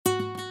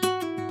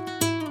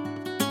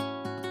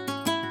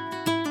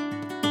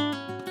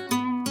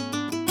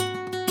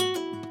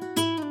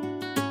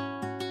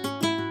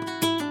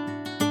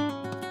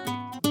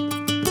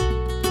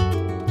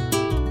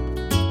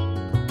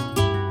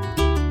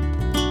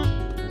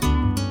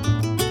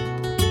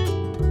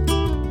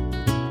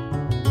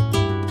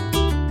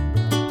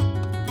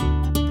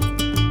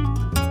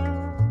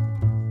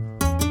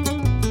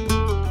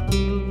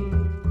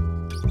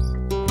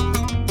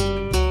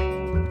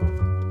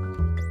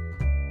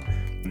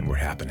We're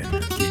happening.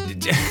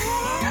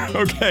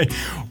 Okay,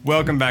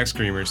 welcome back,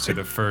 Screamers, to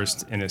the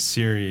first in a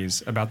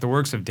series about the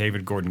works of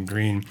David Gordon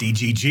Green.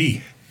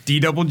 DGG.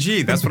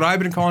 D-double-G. That's what I've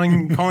been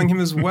calling him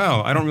as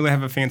well. I don't really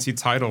have a fancy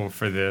title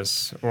for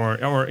this,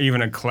 or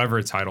even a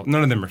clever title.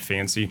 None of them are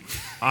fancy.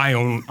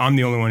 I'm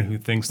the only one who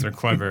thinks they're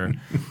clever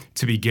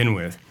to begin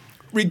with.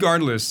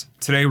 Regardless,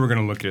 today we're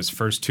going to look at his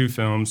first two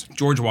films,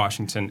 George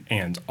Washington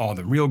and All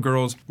the Real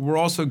Girls. We're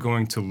also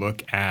going to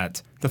look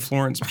at the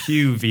Florence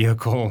Pugh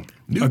vehicle,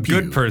 New A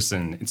Pew. Good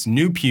Person. It's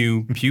New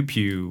Pew, Pew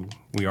Pew.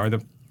 We are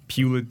the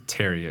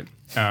Pewletariat.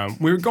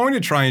 We were going to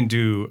try and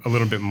do a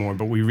little bit more,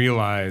 but we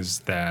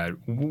realized that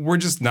we're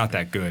just not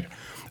that good.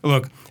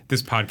 Look,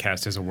 this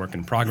podcast is a work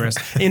in progress,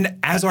 and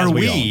as are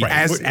we, right.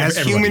 as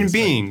Everyone human is,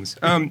 beings.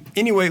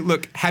 Anyway,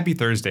 look, happy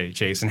Thursday,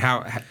 Jason.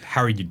 How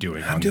are you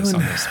doing on this?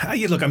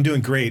 Yeah, look, I'm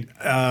doing great.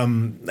 I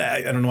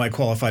don't know why I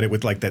qualified it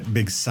with like that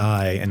big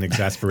sigh and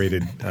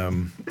exasperated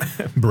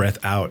breath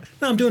out.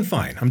 No, I'm doing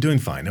fine.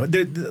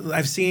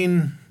 I've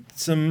seen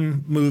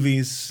some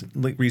movies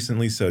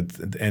recently,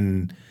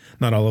 and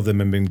not all of them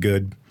have been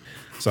good.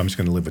 So I'm just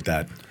going to live with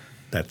that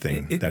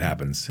thing that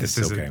happens. This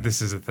it's is okay.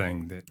 this is a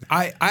thing that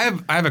I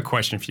have a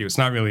question for you. It's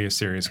not really a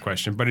serious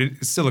question, but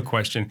it's still a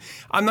question.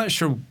 I'm not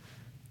sure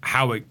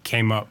how it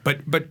came up,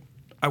 but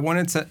I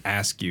wanted to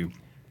ask you: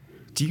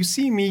 do you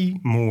see me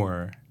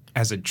more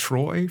as a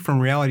Troy from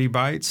Reality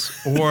Bites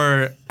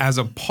or as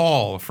a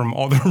Paul from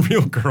All the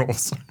Real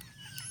Girls?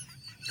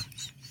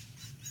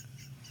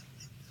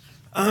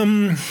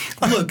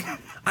 Look,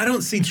 I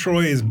don't see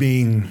Troy as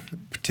being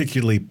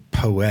particularly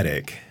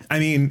poetic. I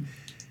mean,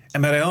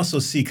 but I also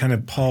see kind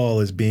of Paul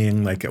as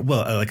being like a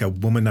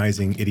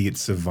womanizing idiot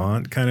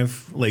savant kind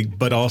of like,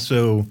 but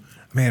also,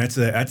 man, that's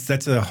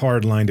a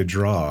hard line to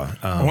draw.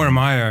 Or am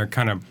I a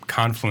kind of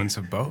confluence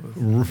of both?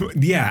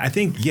 Yeah, I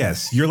think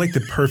yes. You're like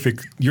the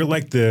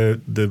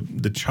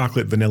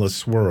chocolate vanilla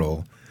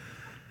swirl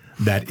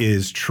that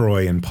is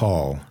Troy and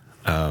Paul.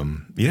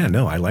 Yeah,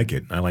 no, I like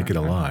it. I like it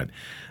a lot.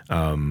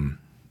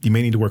 You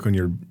may need to work on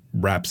your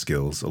rap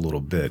skills a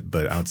little bit,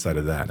 but outside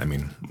of that, I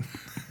mean,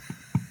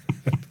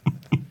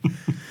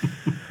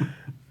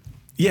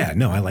 yeah,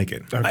 no, I like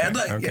it.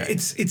 Okay.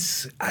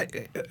 It's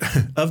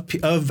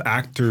of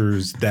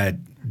actors that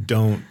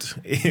don't.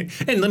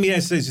 And let me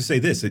just say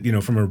this: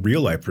 that, from a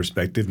real life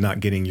perspective, not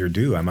getting your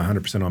due, I'm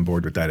 100% on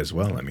board with that as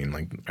well. I mean,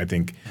 like, I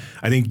think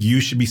you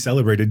should be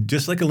celebrated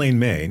just like Elaine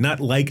May, not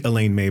like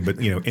Elaine May, but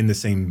in the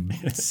same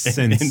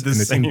sense, in the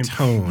same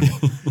tone.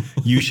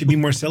 You should be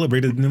more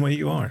celebrated than what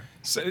you are.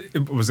 So,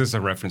 was this a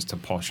reference to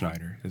Paul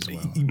Schneider as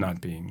well, not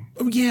being?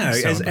 Oh yeah,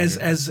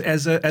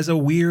 as a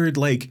weird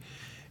like.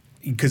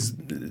 Because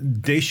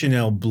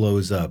Deschanel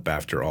blows up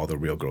after All the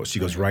Real Girls. She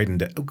goes right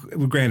into.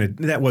 Granted,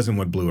 that wasn't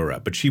what blew her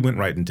up, but she went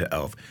right into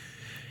Elf.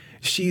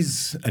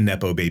 She's a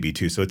nepo baby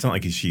too, so it's not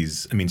like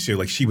she's. I mean,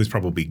 she was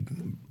probably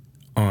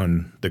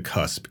on the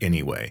cusp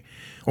anyway,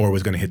 or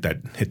was going to hit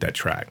that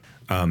track.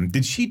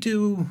 Did she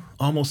do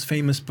Almost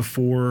Famous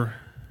before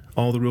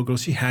All the Real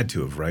Girls? She had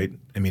to have, right?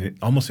 I mean,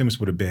 Almost Famous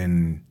would have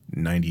been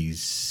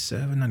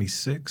 97,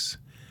 96.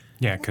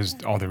 Yeah,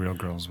 because All the Real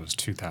Girls was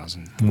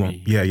 2003. Well,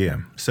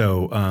 yeah.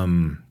 So,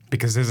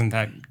 because isn't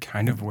that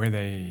kind of where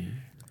they?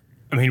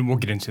 I mean, we'll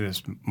get into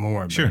this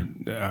more. Sure.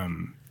 But,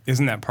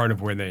 isn't that part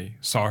of where they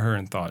saw her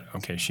and thought,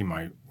 okay, she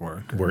might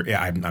work?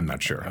 Yeah, I'm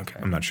not sure. Okay.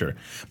 I'm not sure.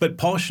 But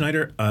Paul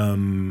Schneider,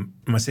 am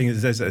I saying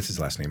that's his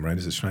last name, right?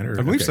 Is it Schneider?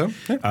 I believe so.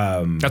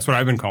 Yeah. That's what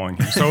I've been calling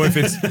him. So if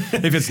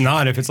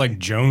it's like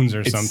Jones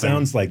or something, it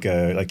sounds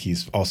like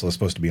he's also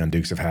supposed to be on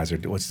Dukes of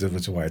Hazzard. Which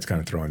is why it's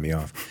kind of throwing me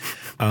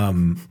off.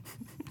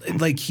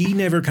 Like he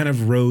never kind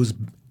of rose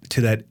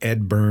to that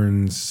Ed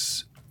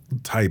Burns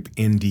type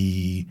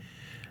indie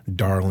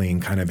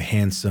darling kind of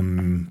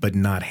handsome but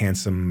not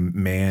handsome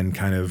man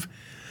kind of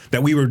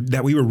that we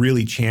were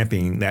really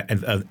championing that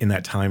in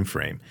that time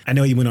frame. I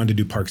know he went on to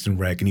do Parks and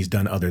Rec and he's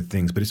done other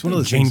things, but it's one of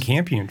those Jane things.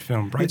 Campion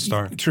film, Bright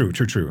Star. True.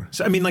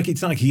 So I mean, like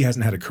it's not like he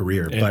hasn't had a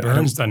career. Ed but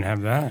Burns doesn't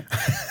have that.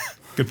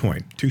 Good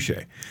point. Touche.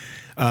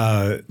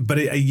 But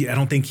I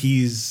don't think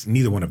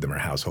neither one of them are a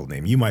household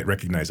name. You might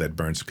recognize Ed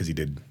Burns because he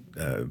did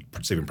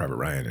Saving Private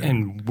Ryan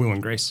and Will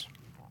and Grace.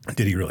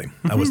 Did he really?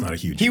 I was not a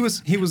huge. He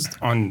was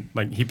on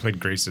he played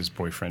Grace's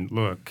boyfriend.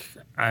 Look,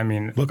 I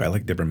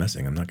like Deborah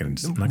Messing. I'm not going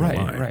to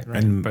lie. Right.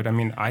 And, but I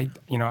mean, I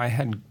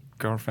had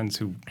girlfriends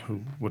who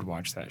would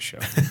watch that show.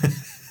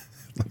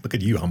 Look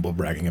at you, humble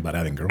bragging about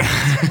having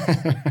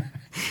girlfriends.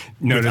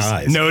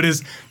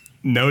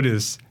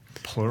 Notice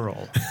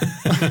plural.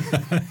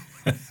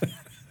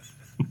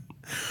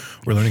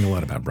 We're learning a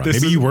lot about Brian.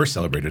 Maybe you were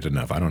celebrated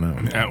enough. I don't know.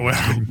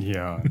 Well,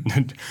 yeah.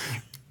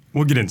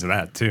 We'll get into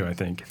that too, I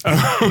think,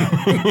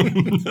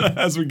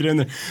 as we get in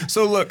there.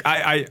 So look,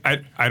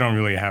 I don't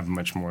really have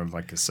much more of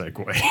like a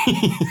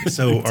segue.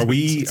 So are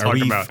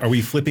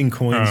we flipping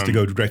coins to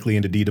go directly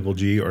into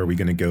D-double-G, or are we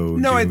going to go?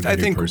 No, I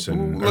think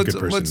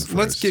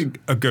let's get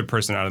a good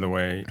person out of the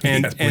way,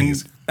 and yes,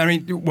 please. I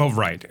mean, well,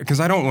 right,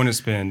 because I don't want to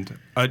spend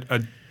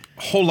a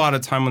whole lot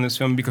of time on this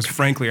film because,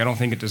 frankly, I don't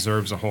think it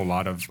deserves a whole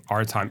lot of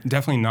our time.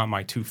 Definitely not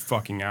my 2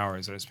 fucking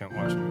hours that I spent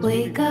watching this.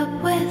 Wake up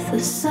with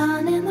the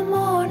sun in the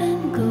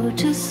morning, go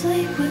to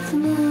sleep with the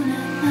moon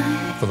at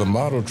night. For the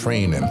model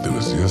train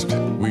enthusiast,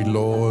 we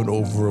lord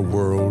over a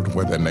world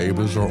where the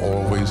neighbors are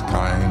always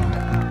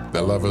kind,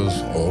 the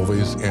lovers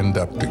always end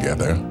up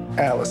together.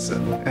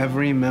 Allison,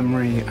 every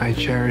memory I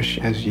cherish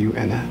has you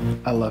in it.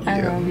 I love you.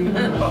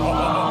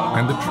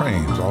 And the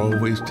trains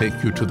always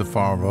take you to the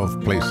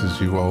far-off places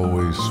you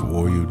always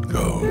swore you'd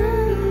go.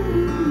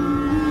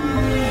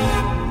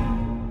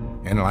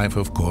 In life,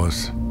 of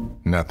course,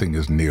 nothing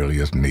is nearly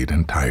as neat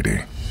and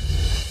tidy.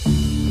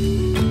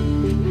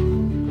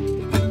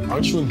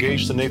 Aren't you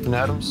engaged to Nathan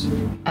Adams?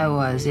 I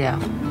was, yeah.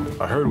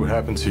 I heard what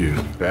happened to you,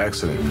 the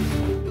accident.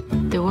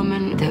 The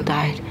woman that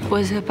died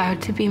was about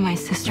to be my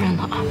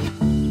sister-in-law.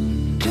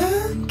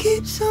 Time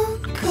keeps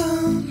on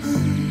coming.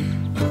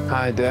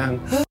 Hi, Dad.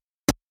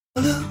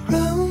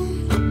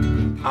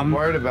 I'm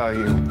worried about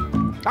you.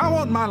 I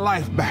want my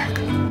life back.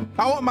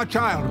 I want my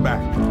child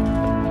back.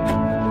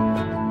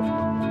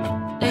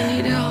 I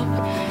need help.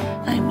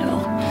 I know.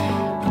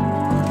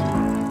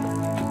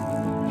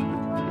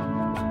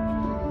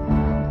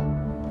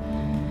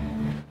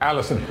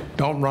 Allison,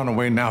 don't run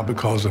away now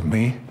because of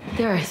me.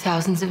 There are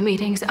thousands of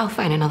meetings. I'll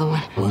find another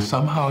one. Well,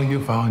 somehow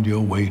you found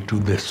your way to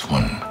this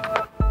one.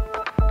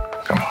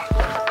 Come on.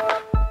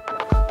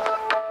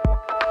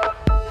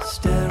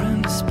 Stare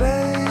into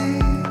space.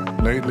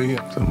 Lately,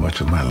 so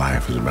much of my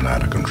life has been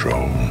out of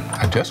control.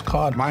 I just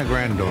caught my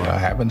granddaughter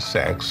having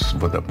sex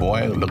with a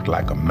boy who looked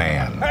like a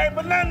man. Hey,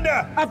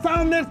 Belinda, I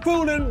found this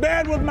fool in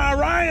bed with my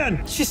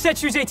Ryan. She said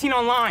she was 18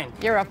 online.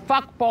 You're a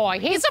fuck boy.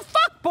 He's a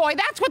fuck boy.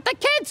 That's what the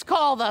kids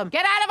call them.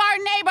 Get out of our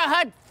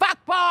neighborhood, fuck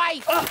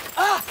boy.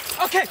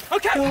 Okay.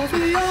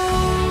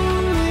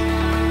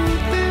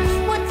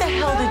 What the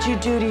hell did you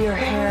do to your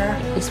hair?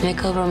 It's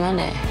Makeover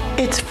Monday.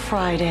 It's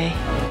Friday.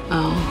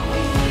 Oh.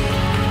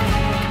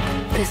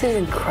 This is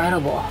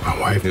incredible. My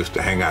wife used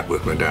to hang out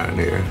with me down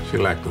here. She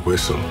liked the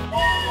whistle. I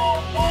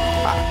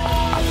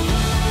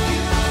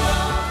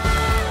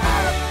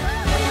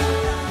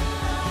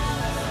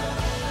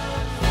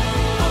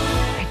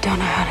don't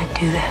know how to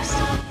do this.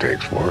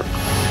 Takes work.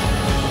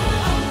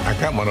 I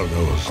got one of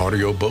those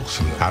audio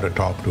books on how to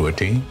talk to a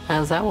teen.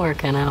 How's that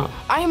working out?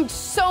 I am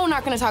so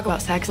not going to talk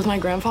about sex with my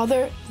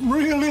grandfather.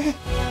 Really?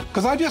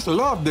 Because I just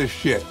love this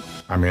shit.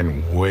 I'm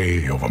in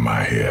way over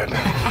my head.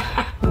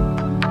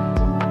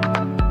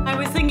 I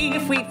was thinking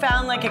if we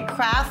found like a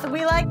craft that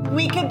we like,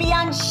 we could be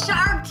on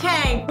Shark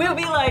Tank. We'll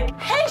be like,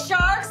 hey,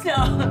 sharks. No.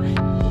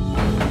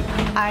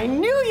 I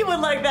knew you would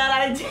like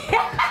that idea.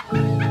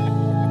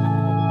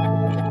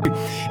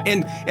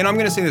 And I'm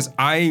going to say this.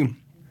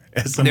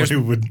 As someone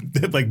who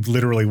would like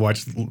literally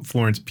watch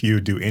Florence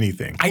Pugh do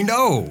anything. I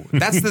know.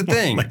 That's the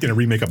thing. Like in a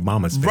remake of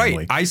Mama's Family.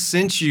 Right. I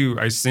sent you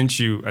a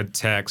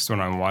text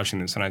when I'm watching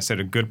this, and I said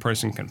a good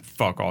person can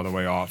fuck all the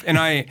way off. And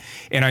I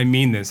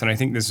mean this, and I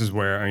think this is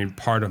where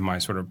part of my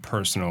sort of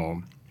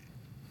personal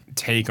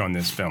take on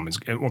this film is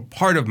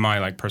part of my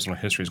like personal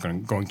history is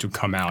going to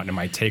come out in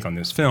my take on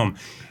this film.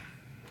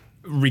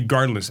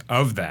 Regardless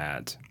of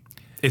that,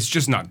 it's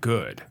just not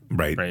good.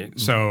 Right.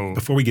 So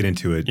before we get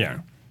into it,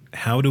 yeah.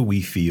 How do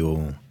we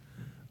feel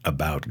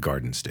about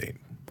Garden State?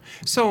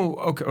 So,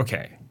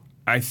 okay.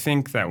 I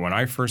think that when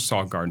I first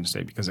saw Garden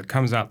State, because it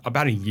comes out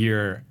about a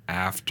year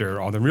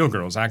after All the Real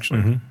Girls,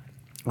 actually.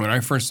 Mm-hmm. When I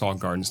first saw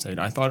Garden State,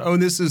 I thought, oh,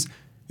 this is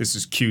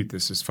cute,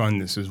 this is fun,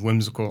 this is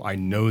whimsical, I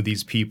know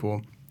these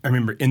people. I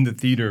remember in the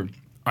theater,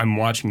 I'm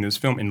watching this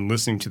film and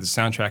listening to the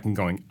soundtrack and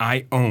going,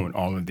 I own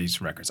all of these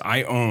records.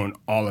 I own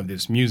all of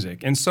this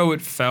music. And so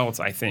it felt,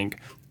 I think,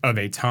 of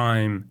a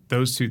time,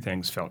 those two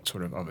things felt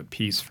sort of a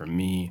piece for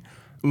me.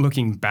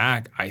 Looking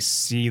back, I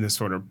see the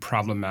sort of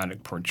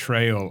problematic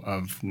portrayal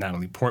of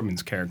Natalie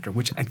Portman's character,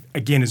 which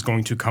again is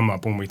going to come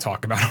up when we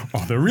talk about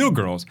All the Real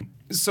Girls.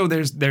 So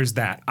there's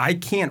that. I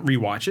can't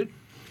rewatch it.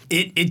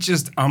 It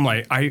just, I'm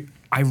like, I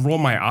roll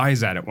my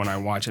eyes at it when I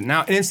watch it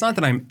now. And it's not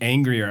that I'm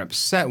angry or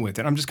upset with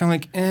it. I'm just kind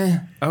of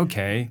like,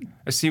 okay.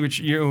 I see what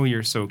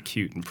you're so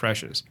cute and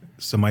precious.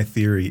 So my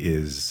theory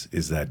is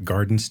that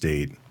Garden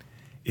State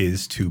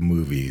is to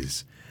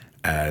movies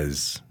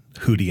as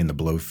Hootie and the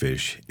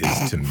Blowfish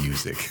is to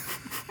music.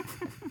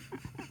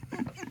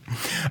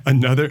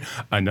 Another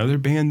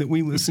band that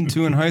we listened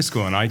to in high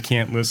school and I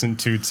can't listen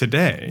to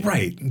today.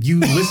 Right. You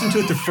listen to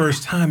it the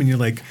first time and you're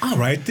like, all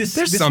right,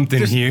 there's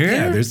something here.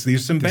 Yeah,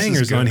 there's some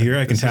bangers on here.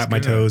 I can tap my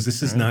toes.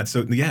 This is not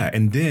so, yeah.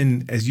 And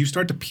then as you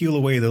start to peel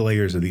away the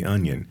layers of the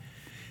onion,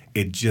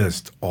 it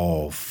just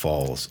all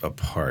falls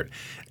apart.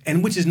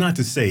 And which is not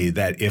to say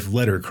that if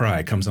Let Her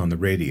Cry comes on the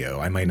radio,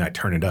 I might not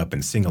turn it up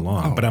and sing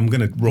along, but I'm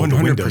going to roll 100%.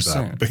 The windows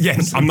up.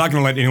 Yes, I'm not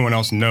going to let anyone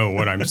else know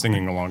what I'm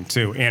singing along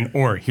to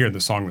or hear the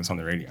song that's on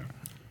the radio.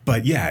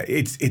 But yeah,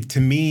 it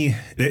to me,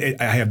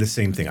 I have the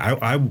same thing.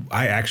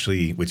 I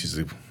actually, which is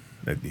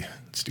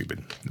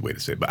stupid way to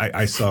say it, but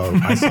I saw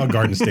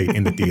Garden State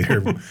in the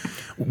theater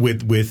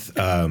with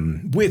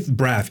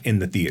Braff in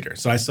the theater.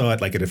 So I saw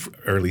it like at an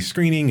early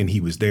screening, and he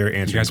was there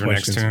answering You guys were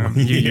questions. next to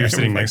him. You were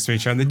sitting next to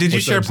each other. Did you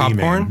What's share up, Z-Man?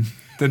 popcorn?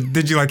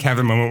 Did you like have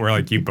a moment where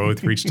like you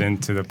both reached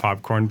into the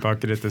popcorn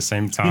bucket at the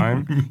same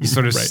time? You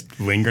sort of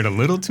lingered a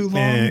little too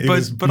long, It but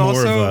was more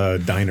also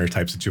of a diner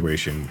type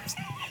situation.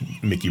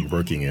 Mickey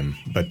working him,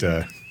 but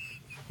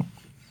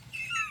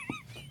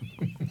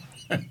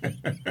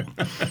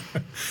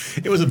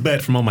it was a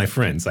bet from all my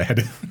friends. I had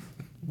to.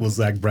 Will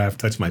Zach Braff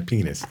touch my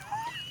penis?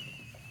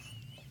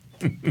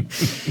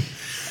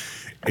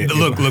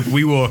 Look,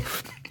 we will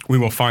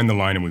find the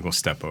line and we will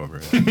step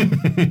over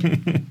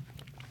it.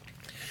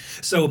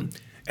 So,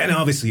 and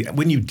obviously,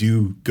 when you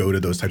do go to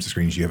those types of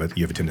screenings, you have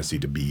a tendency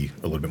to be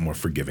a little bit more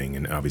forgiving,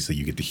 and obviously,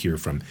 you get to hear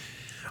from.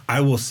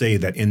 I will say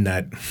that in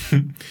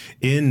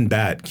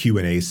that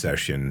Q&A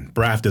session,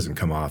 Braff doesn't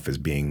come off as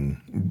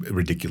being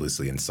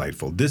ridiculously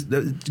insightful.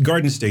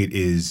 Garden State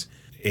is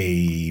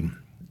a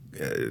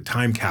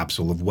time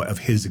capsule of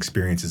his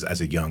experiences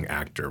as a young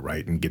actor,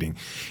 right? And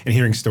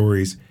hearing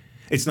stories.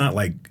 It's not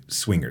like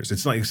Swingers.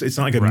 It's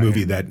not like a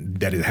movie that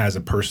it has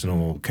a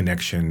personal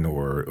connection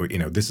or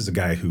this is a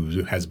guy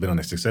who has been on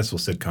a successful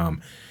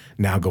sitcom,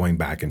 now going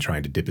back and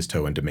trying to dip his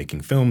toe into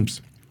making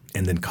films,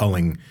 and then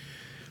culling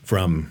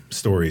from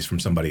stories from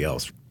somebody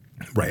else.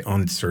 Right,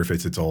 on its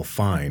surface, it's all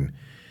fine.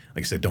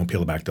 Like I said, don't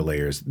peel back the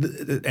layers.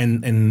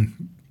 And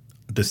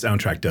the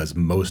soundtrack does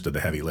most of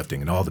the heavy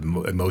lifting, and all the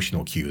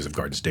emotional cues of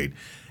Garden State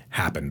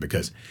happen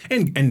because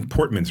and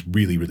Portman's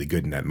really, really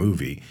good in that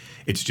movie.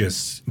 It's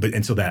just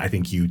and so that I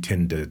think you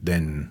tend to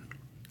then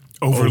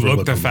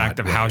overlook the fact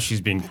of how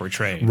she's being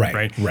portrayed,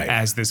 right,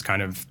 as this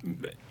kind of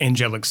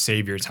angelic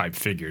savior type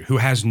figure who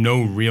has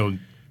no real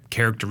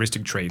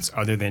characteristic traits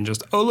other than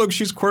just, oh, look,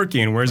 she's quirky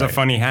and wears a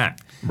funny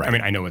hat. Right. I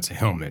mean, I know it's a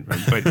helmet,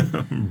 but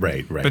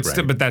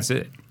but that's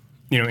it.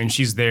 And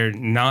she's there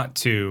not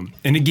to.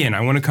 And again,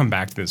 I want to come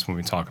back to this when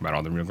we talk about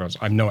All the Real Girls.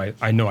 I know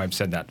I've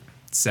said that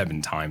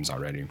 7 times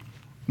already,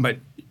 but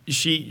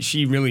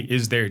she really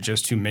is there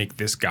just to make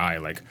this guy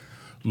like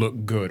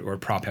look good or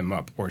prop him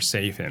up or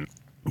save him.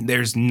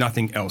 There's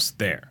nothing else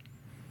there.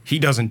 He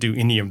doesn't do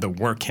any of the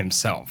work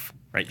himself,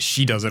 right?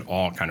 She does it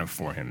all kind of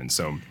for him, and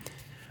so.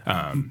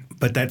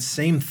 But that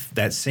same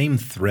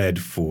thread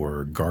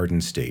for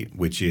Garden State,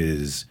 which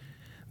is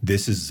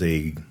this is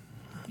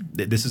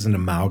an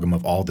amalgam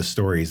of all the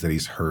stories that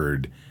he's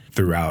heard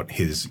throughout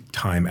his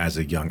time as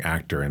a young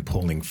actor and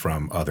pulling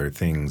from other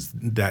things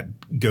that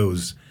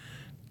goes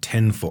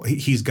tenfold.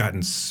 He's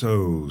gotten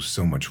so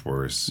much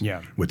worse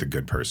with The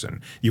Good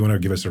Person. You want to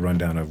give us a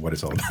rundown of what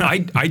it's all about?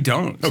 I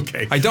don't.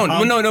 Okay. I don't.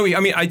 Well, no. I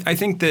mean, I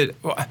think that.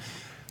 Well,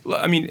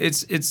 I mean,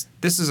 this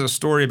is a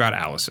story about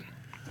Allison,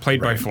 played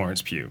by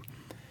Florence Pugh.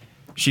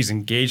 She's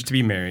engaged to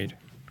be married.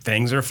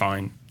 Things are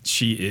fine.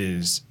 She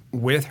is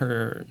with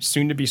her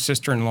soon-to-be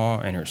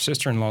sister-in-law and her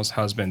sister-in-law's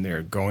husband.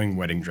 They're going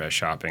wedding dress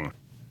shopping.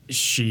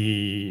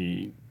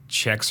 She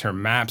checks her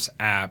Maps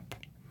app,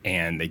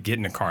 and they get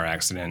in a car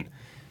accident.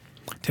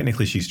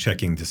 Technically, she's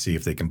checking to see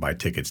if they can buy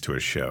tickets to a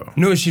show.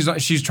 No,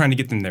 she's trying to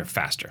get them there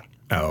faster.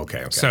 Oh,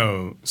 okay.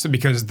 So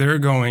because they're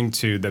going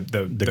to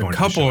the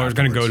couple are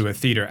going to go to a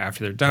theater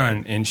after they're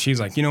done, and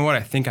she's like, you know what?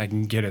 I think I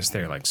can get us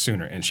there like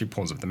sooner. And she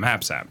pulls up the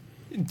Maps app.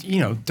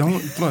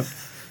 Don't look.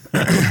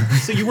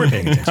 So you were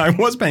paying attention. I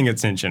was paying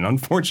attention.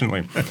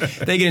 Unfortunately,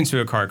 they get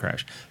into a car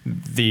crash.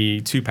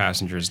 The 2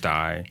 passengers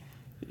die.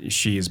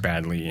 She is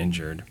badly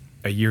injured.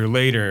 A year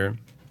later,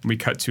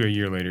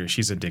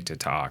 she's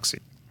addicted to Oxy,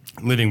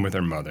 living with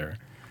her mother.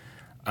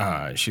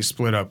 She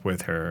split up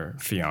with her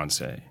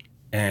fiance,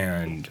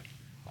 and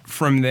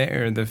from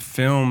there, the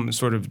film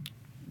sort of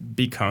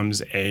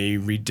becomes a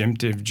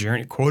redemptive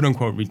journey, quote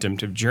unquote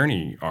redemptive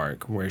journey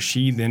arc, where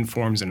she then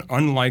forms an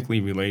unlikely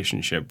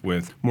relationship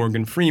with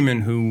Morgan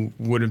Freeman, who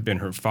would have been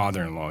her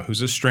father-in-law,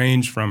 who's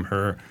estranged from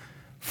her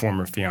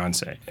former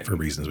fiance. For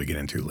reasons we get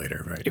into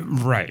later, right?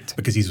 Right.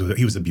 Because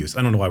he was abusive.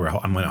 I don't know why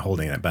I'm not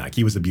holding that back.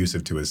 He was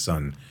abusive to his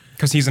son.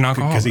 Because he's an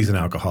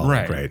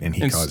alcoholic. Right? And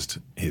he caused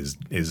his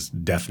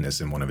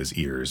deafness in one of his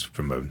ears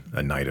from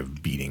a night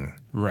of beating.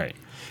 Right.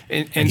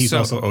 And he's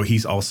also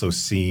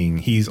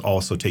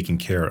taking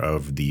care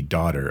of the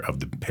daughter of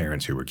the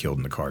parents who were killed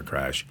in the car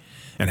crash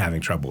and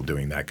having trouble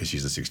doing that because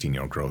she's a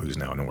 16-year-old girl who's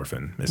now an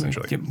orphan,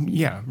 essentially.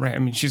 Yeah, right. I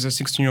mean, she's a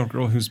 16-year-old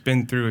girl who's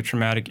been through a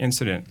traumatic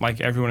incident like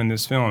everyone in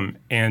this film.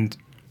 And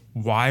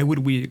why would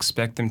we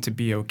expect them to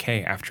be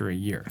okay after a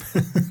year?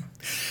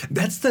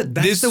 This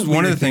is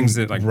one of the things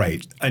that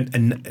right.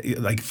 And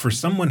like for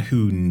someone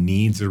who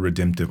needs a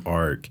redemptive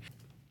arc,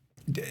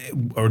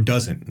 or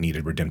doesn't need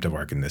a redemptive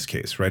arc in this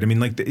case, right? I mean,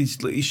 like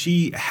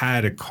she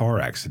had a car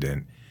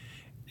accident.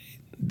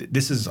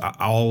 This is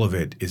all of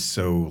it is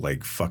so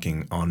like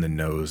fucking on the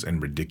nose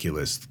and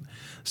ridiculous.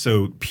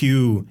 So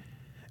Pugh,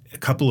 a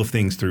couple of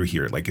things through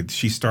here. Like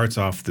she starts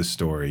off the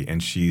story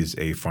and she's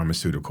a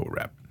pharmaceutical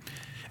rep.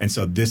 And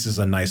so this is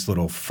a nice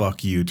little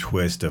fuck you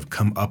twist of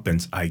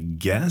comeuppance, I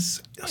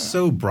guess,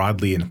 so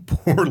broadly and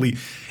poorly.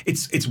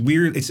 It's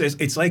weird.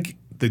 It's like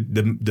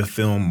the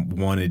film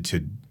wanted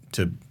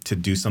to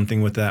do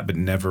something with that, but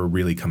never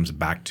really comes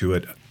back to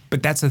it.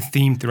 But that's a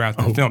theme throughout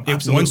the film. It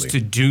absolutely. wants to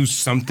do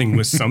something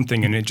with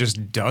something, and it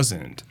just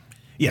doesn't.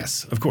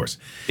 Yes, of course.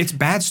 It's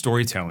bad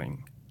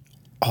storytelling.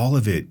 All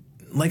of it.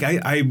 Like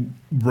I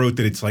wrote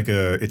that it's like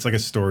a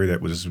story that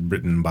was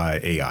written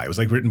by AI. It was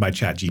like written by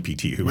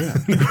ChatGPT. It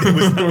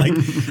was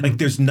not like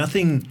there's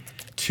nothing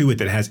to it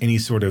that has any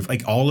sort of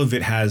like, all of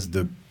it has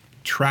the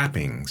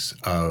trappings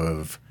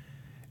of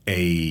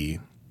a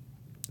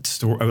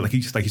story, like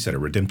you said, a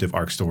redemptive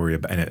arc story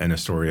and a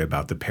story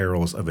about the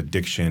perils of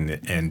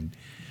addiction.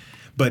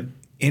 But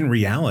in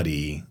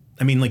reality,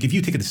 I mean, like if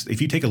you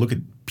take a look at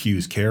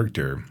Pugh's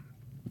character,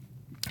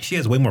 she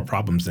has way more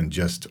problems than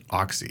just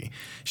oxy.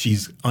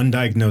 She's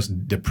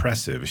undiagnosed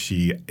depressive.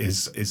 She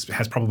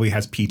probably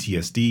has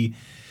PTSD.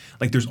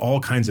 Like there's all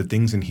kinds of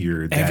things in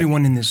here that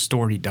everyone in this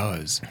story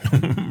does.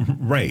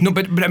 Right. No,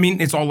 but I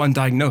mean, it's all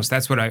undiagnosed.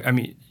 That's what I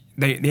mean.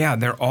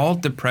 They're all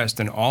depressed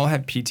and all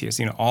have PTSD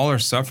and all are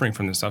suffering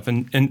from this stuff.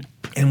 And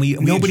we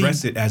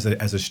address it as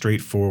a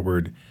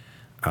straightforward,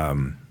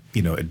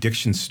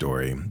 addiction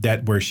story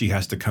where she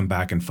has to come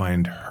back and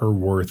find her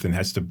worth and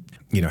has to,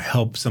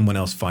 help someone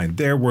else find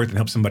their worth and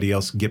help somebody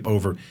else get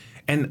over.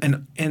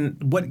 And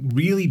what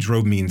really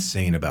drove me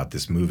insane about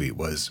this movie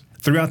was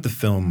throughout the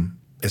film,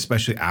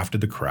 especially after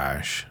the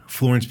crash,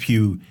 Florence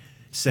Pugh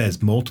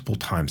says multiple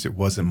times, it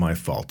wasn't my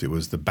fault. It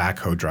was the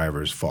backhoe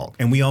driver's fault.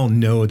 And we all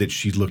know that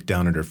she looked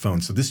down at her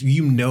phone. So this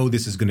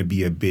is going to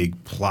be a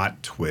big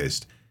plot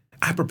twist,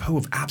 apropos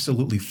of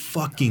absolutely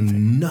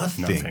fucking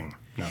nothing.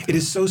 It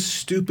is so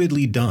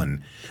stupidly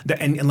done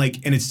that, and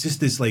it's just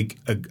this like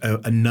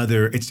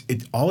another.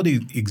 All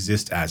it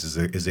exists as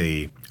is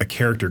a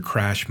character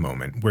crash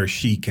moment where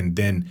she can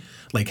then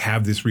like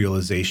have this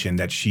realization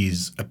that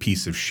she's a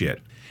piece of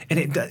shit. And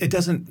it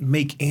doesn't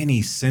make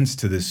any sense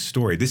to this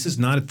story. This is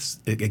not,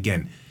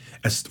 again,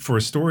 for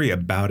a story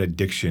about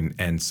addiction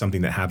and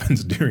something that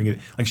happens during it.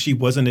 Like she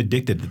wasn't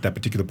addicted at that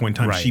particular point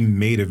in time. Right. She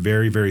made a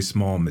very, very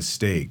small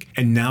mistake.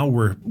 And now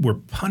we're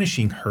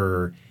punishing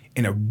her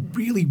in a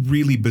really,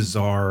 really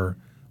bizarre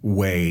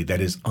way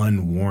that is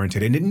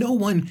unwarranted. And no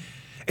one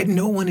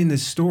in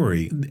this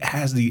story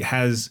has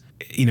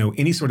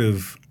any sort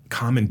of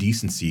common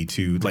decency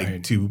to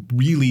to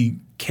really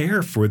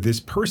care for this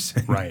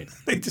person. Right.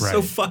 It's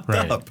so fucked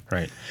up.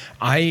 Right.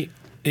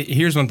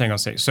 Here's one thing I'll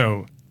say.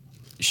 So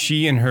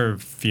she and her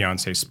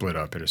fiance split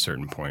up at a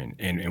certain point,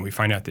 and we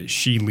find out that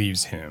she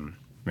leaves him.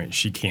 Right.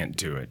 She can't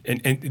do it.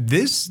 And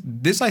this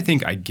I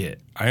think I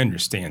get. I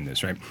understand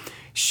this, right?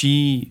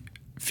 She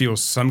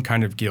feels some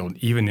kind of guilt,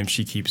 even if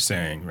she keeps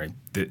saying, right,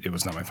 that it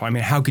was not my fault. I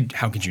mean, how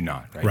could you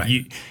not,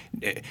 right?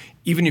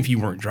 Even if you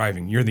weren't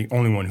driving, you're the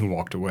only one who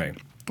walked away.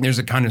 There's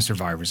a kind of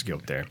survivor's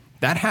guilt there.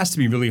 That has to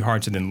be really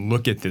hard to then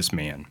look at this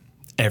man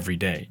every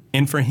day.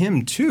 And for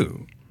him,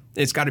 too,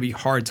 it's got to be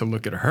hard to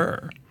look at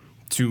her,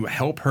 to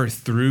help her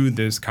through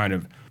this kind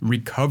of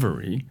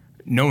recovery,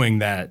 knowing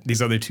that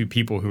these other two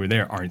people who are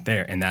there aren't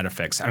there, and that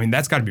affects. I mean,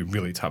 that's got to be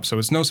really tough. So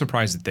it's no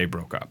surprise that they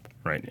broke up,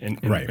 right,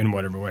 in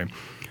whatever way.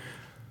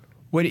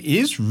 What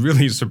is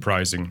really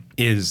surprising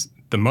is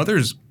the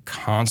mother's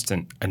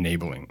constant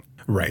enabling.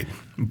 Right.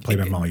 Played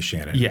by Molly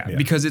Shannon. Yeah,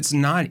 because it's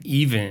not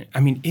even, I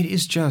mean, it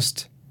is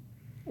just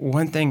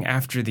one thing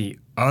after the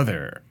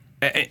other.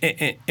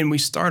 And we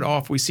start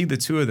off, we see the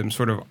two of them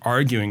sort of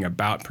arguing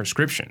about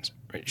prescriptions.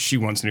 Right? She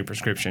wants a new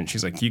prescription.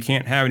 She's like, you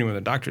can't have any when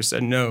the doctor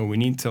said no. We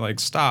need to like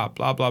stop,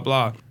 blah, blah,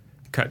 blah.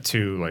 Cut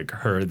to like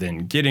her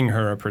then getting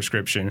her a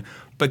prescription.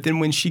 But then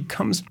when she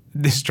comes,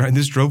 this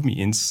drove me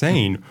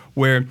insane,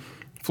 where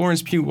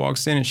Florence Pugh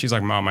walks in and she's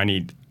like, Mom, I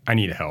need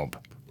help.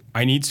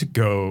 I need to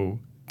go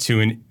to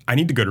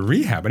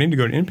rehab. I need to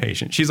go to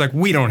inpatient. She's like,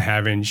 we don't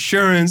have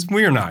insurance.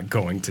 We're not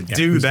going to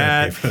do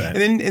that.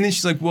 And then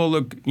she's like, well,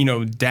 look,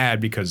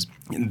 Dad, because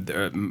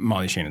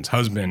Molly Shannon's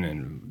husband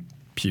and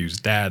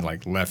Pugh's dad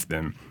like left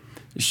them.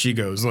 She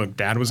goes, look,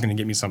 Dad was going to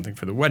get me something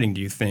for the wedding.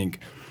 Do you think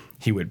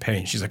he would pay?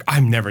 And she's like,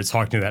 I'm never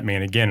talking to that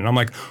man again. And I'm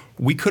like,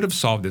 we could have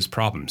solved this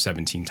problem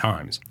 17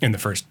 times in the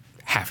first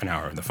half an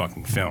hour of the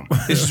fucking film.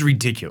 This is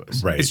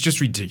ridiculous. Right. It's just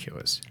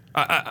ridiculous.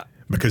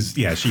 Because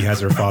she has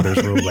her father's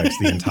Rolex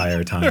the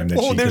entire time.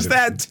 There's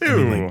that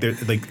too.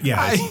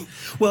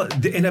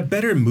 In a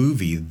better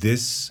movie,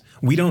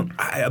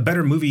 a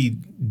better movie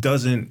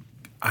doesn't,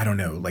 I don't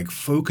know, like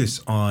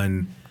focus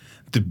on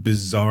the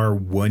bizarre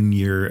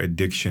 1-year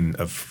addiction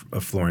of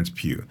Florence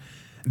Pugh.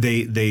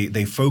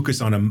 They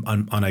focus on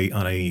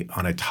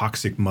a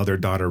toxic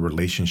mother-daughter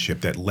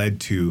relationship that led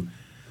to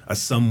a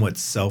somewhat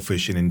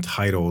selfish and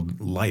entitled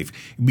life.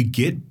 We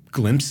get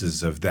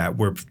glimpses of that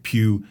where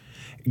Pugh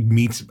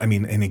meets,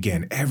 and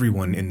again,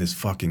 everyone in this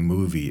fucking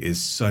movie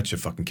is such a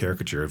fucking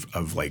caricature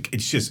of like,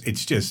 it's just,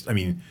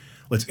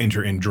 let's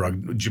enter in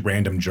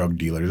random drug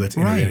dealer. Let's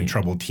enter in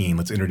troubled teen.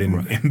 Let's enter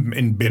in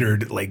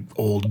embittered, like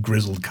old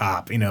grizzled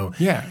cop,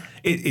 Yeah.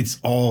 It's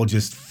all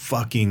just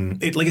fucking,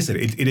 like I said,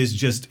 it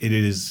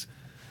is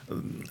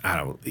I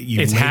don't know.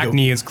 It's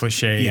hackney, it's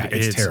cliched. Yeah,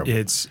 it's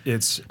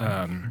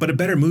terrible. But a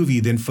better movie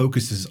then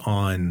focuses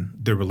on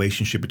the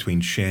relationship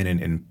between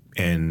Shannon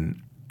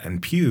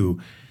and Pugh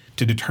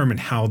to determine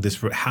how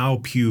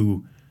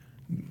Pugh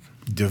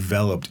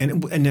developed,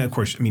 and of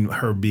course, I mean,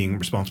 her being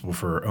responsible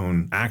for her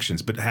own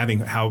actions, but having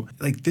how,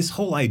 like, this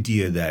whole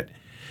idea that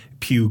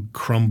Pugh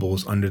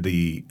crumbles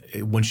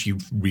when she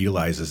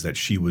realizes that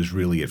she was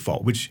really at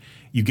fault, which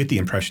you get the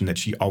impression that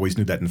she always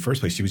knew that in the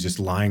first place. She was just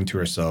lying to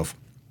herself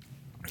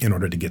in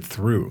order to get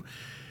through.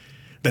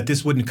 That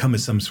this wouldn't come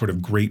as some sort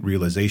of great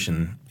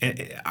realization.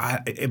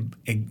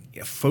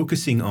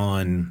 Focusing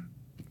on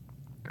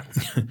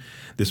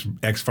this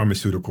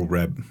ex-pharmaceutical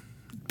rep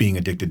being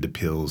addicted to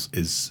pills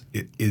is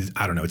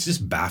I don't know. It's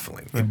just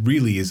baffling. It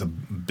really is a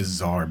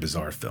bizarre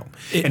film.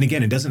 And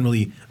again, it doesn't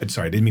really.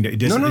 Sorry, I didn't mean to. It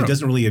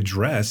doesn't really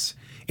address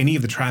any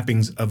of the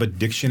trappings of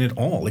addiction at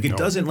all. Like it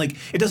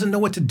doesn't know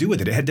what to do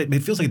with it.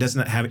 It feels like it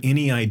doesn't have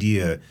any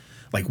idea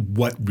like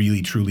what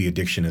really truly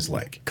addiction is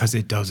like. Because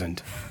it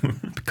doesn't.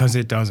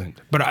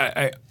 But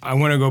I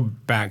want to go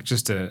back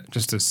just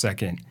a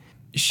second.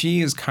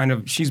 She's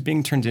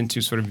being turned into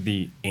sort of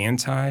the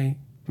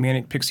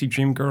anti-manic pixie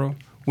dream girl,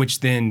 which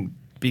then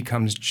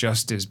becomes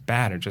just as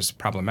bad or just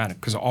problematic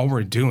because all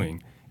we're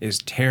doing is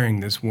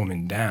tearing this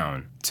woman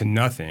down to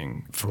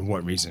nothing. For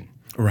what reason?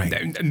 Right.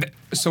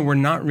 So we're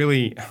not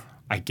really,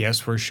 I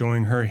guess we're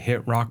showing her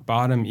hit rock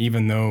bottom,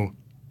 even though,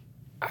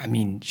 I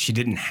mean, she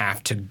didn't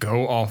have to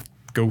go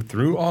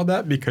through all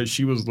that because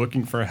she was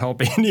looking for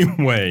help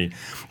anyway.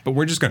 But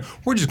we're just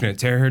gonna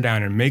tear her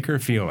down and make her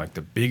feel like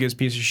the biggest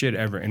piece of shit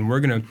ever, and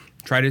we're gonna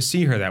try to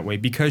see her that way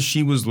because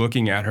she was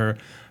looking at her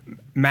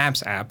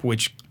Maps app,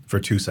 which for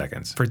 2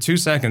 seconds.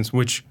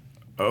 Which,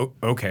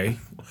 okay.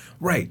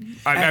 Right.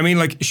 I mean,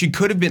 like, she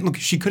could have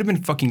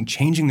been fucking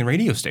changing the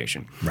radio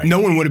station. Right. No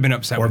one would have been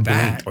upset with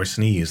that. Or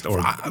sneezed. Or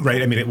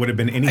right. I mean, it would have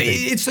been anything.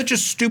 It's such a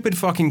stupid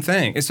fucking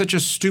thing. It's such a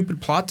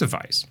stupid plot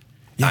device.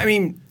 Yeah. I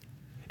mean,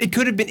 it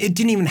could have been, it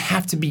didn't even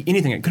have to be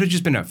anything. It could have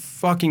just been a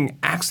fucking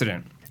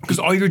accident. Because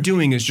all you're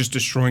doing is just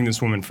destroying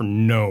this woman for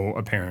no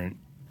apparent.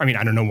 I mean,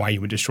 I don't know why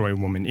you would destroy a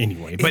woman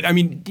anyway. But I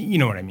mean, you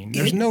know what I mean.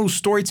 There's no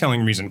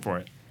storytelling reason for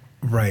it.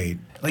 Right.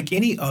 Like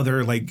any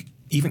other, like,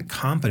 even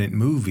competent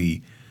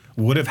movie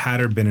would have had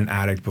her been an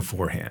addict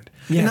beforehand.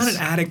 Yes. And not an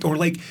addict or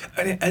like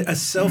a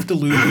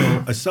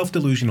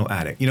self-delusional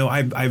addict. You know,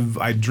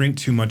 I drink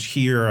too much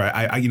here.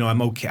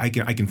 I'm okay. I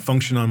can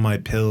function on my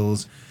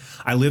pills.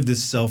 I live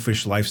this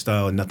selfish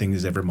lifestyle and nothing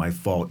is ever my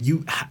fault.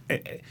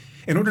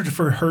 In order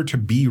for her to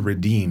be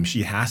redeemed,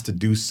 she has to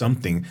do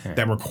something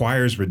that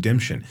requires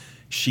redemption.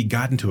 She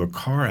got into a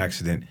car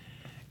accident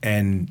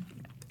and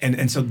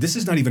so this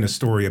is not even a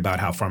story about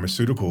how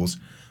pharmaceuticals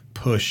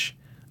push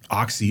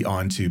oxy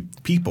onto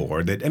people,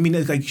 or that, I mean,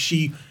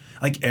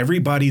 like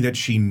everybody that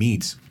she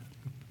meets,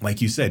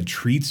 like you said,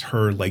 treats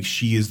her like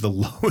she is the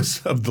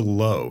lowest of the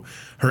low.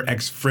 Her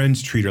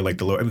ex-friends treat her like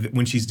the low.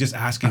 When she's just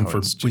asking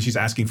when she's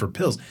asking for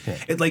pills,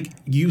 it, like,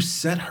 you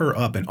set her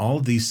up in all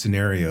of these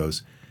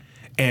scenarios,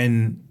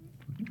 and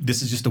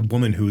this is just a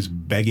woman who's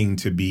begging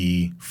to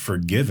be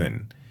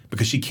forgiven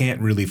because she can't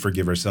really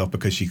forgive herself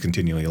because she's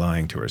continually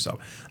lying to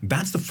herself.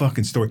 That's the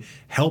fucking story.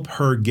 Help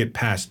her get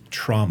past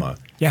trauma.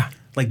 Yeah.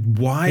 Like,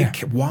 why?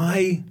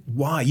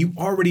 You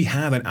already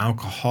have an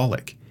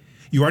alcoholic.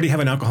 You already have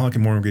an alcoholic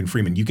in Morgan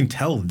Freeman. You can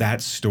tell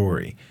that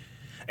story.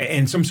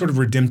 And some sort of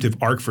redemptive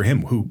arc for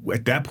him, who,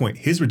 at that point,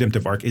 his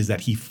redemptive arc is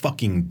that he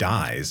fucking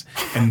dies.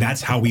 And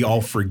that's how we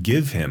all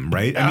forgive him,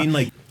 right? I mean,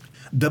 like,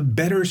 the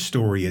better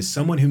story is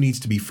someone who needs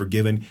to be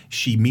forgiven.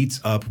 She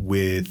meets up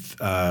with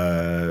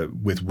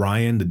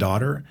Ryan, the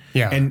daughter,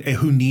 and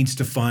who needs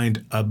to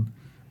find an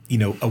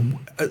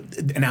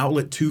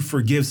outlet to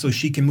forgive so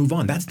she can move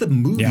on. That's the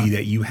movie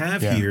that you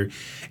have here,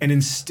 and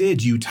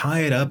instead you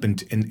tie it up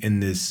in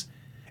this.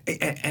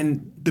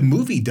 And the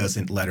movie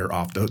doesn't let her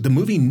off the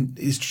movie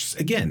is just,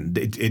 again,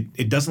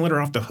 it doesn't let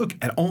her off the hook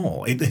at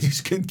all. It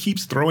just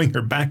keeps throwing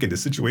her back into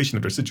situation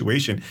after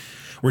situation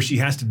where she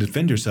has to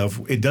defend herself.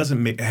 It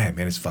doesn't make, man,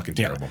 it's fucking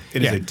terrible.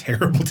 It is a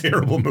terrible,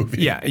 terrible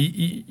movie. Yeah.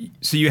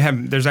 So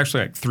there's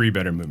actually like three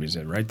better movies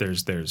in it, right?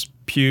 There's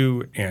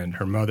Pugh and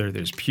her mother.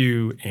 There's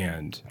Pugh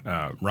and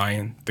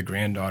Ryan, the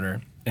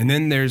granddaughter. And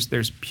then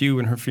there's Pugh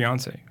and her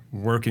fiance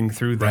working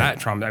through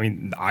that trauma. I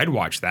mean, I'd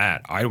watch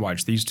that. I'd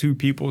watch these two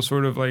people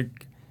sort of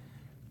like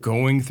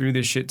going through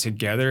this shit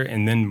together,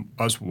 and then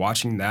us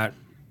watching that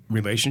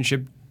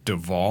relationship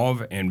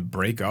devolve and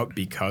break up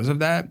because of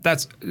that.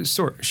 That's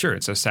sure,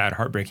 it's a sad,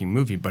 heartbreaking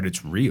movie, but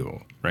it's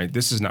real, right?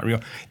 This is not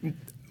real.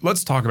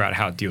 Let's talk about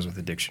how it deals with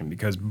addiction,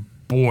 because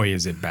boy,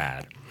 is it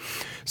bad.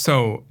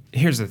 So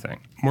here's the thing.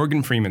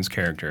 Morgan Freeman's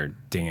character,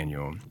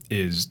 Daniel,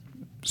 is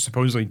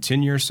supposedly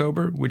 10 years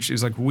sober, which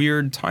is like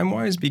weird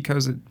time-wise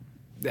because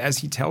as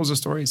he tells the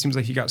story, it seems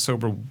like he got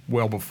sober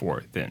well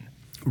before then.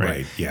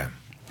 Right, yeah.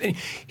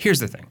 Here's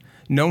the thing.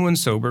 No one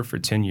sober for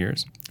 10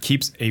 years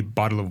keeps a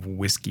bottle of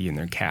whiskey in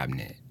their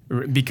cabinet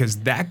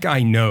because that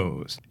guy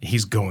knows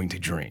he's going to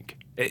drink.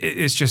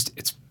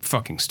 It's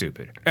fucking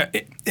stupid.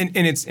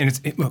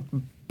 Look,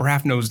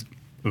 Braff knows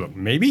look,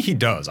 maybe he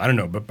does. I don't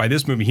know. But by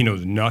this movie, he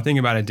knows nothing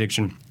about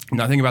addiction,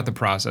 nothing about the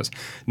process,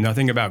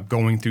 nothing about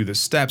going through the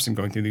steps and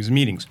going through these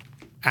meetings.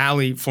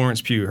 Allie,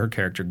 Florence Pugh, her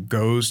character,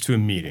 goes to a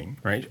meeting,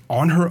 right?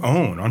 On her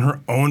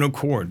own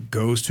accord,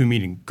 goes to a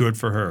meeting. Good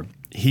for her.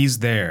 He's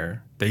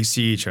there. They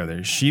see each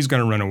other. She's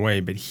going to run away,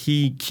 but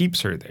he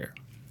keeps her there.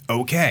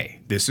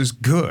 Okay, this is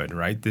good,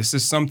 right? This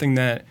is something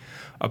that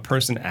a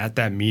person at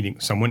that meeting,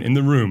 someone in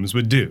the rooms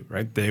would do,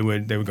 right? They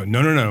would go,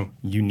 no,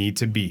 you need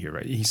to be here,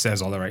 right? He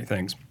says all the right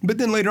things. But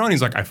then later on,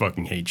 he's like, I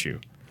fucking hate you.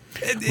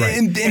 Right.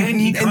 And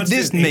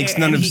this makes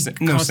no sense.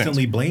 He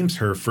constantly blames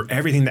her for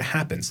everything that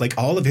happens. Like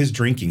all of his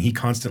drinking, he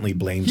constantly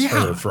blames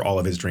her for all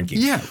of his drinking.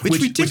 Yeah,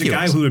 which a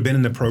guy who had been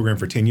in the program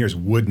for 10 years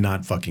would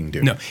not fucking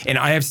do. No, and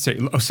I have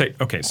to say,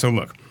 okay, so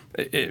look,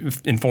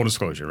 in full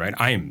disclosure, right?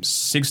 I am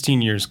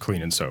 16 years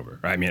clean and sober.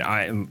 Right? I mean,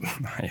 I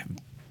have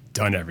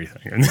done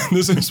everything, and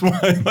this is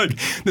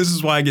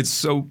why I get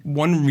so.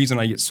 One reason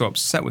I get so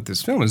upset with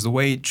this film is the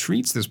way it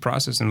treats this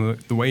process and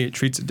the way it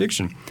treats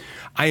addiction.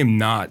 I'm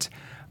not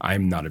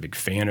a big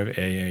fan of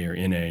AA or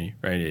NA,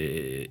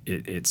 right?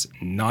 It's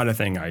not a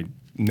thing I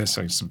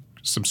necessarily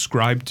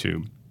subscribe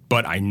to,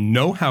 but I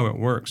know how it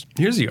works.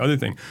 Here's the other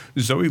thing.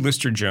 Zoe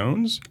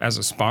Lister-Jones, as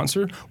a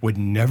sponsor, would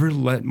never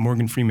let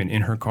Morgan Freeman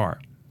in her car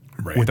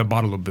with a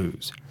bottle of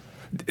booze.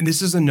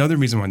 This is another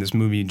reason why this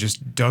movie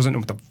just doesn't know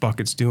what the fuck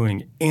it's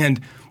doing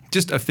and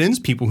just offends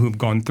people who've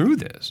gone through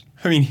this.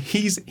 I mean,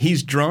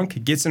 he's drunk, he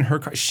gets in her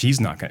car. She's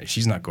not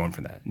going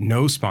for that.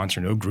 No sponsor,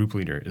 no group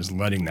leader is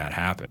letting that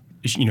happen.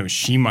 You know,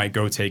 she might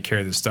go take care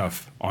of this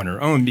stuff on her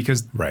own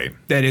because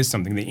that is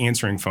something. The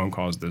answering phone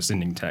calls, the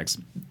sending texts,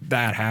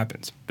 that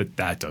happens, but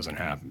that doesn't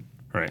happen,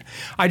 right?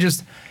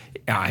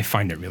 I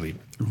find it really,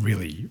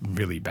 really,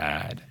 really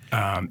bad.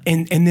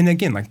 And then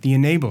again, like the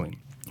enabling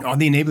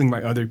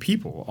by other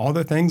people, all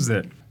the things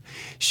that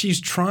she's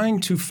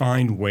trying to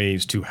find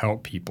ways to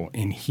help people,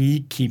 and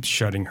he keeps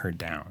shutting her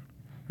down.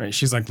 Right?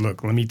 She's like,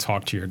 look, let me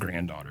talk to your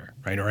granddaughter,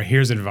 right? Or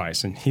here's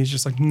advice. And he's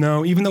just like,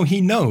 no, even though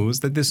he knows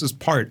that this is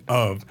part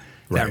of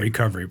that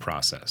recovery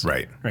process.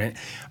 Right.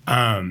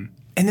 And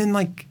then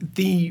like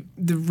the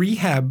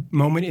rehab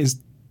moment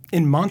is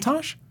in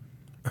montage.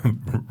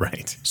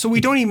 Right. So we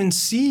don't even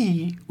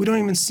see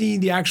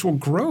the actual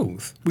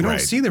growth. We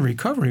don't see the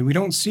recovery. We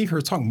don't see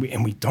her talking,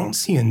 and we don't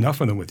see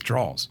enough of the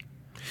withdrawals.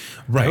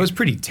 Right. It was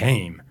pretty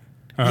tame.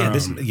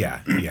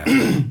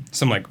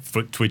 Some like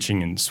foot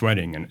twitching and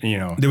sweating, and you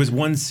know. There was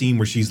one scene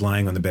where she's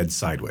lying on the bed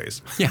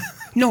sideways. Yeah.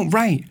 No.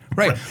 Right.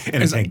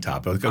 In a tank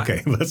top.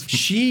 Okay.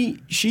 She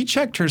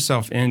checked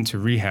herself into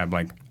rehab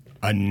like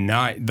a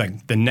night,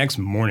 like the next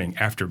morning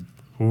after.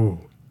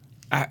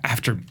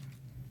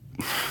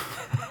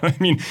 I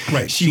mean,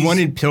 she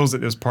wanted pills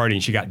at this party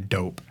and she got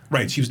dope.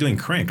 Right, she was doing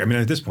crank. I mean,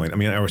 at this point,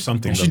 or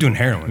something. And she's doing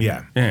heroin.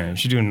 Yeah,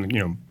 she's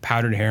doing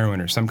powdered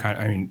heroin or some kind.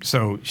 I mean,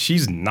 so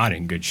she's not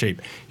in good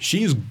shape.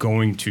 She's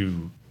going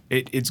to.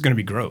 It's going to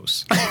be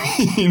gross.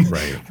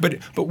 Right.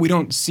 But we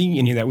don't see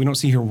any of that. We don't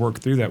see her work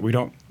through that.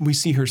 We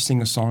see her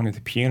sing a song at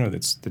the piano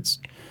that's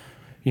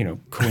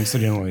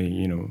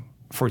coincidentally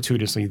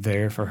fortuitously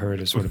there for her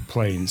to sort of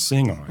play and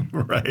sing on.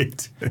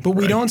 Right. But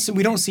we don't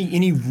see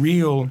any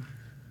real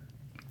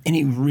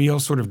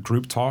sort of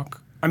group talk.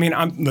 I mean,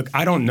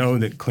 I don't know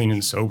that Clean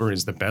and Sober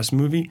is the best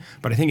movie,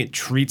 but I think it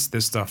treats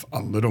this stuff a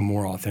little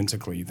more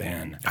authentically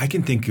than. I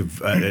can think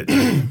of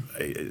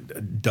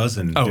a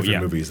dozen different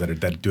movies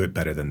that do it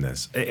better than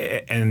this.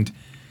 And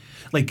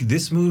like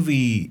this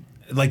movie,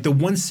 like the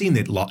one scene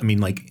that,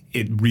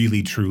 it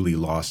really truly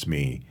lost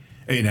me,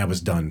 and I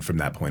was done from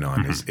that point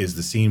on, is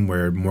the scene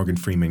where Morgan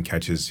Freeman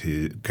catches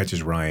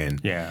Ryan,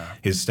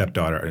 his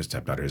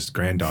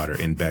granddaughter,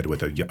 in bed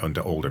with an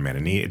older man,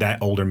 and that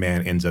older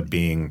man ends up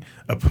being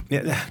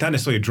not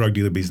necessarily a drug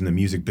dealer, but he's in the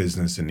music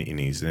business, and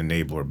he's an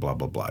enabler, blah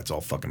blah blah. It's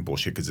all fucking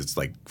bullshit because it's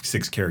like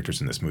 6 characters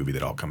in this movie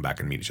that all come back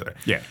and meet each other.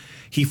 Yeah,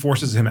 he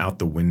forces him out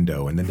the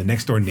window, and then the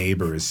next door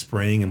neighbor is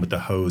spraying him with the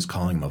hose,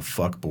 calling him a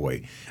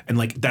fuckboy, and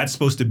like that's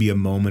supposed to be a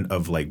moment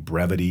of like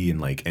brevity and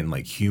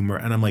like humor,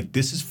 and I'm like,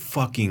 this is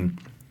fucking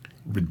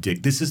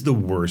ridiculous. This is the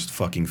worst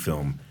fucking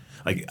film.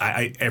 Like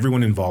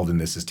everyone involved in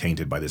this is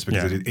tainted by this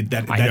because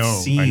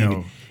that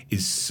scene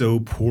is so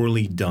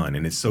poorly done,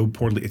 and it's so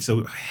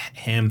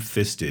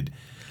ham-fisted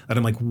that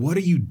I'm like, what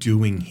are you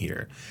doing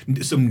here?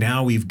 So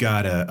now we've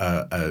got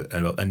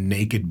a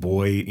naked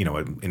boy,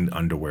 in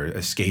underwear,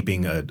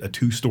 escaping a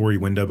 2-story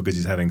window because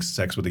he's having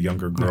sex with a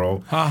younger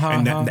girl,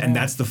 and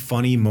that's the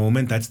funny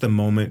moment. That's the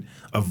moment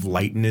of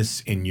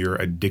lightness in your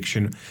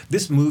addiction.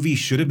 This movie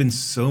should have been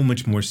so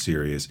much more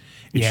serious.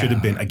 It should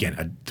have been,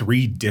 again,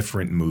 3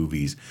 different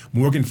movies.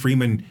 Morgan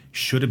Freeman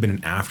should have been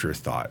an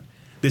afterthought.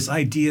 This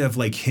idea of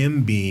like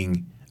him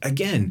being,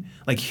 again,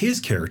 like his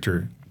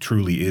character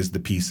truly is the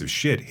piece of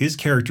shit. His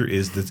character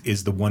is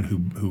the one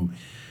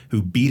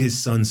who beat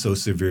his son so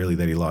severely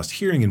that he lost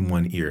hearing in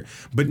one ear.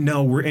 But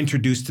no, we're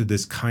introduced to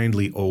this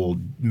kindly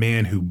old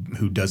man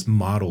who does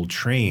model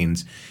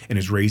trains and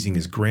is raising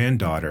his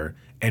granddaughter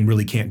and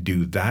really can't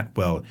do that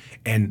well.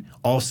 And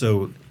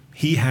also,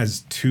 he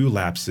has 2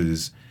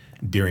 lapses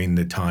during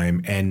the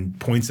time and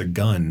points a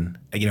gun,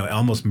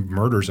 almost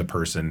murders a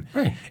person.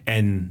 Right.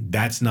 And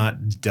that's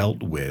not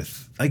dealt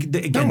with. Like,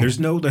 again, there's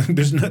not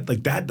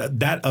like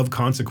that of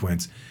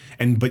consequence.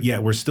 But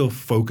yet we're still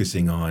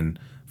focusing on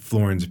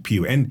Florence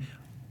Pugh. And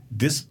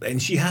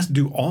she has to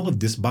do all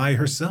of this by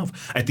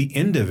herself. At the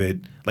end of it,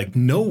 like,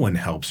 no one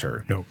helps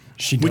her. No,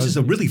 which is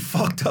a really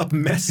fucked up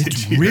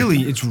message.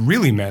 It's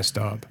really messed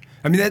up.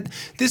 I mean,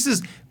 this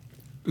is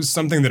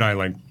something that I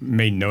like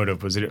made note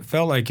of, was that it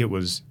felt like it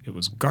was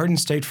Garden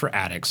State for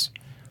addicts.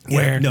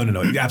 Where No,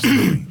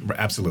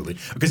 absolutely,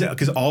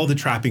 because all the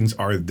trappings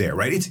are there,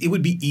 right? It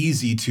would be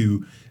easy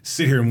to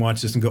sit here and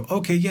watch this and go,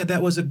 okay, yeah,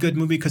 that was a good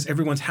movie because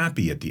everyone's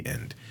happy at the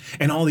end,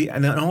 and all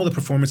the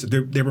performances,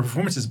 there were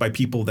performances by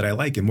people that I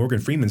like, and Morgan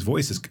Freeman's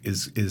voice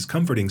is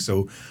comforting,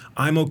 so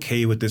I'm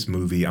okay with this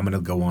movie. I'm going to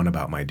go on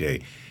about my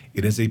day.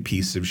 It is a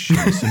piece of shit.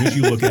 As soon as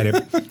you look at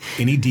it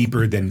any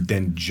deeper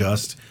than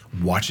just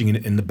watching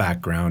it in the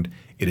background,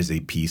 it is a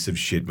piece of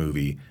shit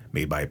movie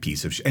made by a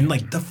piece of shit. And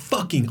like the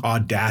fucking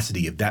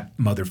audacity of that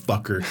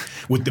motherfucker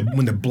when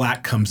the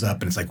black comes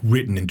up and it's like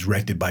written and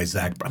directed by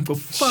Zach. I'm go,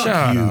 fuck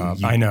Shut you.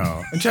 up. I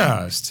know.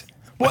 Just.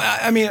 Well,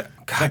 I mean,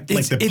 God,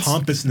 like the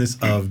pompousness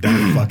of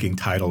that fucking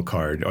title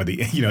card or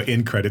the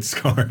end credits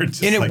card.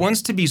 And it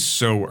wants to be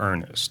so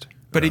earnest.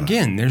 But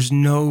again, there's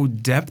no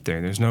depth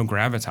there. There's no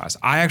gravitas.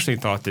 I actually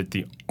thought that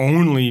the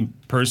only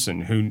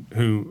person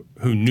who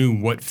knew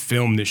what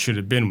film this should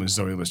have been was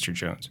Zoe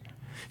Lister-Jones.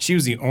 She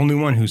was the only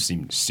one who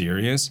seemed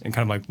serious and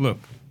kind of like, look,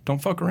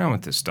 don't fuck around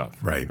with this stuff.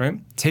 Right.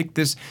 Take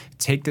this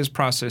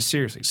process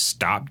seriously.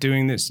 Stop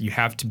doing this. You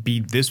have to be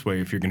this way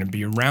if you're going to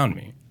be around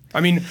me. I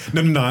mean,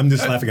 no. I'm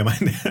just laughing at my.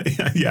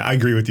 Yeah, I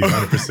agree with you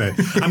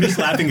 100%. I'm just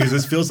laughing because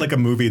this feels like a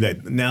movie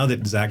that now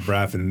that Zach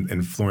Braff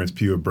and Florence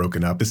Pugh have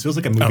broken up, this feels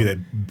like a movie that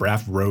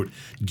Braff wrote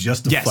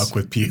just to fuck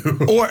with Pugh.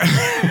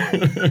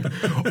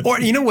 Or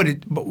you know what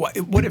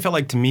it felt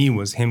like to me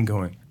was him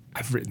going,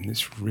 I've written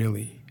this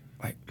really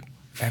like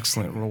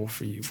excellent role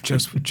for you,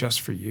 just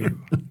for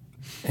you.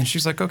 And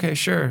she's like, okay,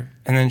 sure.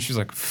 And then she's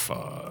like,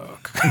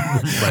 fuck.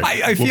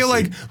 Right. I feel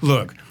like,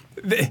 look,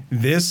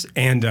 this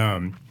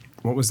and.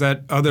 What was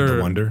that other?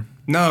 The Wonder?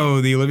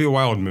 No, the Olivia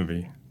Wilde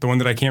movie. The one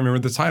that I can't remember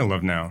the title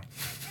of now.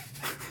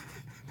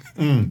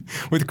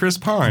 With Chris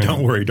Pine.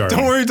 Don't worry, darling.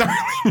 Don't worry, darling.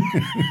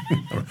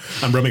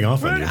 I'm rubbing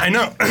off on you. I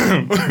know.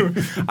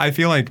 I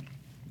feel like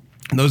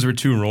those were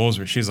two roles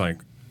where she's like,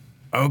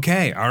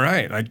 okay, all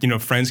right. Like,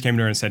 friends came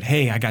to her and said,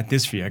 hey, I got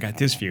this for you.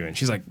 And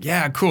she's like,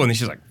 yeah, cool. And then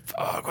she's like,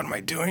 fuck, what am I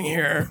doing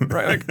here?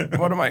 Right? Like,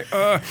 what am I?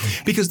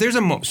 Because there's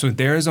a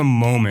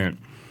moment.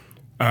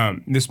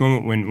 This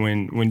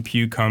moment when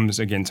Pugh comes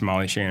again to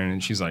Molly Shannon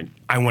and she's like,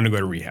 I want to go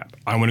to rehab.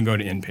 I want to go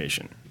to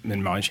inpatient. And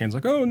then Molly Shannon's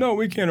like, oh, no,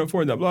 we can't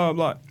afford that, blah,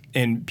 blah, blah.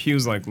 And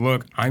Pugh's like,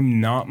 look,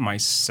 I'm not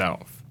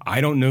myself.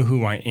 I don't know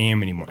who I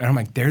am anymore. And I'm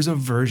like, there's a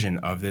version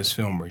of this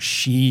film where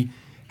she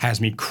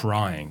has me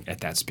crying at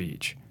that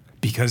speech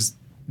because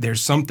there's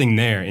something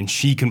there and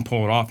she can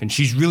pull it off. And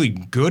she's really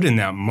good in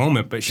that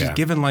moment, but she's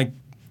given like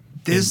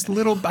this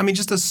little,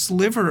 just a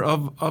sliver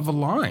of a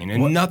line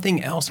and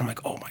nothing else. I'm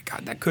like, oh my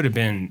God, that could have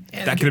been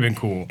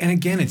cool. And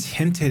again, it's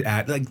hinted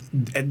at, like,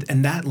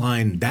 and that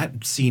line,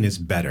 that scene is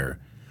better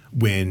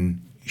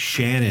when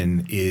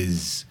Shannon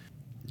is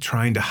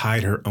trying to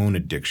hide her own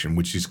addiction,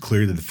 which is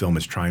clear that the film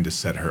is trying to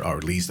set her, or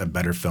at least a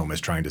better film is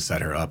trying to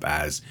set her up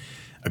as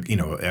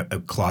a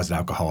closet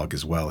alcoholic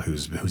as well,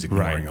 who's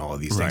ignoring all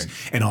of these things,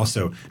 and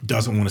also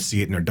doesn't want to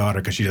see it in her daughter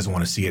because she doesn't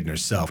want to see it in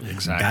herself.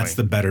 Exactly. That's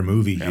the better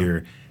movie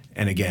here.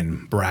 And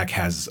again, Braff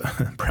has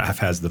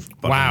the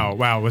fucking...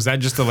 Wow. Was that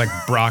just a like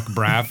Brock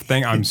Braff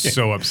thing? I'm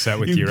so upset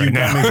with you right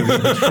now. You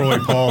got me the Troy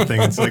Paul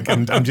thing. It's like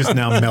I'm just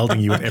now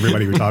melding you with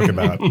everybody we talk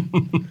about.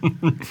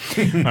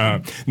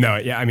 No,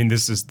 yeah,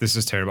 this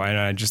is terrible. And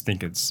I just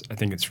think it's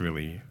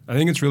really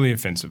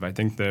offensive. I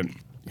think that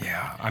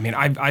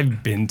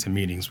I've been to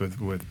meetings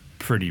with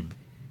pretty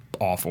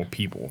awful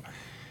people,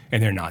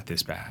 and they're not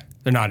this bad.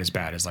 They're not as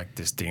bad as like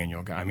this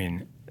Daniel guy.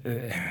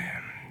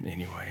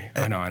 Anyway,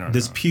 I don't know.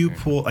 Does Pugh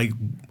pull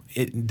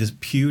does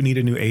Pugh need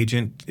a new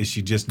agent? Is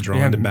she just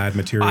drawn to bad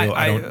material?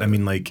 I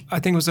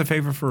think it was a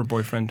favor for her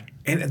boyfriend.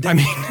 And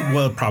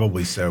well,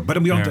 probably so.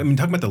 But we don't.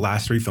 Talking about the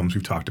last three films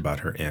we've talked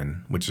about her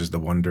in, which is The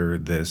Wonder,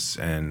 this,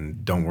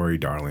 and Don't Worry,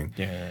 Darling.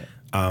 Yeah.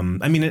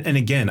 And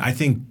again, I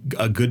think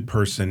A Good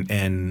Person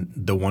and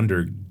The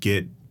Wonder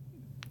get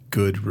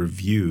good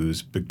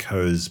reviews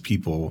because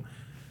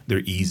they're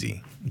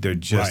easy. They're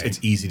just it's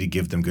easy to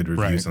give them good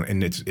reviews,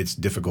 and it's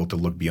difficult to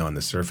look beyond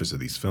the surface of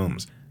these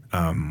films.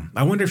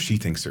 I wonder if she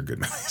thinks they're good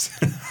movies.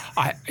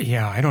 I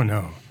don't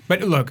know.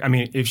 But look,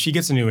 if she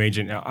gets a new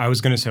agent, I was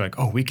going to say like,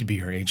 oh, we could be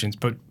her agents,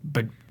 but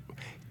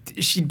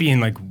she'd be in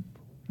like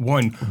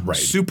one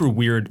super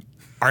weird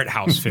art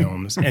house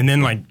films, and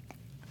then like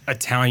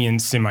Italian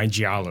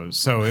semi-giallos.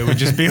 So it would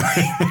just be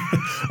like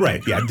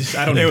right. Yeah,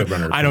 I don't need to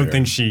run her. I don't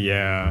think she.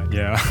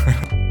 Yeah.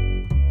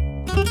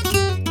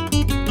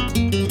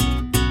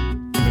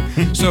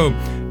 So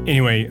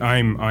anyway,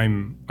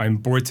 I'm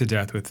bored to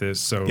death with this.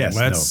 So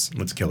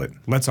let's kill it.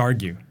 Let's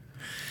argue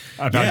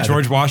about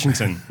George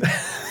Washington.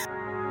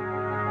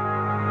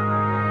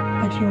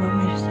 you want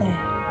me to say?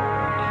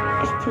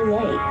 It's too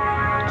late.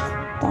 Just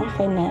don't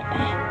say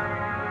nothing.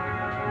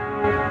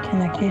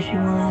 Can I kiss you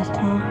one last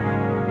time?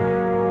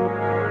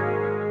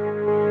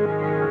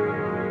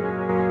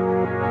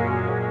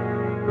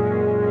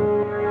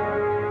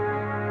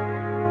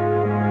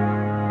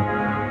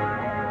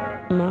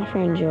 My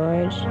friend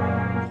George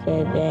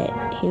said that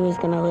he was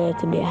going to live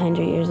to be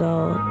 100 years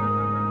old.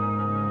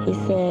 He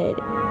said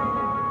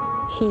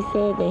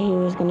that he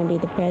was going to be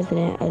the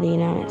president of the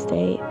United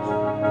States.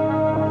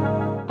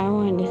 I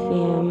wanted to see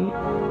him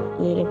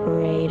lead a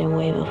parade and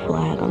wave a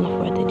flag on the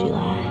 4th of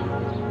July.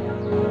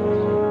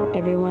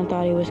 Everyone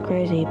thought he was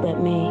crazy but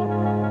me.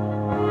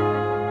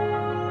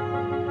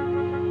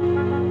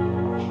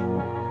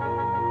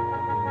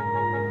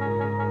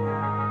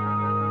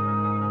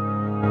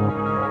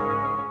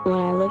 When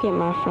I look at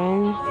my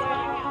friends,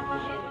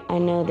 I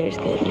know there's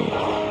goodness.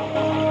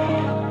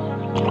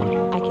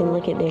 I can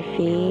look at their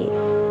feet,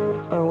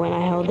 or when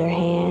I hold their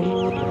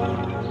hands,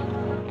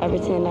 I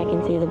pretend I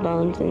can see the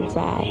bones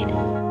inside.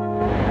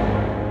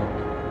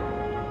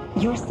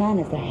 Your son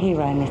is a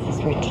hero,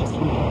 Mrs.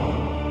 Richardson.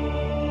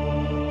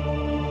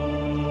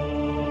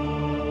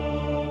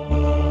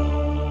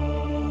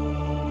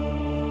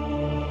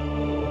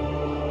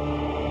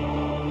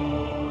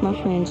 My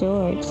friend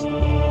George,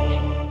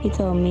 he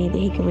told me that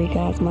he could read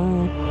God's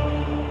mind.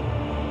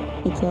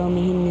 He told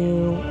me he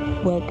knew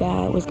what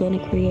God was going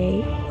to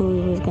create, who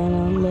he was going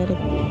to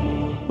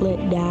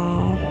let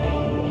die,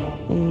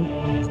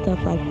 and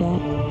stuff like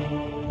that.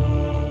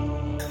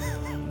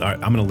 All right,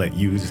 I'm going to let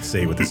you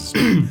say what this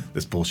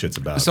bullshit's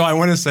about. So I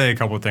want to say a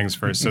couple of things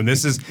first. So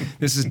this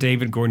is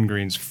David Gordon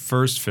Green's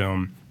first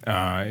film,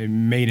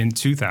 made in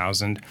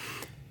 2000.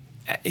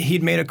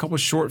 He'd made a couple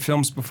of short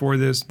films before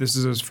this. This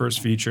is his first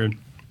feature.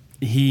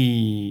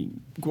 He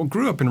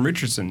grew up in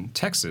Richardson,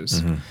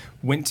 Texas,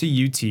 went to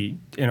UT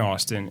in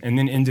Austin, and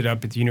then ended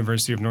up at the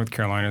University of North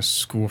Carolina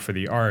School for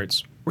the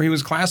Arts, where he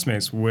was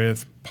classmates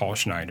with Paul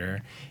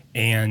Schneider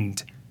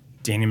and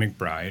Danny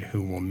McBride,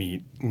 who we'll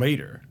meet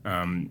later.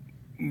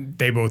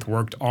 They both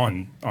worked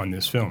on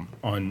this film,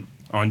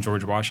 on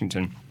George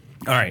Washington.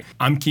 All right,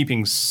 I'm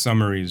keeping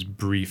summaries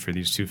brief for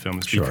these two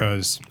films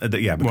because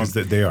because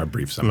they are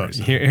brief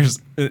summaries.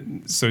 Look,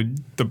 so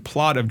the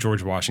plot of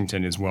George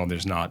Washington is, well,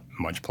 there's not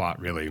much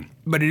plot really,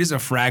 but it is a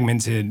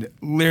fragmented,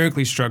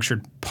 lyrically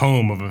structured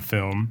poem of a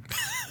film.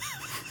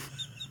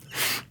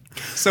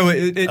 So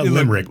a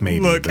limerick, maybe.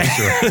 Look,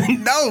 sure.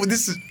 no,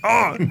 this is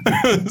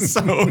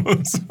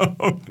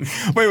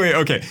wait,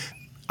 okay.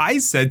 I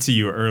said to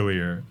you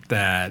earlier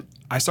that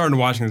I started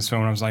watching this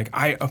film and I was like,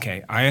 I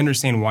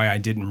understand why I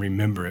didn't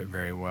remember it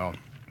very well.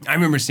 I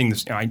remember seeing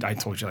this. I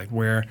told you, like,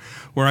 where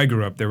I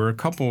grew up, there were a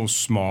couple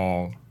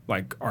small,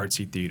 like,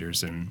 artsy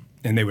theaters, and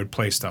they would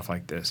play stuff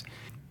like this.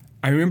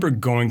 I remember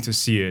going to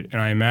see it,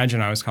 and I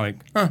imagine I was kind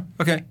of like, oh,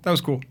 okay, that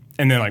was cool,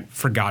 and then, like,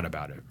 forgot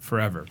about it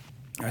forever.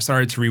 I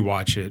started to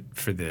rewatch it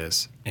for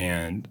this,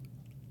 and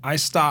I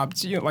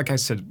stopped, like I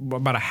said,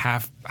 about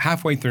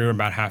halfway through,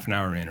 about half an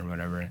hour in or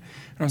whatever, and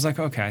I was like,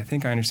 okay, I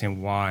think I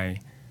understand why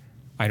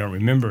I don't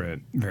remember it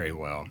very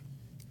well.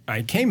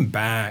 I came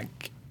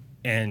back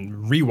and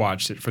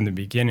rewatched it from the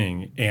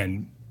beginning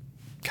and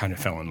kind of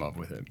fell in love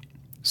with it.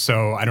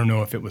 So I don't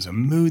know if it was a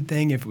mood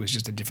thing, if it was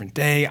just a different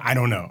day. I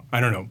don't know.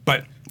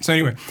 But so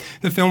anyway,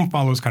 the film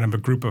follows kind of a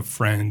group of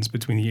friends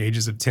between the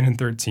ages of 10 and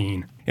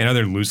 13 and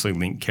other loosely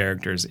linked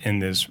characters in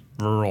this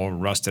rural,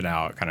 rusted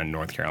out kind of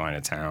North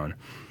Carolina town.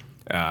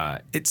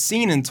 It's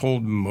seen and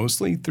told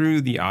mostly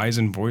through the eyes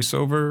and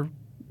voiceover,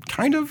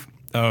 kind of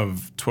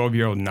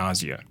 12-year-old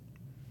Nausea.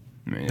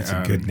 That's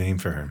a good name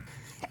for her.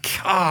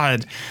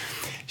 God,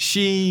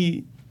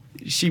 she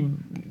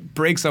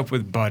breaks up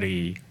with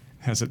Buddy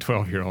as a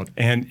 12-year-old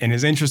and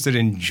is interested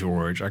in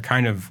George, a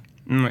kind of,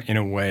 in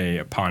a way,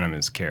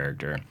 eponymous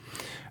character.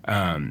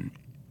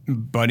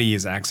 Buddy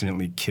is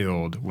accidentally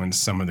killed when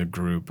some of the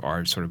group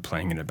are sort of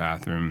playing in a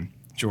bathroom.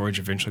 George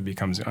eventually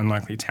becomes an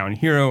unlikely town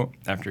hero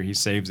after he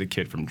saves a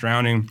kid from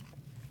drowning.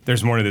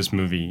 There's more to this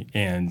movie,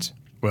 and,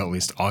 well, at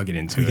least I'll get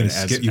into it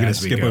as we go. You're going to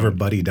skip over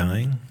Buddy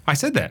dying? I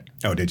said that.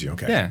 Oh, did you?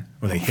 Okay. Yeah.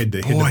 When they hid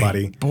the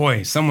body?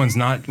 Boy, someone's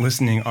not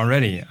listening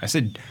already. I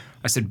said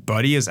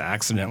Buddy is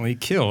accidentally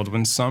killed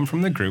when some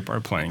from the group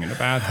are playing in a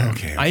bathroom.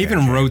 I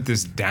even wrote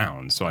this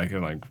down so I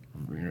could, like,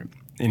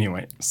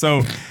 anyway.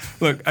 So,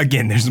 look,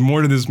 again, there's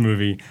more to this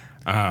movie.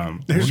 We'll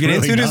get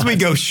into it as we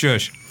go,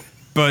 shush.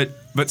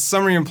 But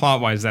summary and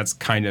plot-wise, that's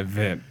kind of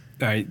it.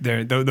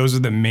 Those are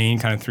the main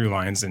kind of through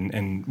lines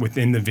and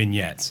within the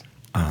vignettes.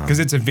 Because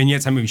it's a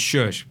vignette type movie.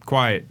 Shush,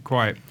 quiet.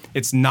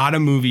 It's not a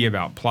movie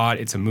about plot.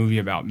 It's a movie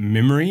about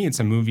memory. It's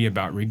a movie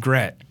about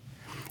regret.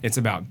 It's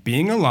about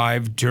being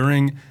alive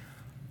during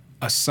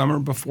a summer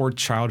before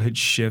childhood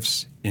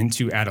shifts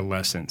into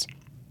adolescence.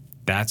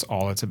 That's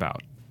all it's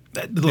about.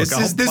 This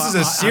is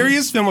a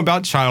serious film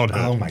about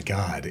childhood. Oh my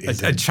God!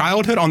 A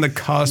childhood on the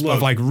cusp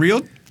of like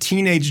real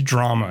teenage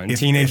drama and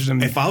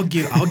teenageism. If I'll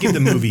give the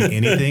movie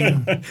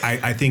anything,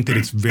 I think that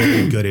it's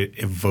very good at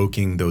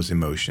evoking those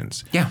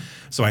emotions. Yeah.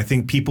 So I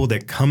think people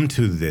that come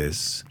to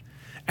this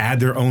add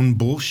their own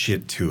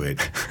bullshit to it,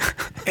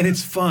 And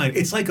it's fun.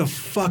 It's like a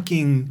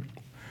fucking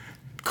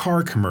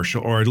car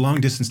commercial or a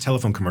long distance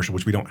telephone commercial,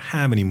 which we don't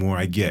have anymore.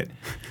 I get.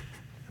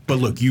 But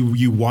look,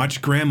 you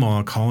watch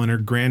grandma calling her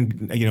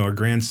her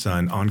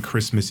grandson on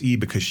Christmas Eve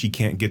because she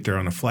can't get there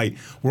on a flight.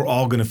 We're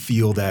all going to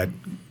feel that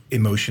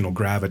emotional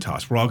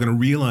gravitas. We're all going to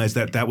realize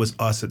that that was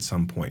us at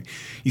some point.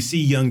 You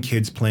see young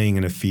kids playing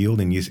in a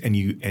field, and you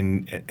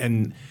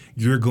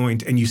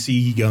see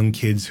young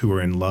kids who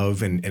are in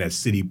love and at a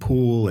city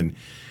pool and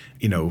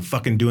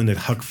fucking doing the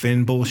Huck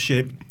Finn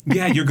bullshit.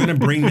 Yeah, you're going to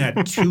bring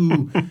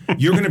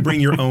you're going to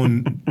bring your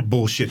own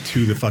bullshit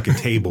to the fucking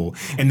table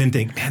and then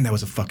think, man, that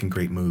was a fucking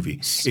great movie.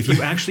 If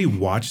you actually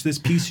watch this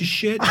piece of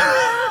shit,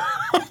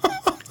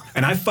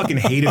 and I fucking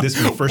hated this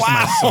from the first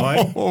time I saw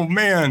it. Oh,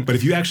 man. But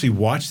if you actually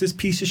watch this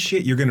piece of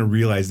shit, you're going to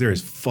realize there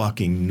is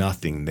fucking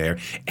nothing there.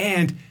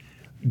 And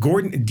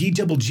Gordon,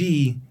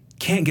 D-Double-G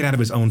can't get out of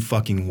his own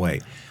fucking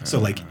way.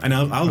 So and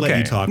I'll let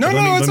you talk. No,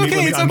 it's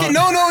okay. It's okay.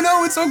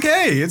 No, it's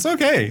okay. It's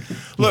okay.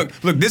 Look.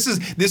 This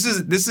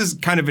is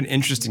kind of an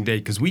interesting date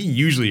because we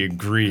usually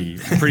agree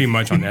pretty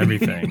much on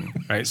everything,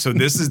 right? So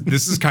this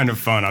is kind of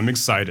fun. I'm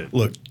excited.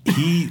 Look,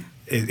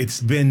 it's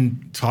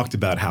been talked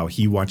about how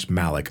he watched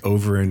Malick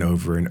over and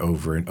over and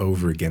over and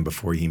over again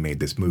before he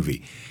made this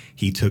movie.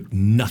 He took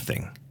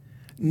nothing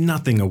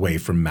away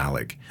from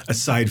Malick,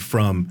 aside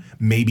from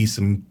maybe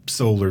some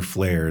solar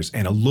flares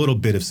and a little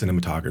bit of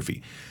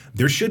cinematography.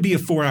 There should be a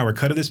 4-hour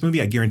cut of this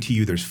movie. I guarantee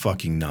you there's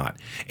fucking not.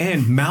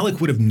 And Malick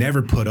would have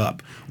never put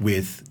up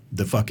with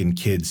the fucking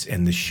kids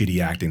and the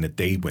shitty acting that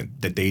they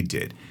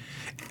did.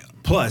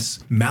 Plus,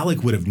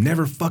 Malick would have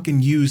never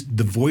fucking used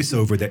the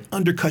voiceover that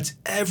undercuts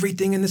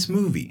everything in this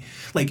movie.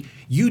 Like,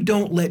 you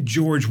don't let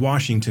George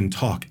Washington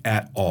talk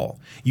at all.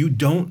 You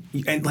don't,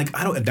 and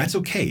that's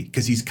okay,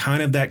 because he's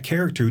kind of that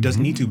character who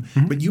doesn't need to,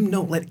 but you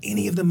don't let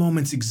any of the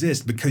moments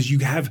exist because you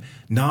have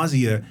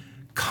Nausea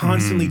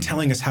constantly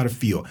telling us how to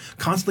feel,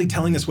 constantly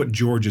telling us what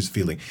George is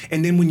feeling.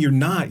 And then when you're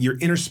not, you're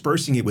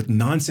interspersing it with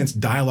nonsense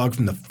dialogue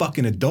from the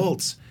fucking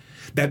adults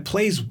that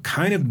plays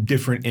kind of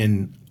different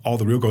in All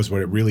the Real Ghosts,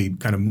 where it really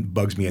kind of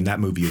bugs me in that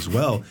movie as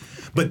well.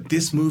 But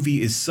this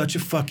movie is such a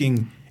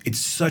fucking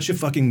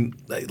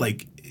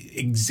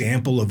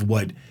example of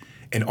what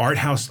an art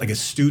house, like a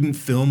student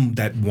film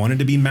that wanted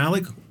to be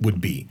Malick would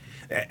be.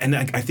 And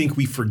I think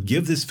we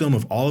forgive this film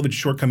of all of its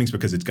shortcomings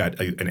because it's got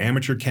an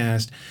amateur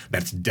cast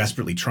that's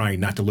desperately trying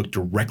not to look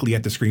directly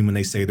at the screen when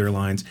they say their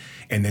lines,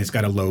 and then it's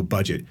got a low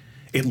budget.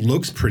 It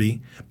looks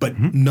pretty, but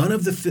none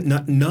of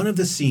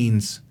the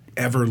scenes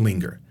ever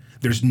linger.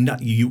 There's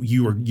not you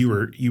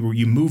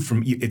move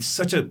from it's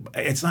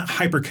not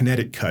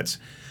hyperkinetic cuts,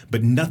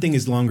 but nothing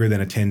is longer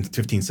than a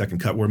 10-15 second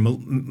cut where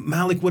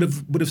Malick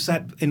would have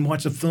sat and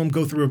watched a film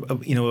go through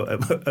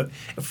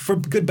for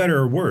good, better,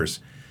 or worse.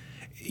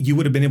 You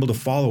would have been able to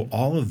follow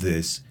all of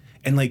this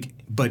and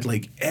but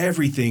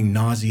everything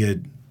Nausea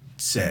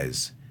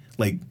says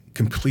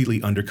completely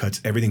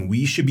undercuts everything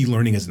we should be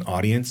learning as an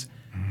audience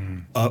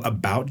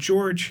about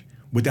George,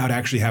 without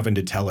actually having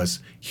to tell us,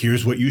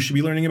 here's what you should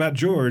be learning about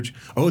George.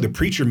 Oh, the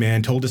preacher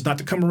man told us not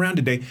to come around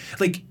today.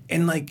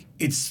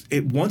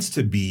 It wants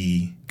to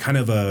be kind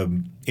of a,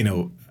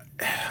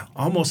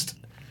 almost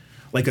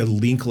like a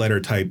Linklater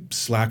type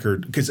slacker,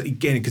 because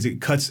it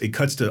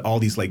cuts to all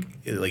these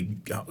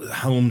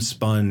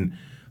homespun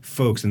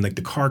folks, and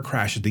the car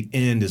crash at the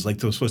end is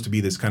supposed to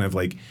be this kind of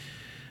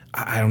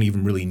I don't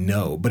even really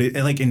know, but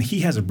and he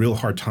has a real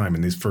hard time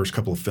in these first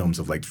couple of films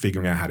of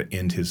figuring out how to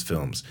end his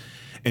films.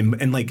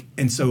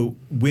 And so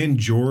when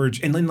George,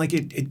 and then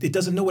it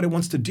doesn't know what it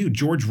wants to do.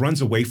 George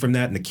runs away from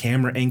that and the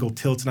camera angle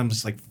tilts, and I'm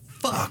just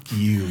fuck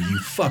you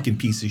fucking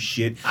piece of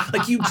shit.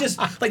 You just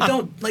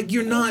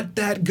you're not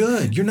that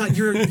good. You're not.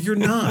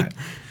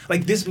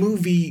 This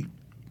movie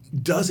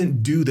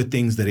doesn't do the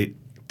things that it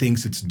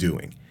thinks it's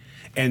doing.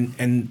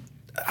 And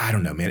I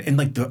don't know, man.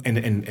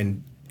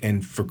 And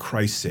and for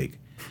Christ's sake,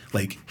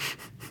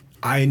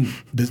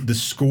 the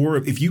score,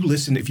 if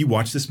you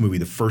watch this movie,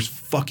 the first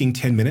fucking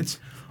 10 minutes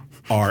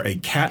are a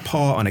cat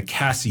paw on a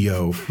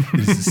Casio. It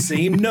is the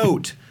same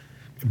note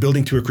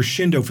building to a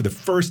crescendo for the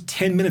first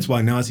 10 minutes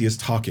while Nausea is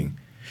talking.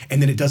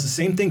 And then it does the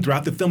same thing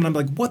throughout the film, and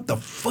I'm what the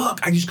fuck?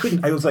 I just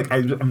couldn't. I was I'm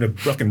going to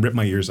fucking rip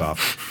my ears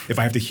off if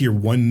I have to hear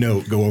one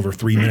note go over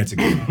 3 minutes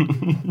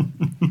again.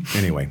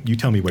 Anyway, you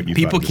tell me what you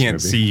People thought of this can't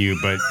movie. see you,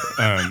 but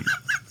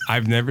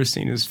I've never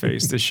seen his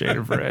face the shade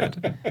of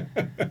red.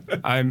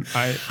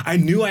 I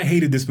knew I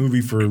hated this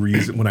movie for a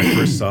reason when I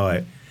first saw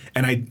it.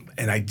 And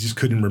I just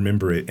couldn't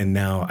remember it, and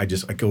now I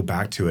go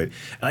back to it.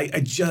 I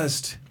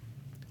just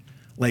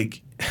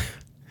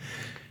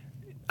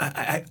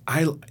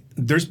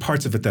there's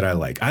parts of it that I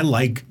like. I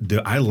like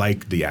the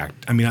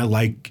act. I mean, I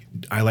like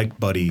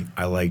Buddy.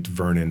 I liked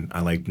Vernon.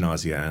 I liked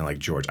Nausea. And I liked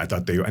George. I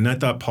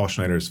thought Paul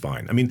Schneider is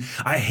fine. I mean,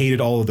 I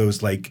hated all of those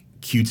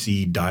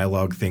cutesy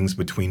dialogue things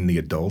between the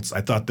adults. I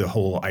thought the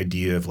whole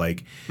idea of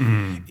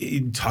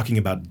talking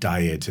about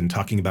diet and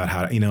talking about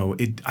how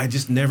I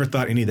just never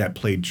thought any of that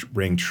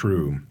rang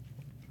true.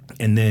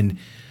 And then,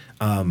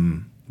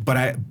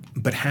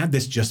 but had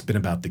this just been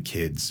about the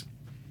kids,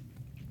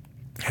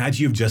 had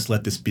you have just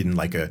let this been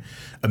like a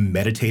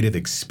meditative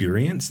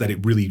experience that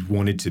it really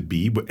wanted to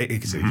be, but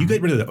if you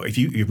get rid of if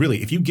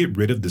you get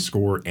rid of the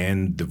score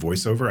and the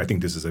voiceover, I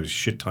think this is a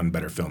shit ton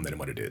better film than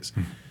what it is.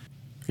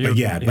 But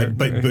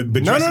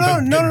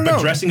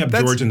dressing up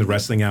George in the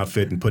wrestling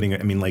outfit and putting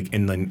it, I mean, like,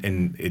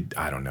 and it,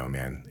 I don't know,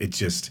 man. It's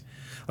just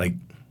like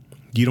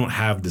you don't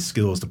have the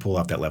skills to pull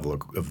off that level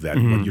of that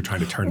when you're trying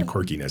to turn to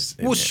quirkiness.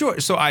 Well, sure.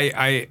 So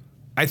I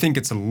think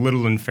it's a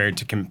little unfair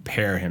to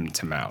compare him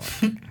to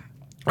Malick.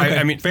 Okay,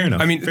 I mean, fair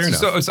enough. I mean, fair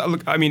enough. So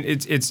look, I mean,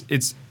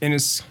 it's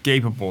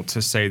inescapable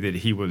to say that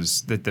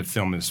that the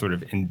film is sort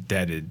of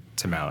indebted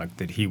to Malick,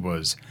 that he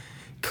was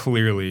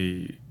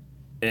clearly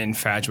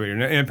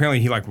infatuated, and apparently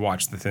he like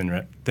watched the Thin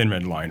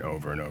Red Line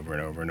over and over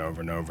and over and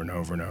over and over and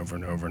over and over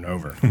and over and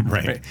over.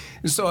 Right.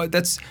 So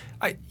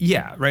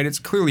right. It's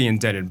clearly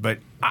indebted, but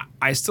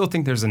I still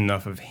think there's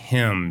enough of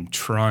him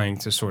trying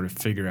to sort of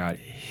figure out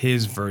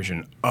his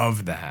version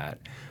of that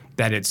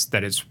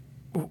it's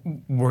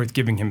worth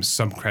giving him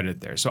some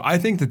credit there. So I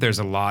think that there's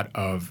a lot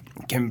of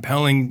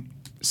compelling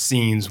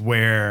scenes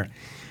where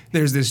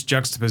there's this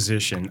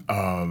juxtaposition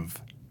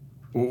of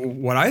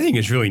what I think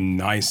is really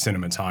nice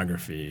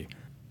cinematography,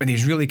 but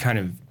these really kind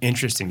of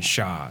interesting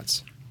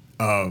shots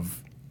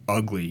of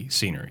ugly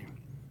scenery.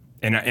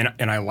 And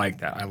I like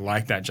that. I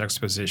like that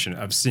juxtaposition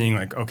of seeing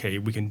like, okay,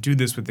 we can do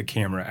this with the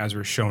camera as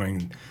we're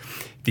showing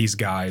these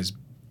guys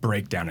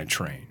break down a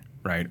train,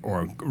 right?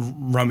 Or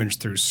rummage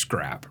through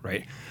scrap,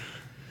 right?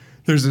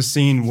 There's a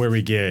scene where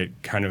we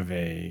get kind of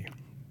I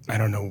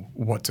don't know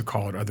what to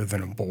call it other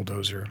than a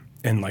bulldozer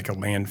in like a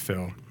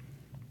landfill.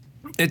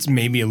 It's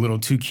maybe a little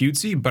too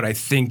cutesy, but I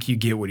think you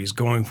get what he's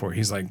going for.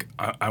 He's like,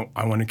 I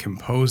want to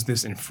compose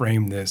this and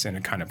frame this in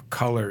a kind of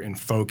color and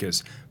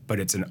focus, but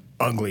it's an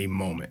ugly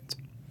moment.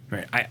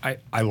 Right?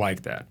 I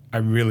like that. I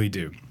really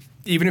do.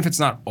 Even if it's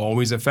not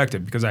always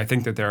effective, because I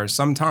think that there are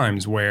some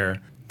times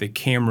where the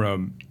camera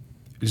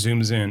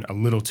zooms in a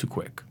little too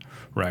quick,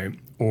 right?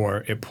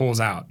 Or it pulls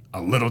out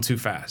a little too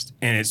fast,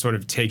 and it sort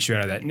of takes you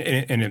out of that,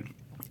 and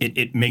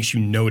it makes you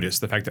notice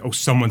the fact that,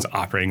 someone's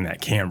operating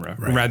that camera,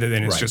 rather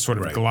than it's just sort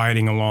of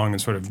gliding along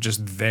and sort of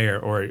just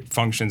there, or it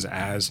functions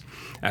as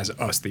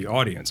us, the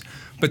audience.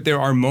 But there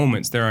are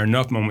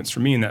enough moments for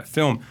me in that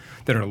film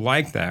that are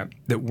like that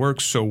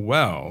work so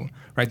well,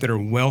 right, that are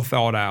well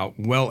thought out,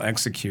 well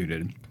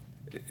executed.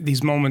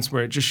 These moments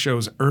where it just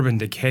shows urban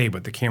decay,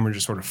 but the camera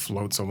just sort of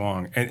floats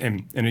along.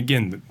 And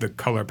again, the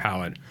color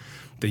palette,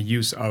 the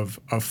use of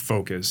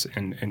focus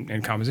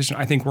and composition,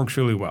 I think works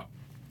really well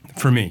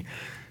for me.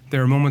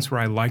 There are moments where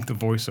I like the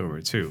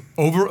voiceover too.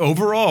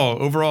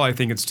 Overall, I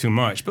think it's too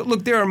much. But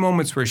look, there are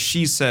moments where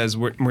she says,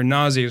 where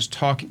Nazi is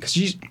talking, because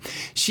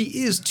she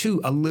is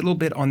too a little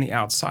bit on the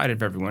outside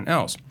of everyone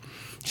else.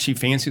 She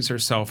fancies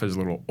herself as a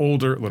little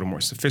older, a little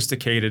more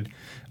sophisticated.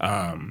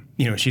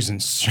 She's in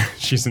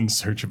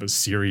search of a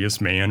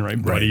serious man,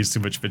 right? Buddy's too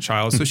much of a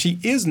child. So she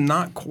is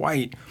not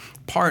quite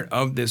part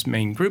of this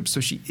main group. So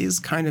she is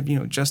kind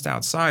of, just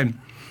outside.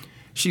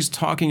 She's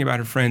talking about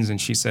her friends, and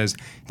she says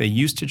they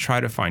used to try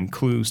to find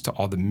clues to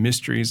all the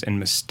mysteries and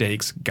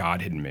mistakes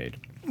God had made.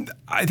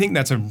 I think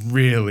that's a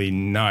really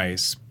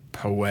nice,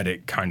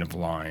 poetic kind of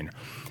line.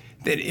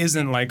 That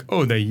isn't like,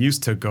 they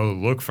used to go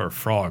look for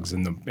frogs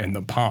in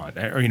the pond,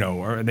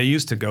 or they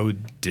used to go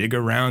dig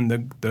around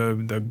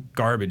the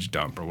garbage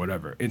dump or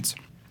whatever.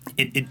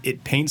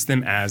 It paints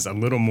them as a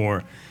little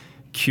more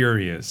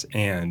curious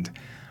and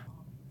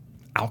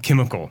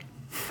alchemical,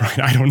 right?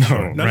 I don't know,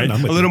 sure. right? No,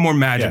 a little more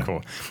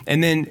magical. Yeah.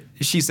 And then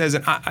she says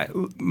that I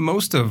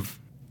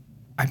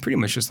pretty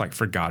much just like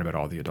forgot about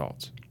all the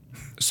adults.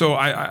 So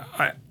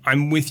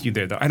I'm with you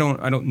there. Though I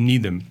don't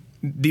need them.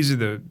 These are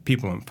the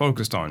people I'm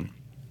focused on.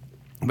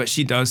 But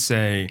she does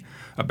say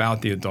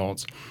about the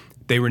adults,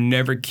 they were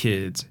never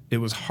kids. It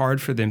was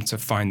hard for them to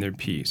find their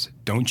peace.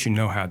 Don't you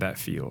know how that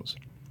feels?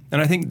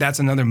 And I think that's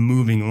another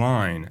moving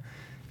line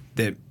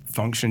that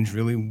functions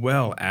really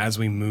well as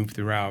we move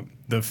throughout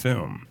the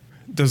film.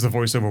 Does the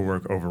voiceover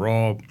work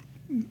overall?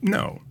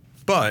 No.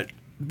 But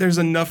there's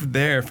enough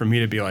there for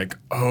me to be like,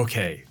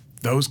 okay,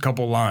 those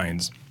couple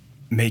lines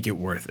make it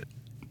worth it.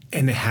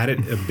 And had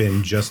it have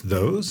been just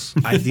those,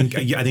 I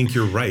think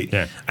you're right.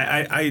 Yeah.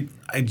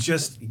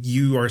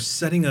 You are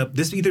setting up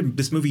this. Either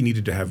this movie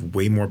needed to have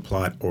way more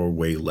plot or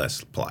way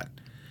less plot.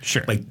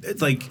 Sure. Like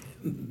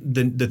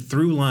the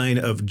through line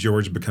of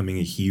George becoming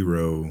a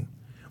hero,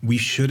 we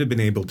should have been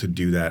able to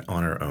do that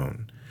on our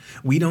own.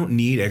 We don't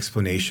need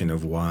explanation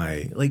of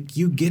why. Like,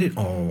 you get it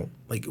all.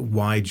 Like,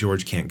 why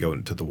George can't go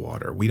into the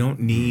water. We don't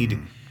need.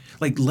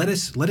 Like, let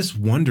us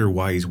wonder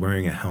why he's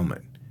wearing a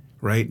helmet,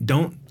 right?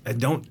 Don't.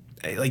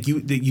 Like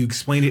you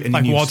explain it, and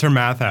like then Walter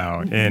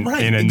Matthau in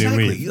A New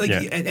Leaf. Like,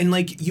 and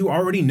like you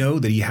already know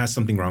that he has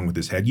something wrong with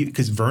his head,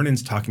 because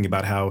Vernon's talking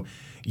about how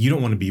you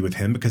don't want to be with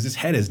him because his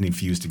head isn't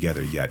infused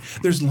together yet.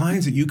 There's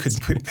lines that you could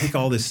pick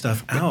all this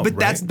stuff out. But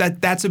right?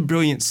 that's a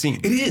brilliant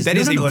scene. It is. That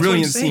is a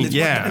brilliant scene.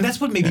 Yeah, and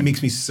that's what maybe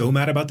makes me so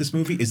mad about this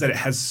movie, is that it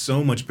has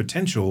so much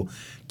potential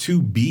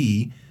to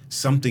be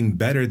something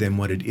better than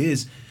what it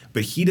is,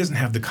 but he doesn't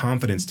have the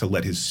confidence to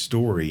let his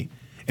story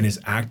and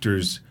his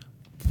actors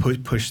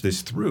push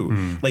this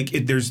through. Like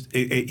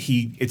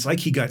it's like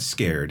he got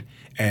scared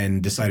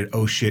and decided,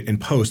 oh shit, in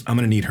post I'm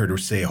going to need her to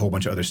say a whole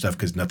bunch of other stuff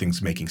because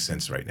nothing's making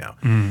sense right now,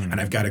 and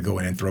I've got to go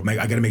in and I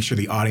got to make sure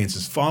the audience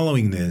is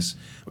following this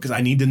because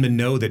I need them to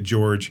know that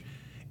George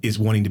is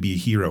wanting to be a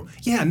hero.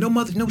 Yeah, no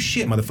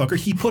shit, motherfucker.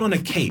 He put on a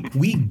cape.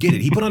 We get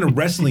it. He put on a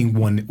wrestling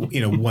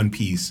one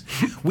piece.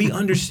 We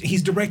understand.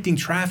 He's directing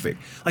traffic.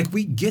 Like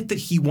we get that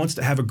he wants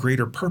to have a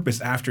greater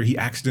purpose after he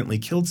accidentally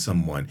killed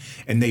someone,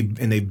 and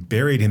they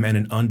buried him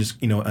in they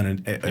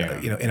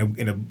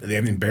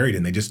haven't buried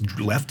him. They just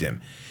left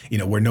him,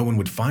 where no one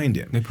would find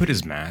him. They put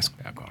his mask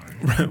back on.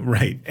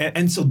 Right,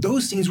 and so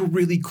those scenes were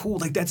really cool.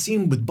 Like that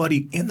scene with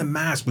Buddy in the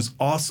mask was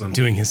awesome.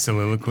 Doing his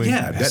soliloquy.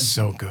 Yeah, that's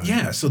so good.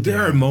 Yeah, so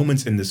there are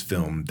moments in this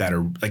film that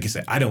are, like I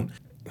said, I'm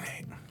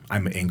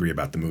angry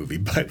about the movie,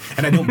 but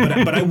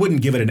I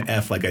wouldn't give it an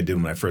F like I did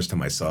when the first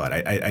time I saw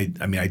it.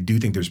 I mean, I do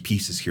think there's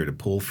pieces here to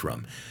pull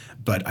from,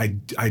 but I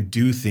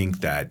do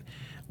think that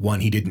one,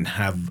 he didn't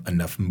have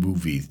enough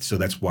movie, so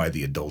that's why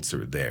the adults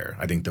are there.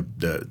 I think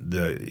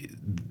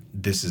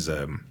this is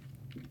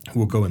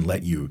we'll go and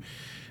let you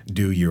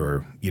do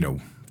your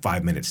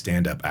 5-minute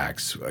stand-up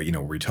acts, where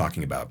you're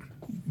talking about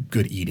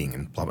good eating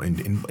and blah, blah,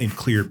 and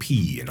clear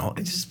pee and all.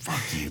 It's just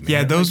fuck you, man.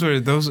 Yeah,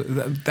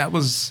 that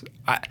was.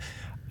 I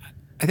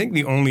think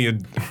the only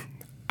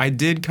I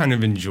did kind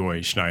of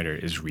enjoy Schneider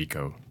is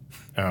Rico.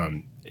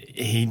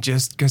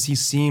 Because he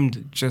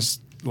seemed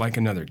just like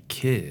another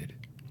kid,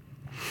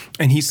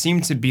 and he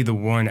seemed to be the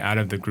one out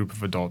of the group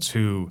of adults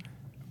who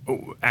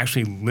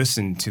actually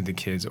listened to the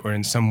kids or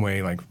in some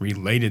way like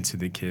related to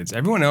the kids.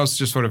 Everyone else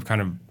just sort of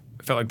kind of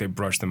felt like they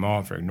brushed them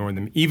off or ignored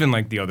them, even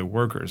like the other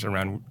workers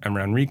around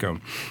Rico.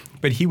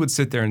 But he would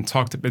sit there and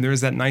talk to, and there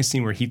was that nice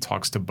scene where he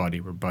talks to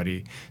Buddy, where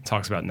Buddy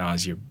talks about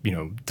Nausea,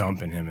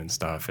 dumping him and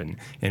stuff.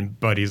 And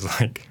Buddy's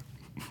like,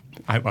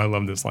 I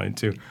love this line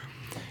too.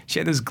 She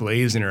had this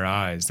glaze in her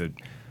eyes that,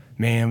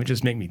 man, would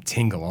just make me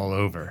tingle all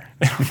over.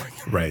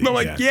 Right. I'm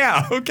like,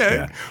 yeah,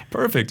 okay,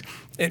 perfect.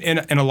 And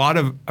a lot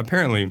of,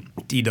 apparently,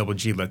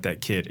 D-Double-G let that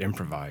kid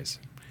improvise.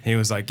 He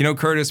was like,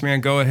 Curtis,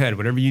 man, go ahead.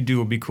 Whatever you do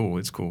will be cool.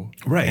 It's cool.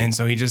 Right. And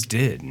so he just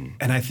did.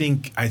 And I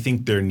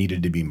think there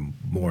needed to be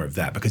more of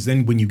that, because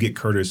then when you get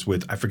Curtis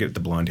with, I forget the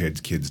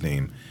blonde-haired kid's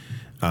name,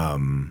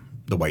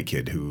 the white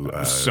kid who...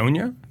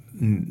 Sonia?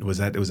 Was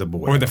that? It was a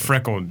boy. Or the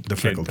freckled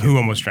kid who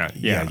almost drowned.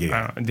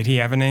 Yeah. Did he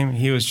have a name?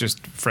 He was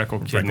just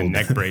freckled kid in a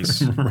neck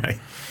brace. Right.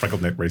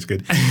 Freckled neck brace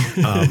kid.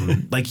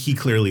 Like he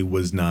clearly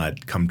was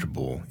not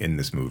comfortable in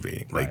this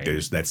movie. Like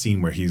there's that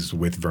scene where he's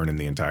with Vernon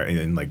the entire,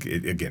 and like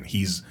again,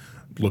 he's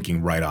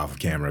looking right off of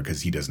camera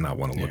because he does not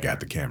want to look at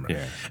the camera.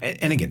 Yeah.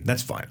 And again,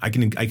 that's fine. I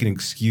can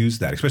excuse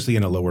that, especially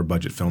in a lower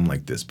budget film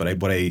like this. But I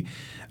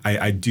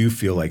do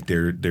feel like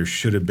there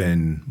should have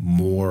been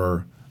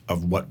more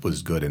of what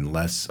was good and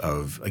less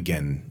of,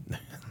 again,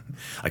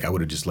 like I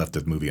would have just left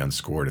the movie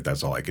unscored if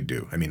that's all I could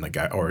do. I mean, it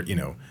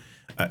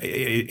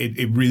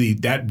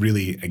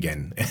really,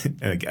 again,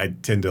 I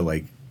tend to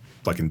like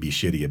fucking be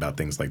shitty about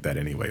things like that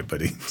anyway.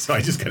 But so I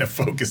just kind of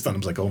focused on, I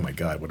was like, oh my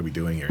God, what are we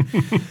doing here?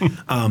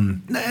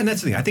 And that's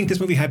the thing. I think this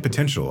movie had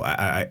potential.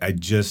 I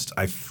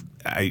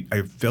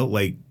felt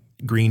like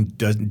Green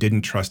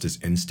didn't trust his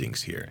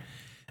instincts here.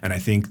 And I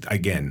think,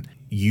 again,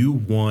 you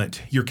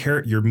want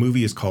your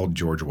movie is called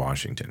George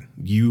Washington.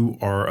 You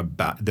are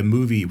about the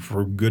movie,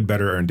 for good,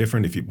 better, or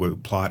indifferent, if you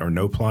plot or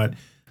no plot.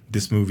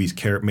 This movie's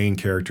main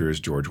character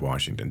is George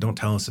Washington. Don't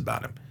tell us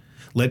about him.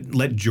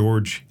 Let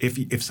George.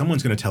 If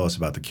someone's going to tell us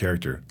about the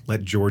character,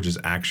 let George's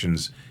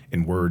actions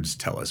and words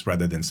tell us,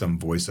 rather than some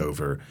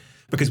voiceover.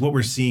 Because what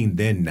we're seeing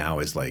now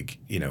is like,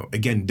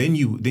 again, then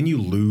you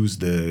lose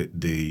the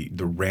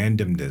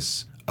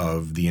randomness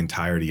of the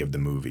entirety of the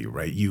movie,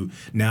 right?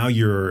 Now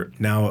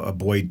a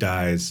boy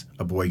dies,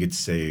 a boy gets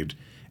saved,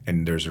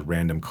 and there's a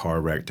random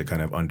car wreck to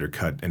kind of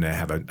undercut and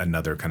have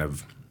another kind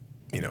of,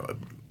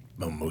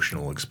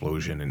 emotional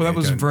explosion. Well, that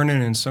was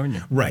Vernon and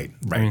Sonia. Right.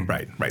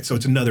 So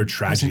it's another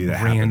tragedy that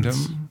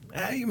happens.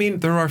 I mean,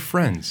 they're our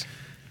friends.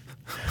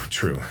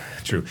 True.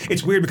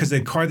 It's weird because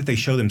the car that they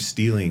show them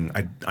stealing,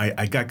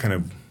 I got kind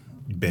of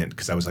bent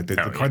because I was like, the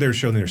car they were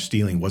showing they're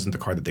stealing wasn't the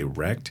car that they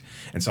wrecked,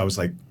 and so I was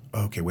like,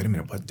 okay, wait a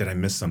minute, what, did I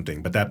miss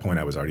something? But at that point,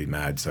 I was already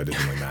mad, so it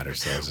didn't really matter.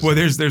 So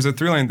there's a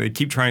through line. They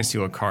keep trying to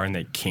steal a car and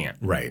they can't.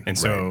 Right. And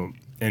so,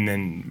 and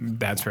then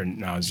that's where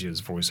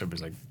Nausea's voiceover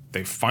is like,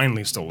 they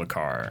finally stole a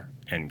car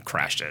and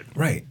crashed it.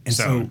 Right. And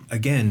so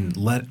again,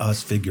 let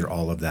us figure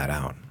all of that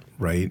out,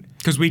 right?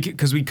 Because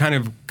we kind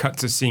of cut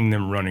to seeing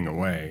them running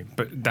away,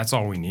 but that's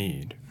all we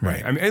need.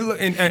 Right.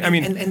 I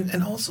mean,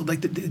 and also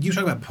like you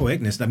talk about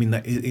poeticness. I mean,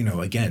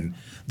 again,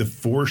 the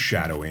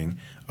foreshadowing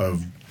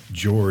of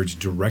George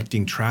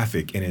directing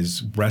traffic in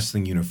his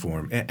wrestling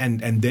uniform,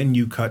 and then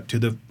you cut to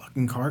the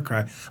fucking car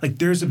crash. Like,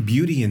 there's a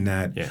beauty in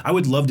that. Yeah. I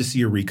would love to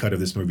see a recut of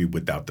this movie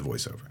without the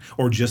voiceover,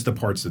 or just the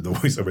parts of the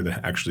voiceover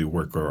that actually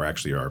work or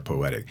actually are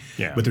poetic.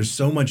 Yeah. But there's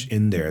so much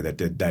in there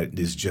that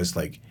is just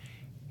like,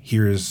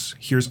 here's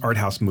art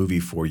house movie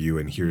for you,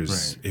 and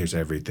here's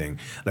everything,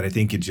 that I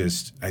think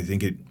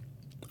it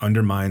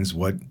undermines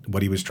what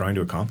he was trying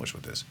to accomplish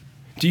with this.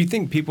 Do you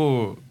think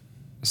people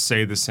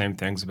say the same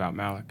things about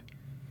Malick?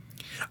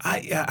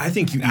 I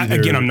think you either,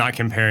 again, I'm not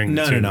comparing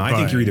the two. No. I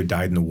think you're either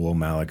dyed in the wool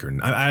Malick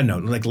or I don't know.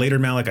 Like later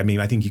Malick, I mean,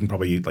 I think you can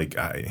probably like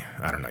I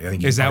don't know. I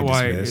think is that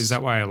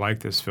why I like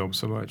this film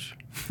so much?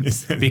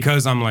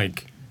 Because I'm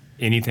like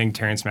anything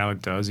Terrence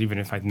Malick does, even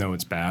if I know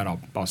it's bad,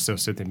 I'll still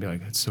sit there and be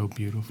like, "It's so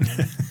beautiful."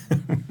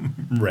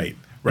 Right.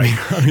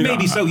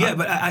 Maybe so. Yeah,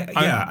 but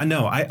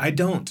I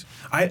don't.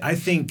 I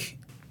think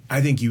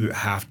you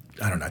have.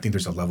 I don't know. I think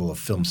there's a level of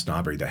film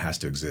snobbery that has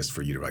to exist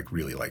for you to like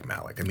really like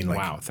Malick. I mean, like,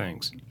 wow,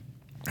 thanks.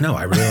 No,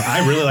 I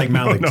really like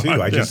Malick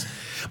too.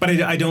 But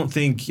I don't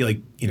think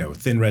like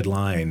Thin Red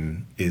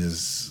Line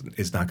is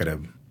not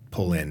going to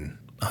pull in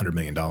 $100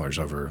 million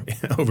over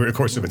the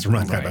course of its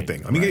run, type of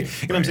thing. I mean, you know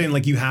what I'm saying?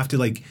 Like you have to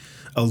like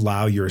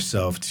allow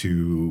yourself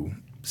to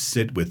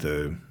sit with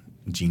a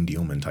Gene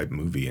Dealman type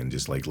movie and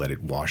just like let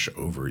it wash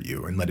over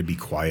you and let it be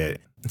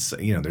quiet. It's,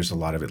 there's a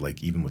lot of it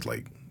like even with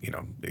like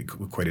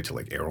equated to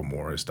like Errol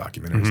Morris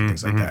documentaries and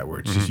things like that, where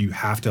it's just you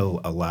have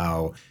to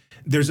allow.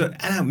 There's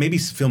maybe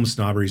film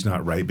snobbery is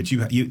not right, but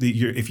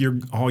if you're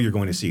all you're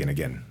going to see, and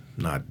again,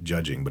 not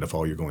judging, but if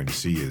all you're going to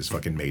see is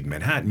fucking Made in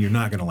Manhattan, you're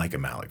not going to like a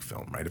Malick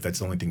film, right? If that's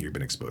the only thing you've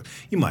been exposed,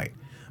 you might,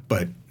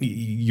 but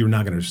you're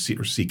not going to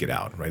seek it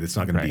out, right? It's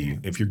not going to be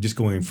if you're just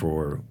going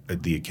for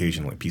the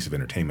occasional piece of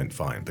entertainment,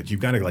 fine, but you've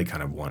got to like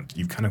kind of want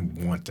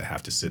to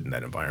have to sit in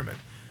that environment.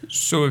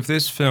 So if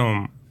this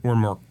film were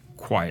more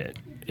quiet,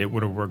 it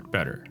would have worked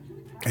better.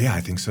 Yeah,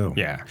 I think so.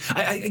 Yeah.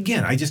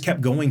 I just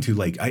kept going to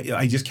like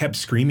I just kept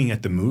screaming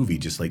at the movie,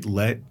 just like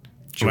let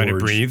it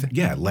breathe.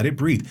 Yeah, let it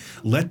breathe.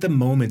 Let the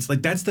moments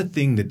like that's the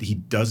thing that he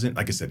doesn't.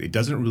 Like I said, it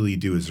doesn't really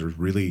do. Is I'll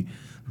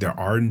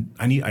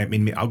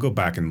go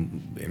back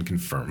and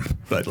confirm,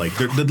 but like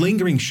the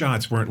lingering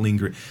shots weren't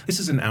lingering.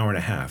 This is an hour and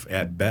a half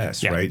at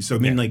best, right? So I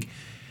mean, like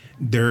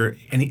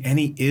and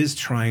he is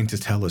trying to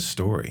tell a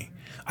story.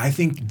 I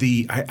think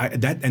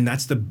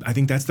that's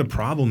the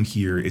problem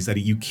here is that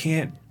you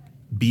can't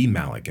be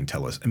Malick and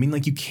tell us. I mean,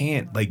 like you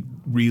can't like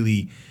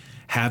really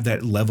have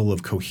that level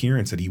of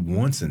coherence that he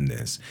wants in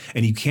this,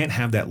 and you can't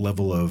have that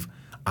level of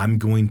I'm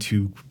going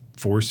to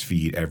force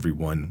feed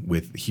everyone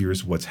with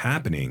here's what's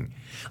happening.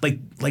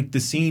 Like the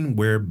scene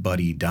where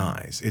Buddy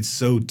dies. It's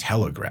so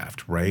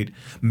telegraphed, right?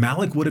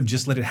 Malick would have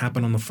just let it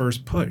happen on the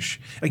first push.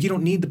 Like you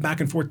don't need the back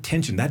and forth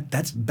tension.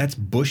 That's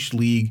Bush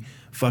League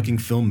fucking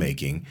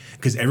filmmaking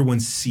because everyone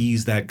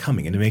sees that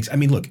coming, and it makes. I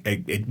mean, look,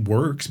 it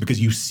works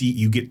because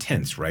you get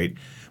tense, right?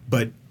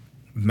 But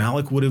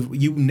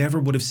Malick you never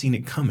would have seen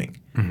it coming.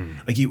 Mm-hmm.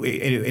 Like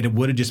it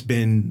would have just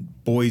been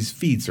boys'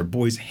 feet or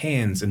boys'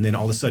 hands, and then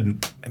all of a sudden,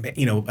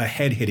 a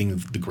head hitting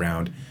the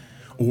ground,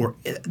 or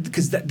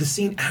because the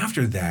scene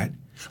after that,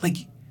 like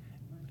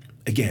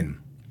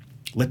again,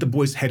 let the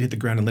boy's head hit the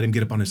ground and let him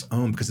get up on his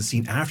own because the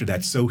scene after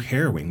that's so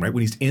harrowing, right?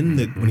 When he's in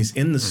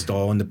the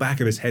stall and the back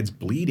of his head's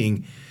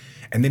bleeding,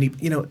 and then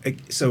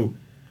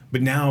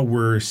But now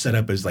we're set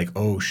up as like,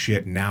 oh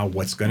shit, now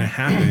what's going to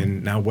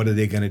happen? Now what are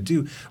they going to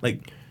do?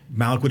 Like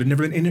Malick would have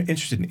never been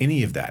interested in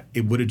any of that.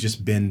 It would have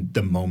just been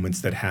the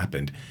moments that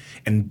happened.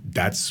 And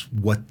that's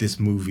what this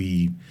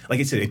movie, like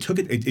I said,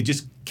 it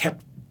just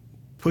kept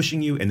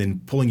pushing you and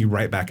then pulling you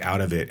right back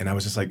out of it. And I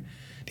was just like,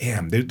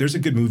 damn, there's a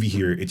good movie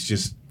here. It's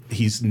just,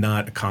 he's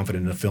not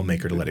confident in a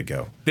filmmaker to let it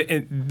go.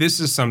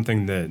 This is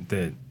something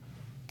that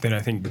I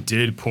think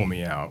did pull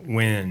me out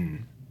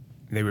when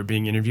they were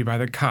being interviewed by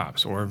the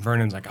cops, or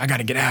Vernon's like, I got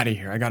to get out of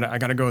here. I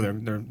gotta go.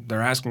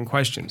 They're asking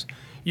questions.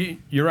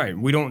 You're right.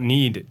 We don't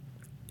need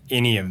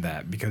any of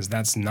that because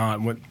that's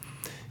not what.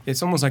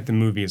 It's almost like the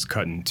movie is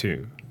cut in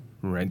two,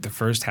 right? The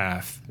first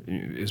half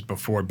is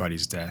before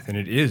Buddy's death, and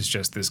it is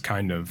just this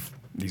kind of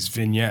these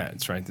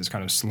vignettes, right? This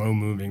kind of slow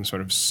moving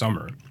sort of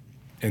summer,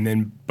 and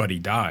then Buddy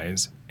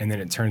dies, and then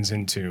it turns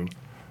into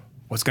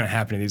what's going to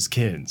happen to these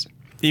kids.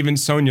 Even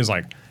Sonia's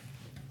like,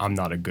 I'm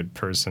not a good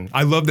person.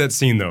 I love that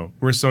scene though,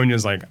 where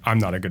Sonia's like, I'm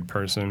not a good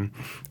person.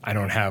 I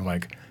don't have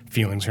like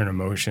feelings or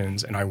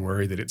emotions, and I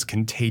worry that it's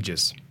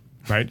contagious,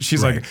 right?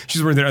 She's like,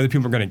 she's worried that other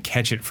people are going to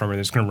catch it from her.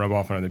 That's going to rub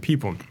off on other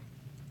people.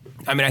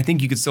 I mean, I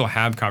think you could still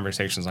have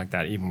conversations like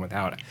that even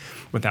without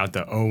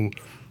the,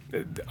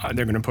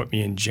 they're going to put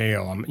me in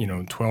jail. I'm,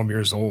 12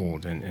 years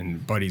old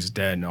and Buddy's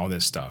dead and all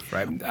this stuff,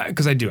 right?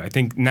 Because I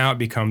think now it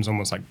becomes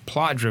almost like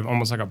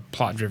almost like a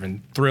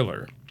plot-driven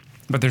thriller.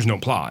 But there's no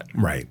plot,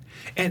 right?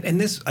 And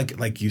this,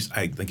 like you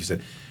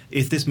said,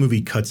 if this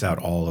movie cuts out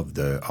all of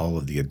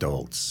the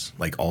adults,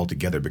 like all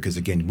together, because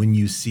again, when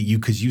you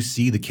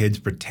see the kids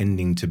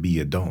pretending to be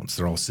adults,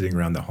 they're all sitting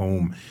around the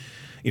home,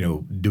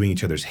 doing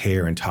each other's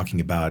hair and talking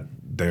about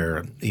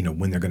their,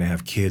 when they're going to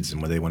have kids and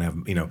when they want to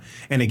have,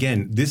 and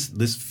again,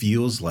 this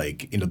feels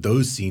like,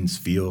 those scenes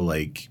feel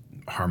like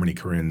Harmony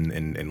Korine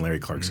and Larry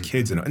Clark's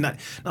kids, and not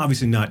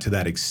obviously not to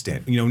that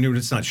extent.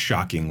 It's not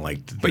shocking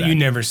like. But you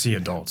never see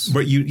adults.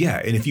 But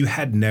and if you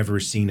had never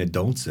seen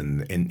adults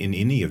in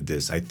any of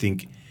this, I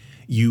think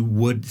you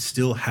would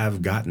still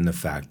have gotten the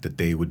fact that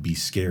they would be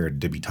scared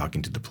to be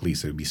talking to the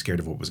police. They would be scared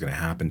of what was going to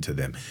happen to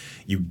them.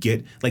 You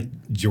get like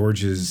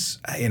George's,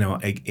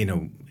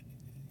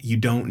 you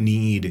don't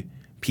need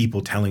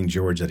people telling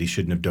George that he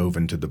shouldn't have dove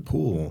into the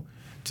pool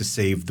to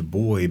save the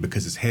boy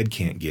because his head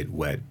can't get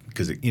wet.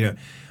 Because,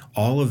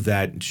 all of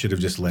that should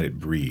have just let it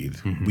breathe.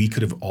 Mm-hmm. We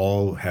could have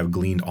all have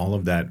gleaned all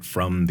of that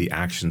from the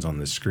actions on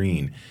the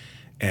screen.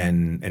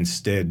 And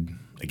instead,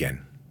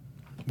 again,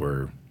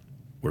 we're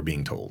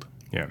being told.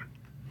 Yeah.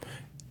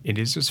 It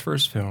is his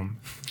first film.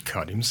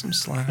 Cut him some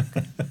slack.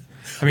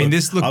 I mean,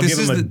 this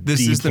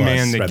is the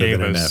man that gave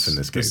us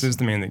this is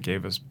the man that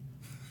gave us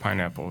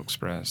Pineapple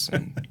Express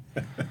and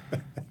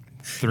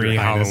 3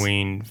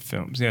 Halloween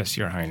films. Yes,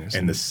 Your Highness.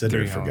 And The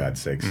Sitter, for God's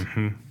sakes.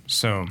 Mm-hmm.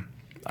 So,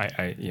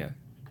 I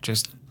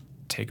just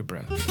take a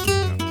breath.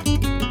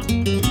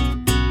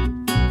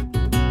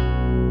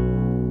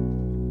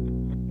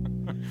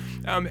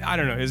 I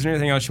don't know. Is there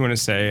anything else you want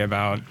to say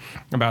about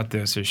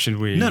this, or should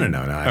we? No.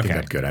 I think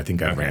I'm good. I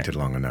think I've ranted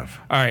long enough.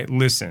 All right,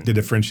 listen. Did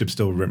the friendship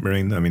still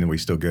remain? I mean, are we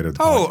still good at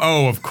the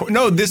Oh, of course.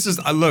 No, this is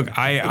look.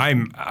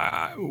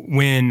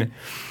 When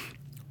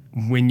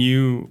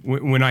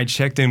I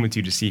checked in with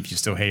you to see if you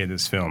still hated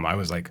this film, I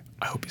was like,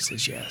 I hope he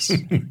says yes,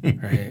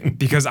 right?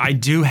 Because I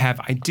do have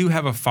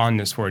a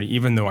fondness for it,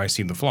 even though I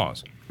see the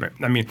flaws. Right?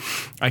 I mean,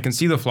 I can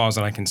see the flaws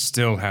and I can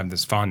still have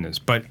this fondness,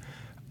 but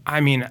I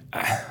mean,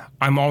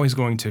 I'm always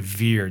going to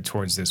veer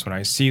towards this when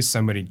I see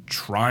somebody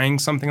trying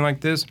something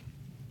like this.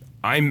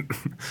 I'm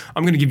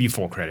going to give you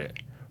full credit,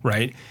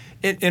 right?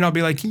 And I'll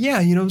be like,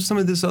 yeah, some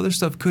of this other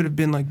stuff could have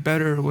been like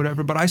better or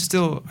whatever, but I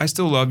still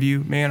love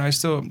you, man. I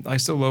still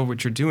love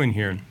what you're doing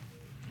here.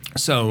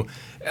 So,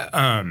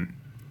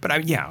 but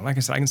like I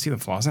said, I can see the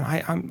flaws, and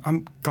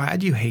I'm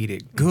glad you hate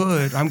it.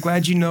 Good. I'm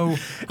glad you know.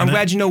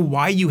 Glad you know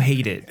why you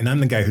hate it. And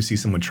I'm the guy who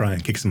sees someone try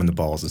and kicks them in the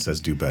balls and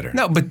says, "Do better."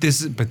 No, but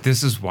this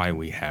is why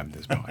we have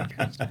this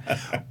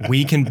podcast.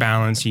 We can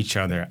balance each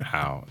other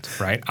out,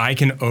 right? I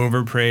can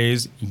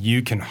overpraise,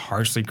 you can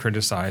harshly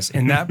criticize,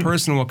 and that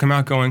person will come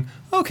out going,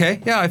 "Okay,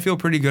 yeah, I feel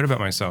pretty good about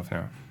myself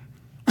now."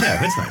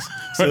 Yeah, that's nice.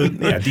 So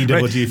yeah,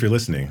 DWG, if you're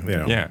listening,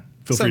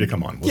 feel free to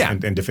come on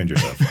and defend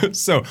yourself.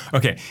 So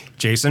okay,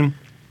 Jason.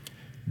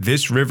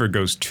 This river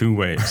goes 2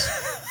 ways.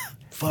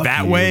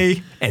 That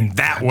way and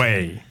that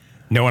way.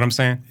 Know what I'm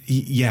saying?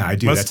 Yeah, I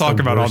do. Let's talk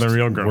about all the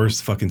real girls.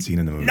 Worst fucking scene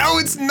in the movie. No,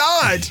 it's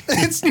not.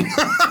 It's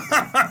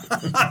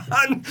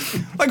not.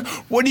 Like,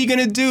 what are you going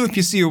to do if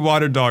you see a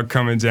water dog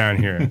coming down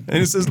here? And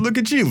it says, look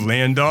at you,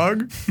 land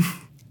dog.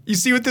 You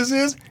see what this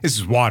is? This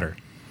is water.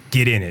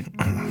 Get in it.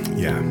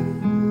 Yeah.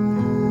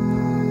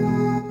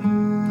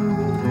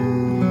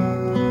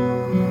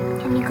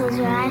 Can you close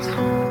your eyes?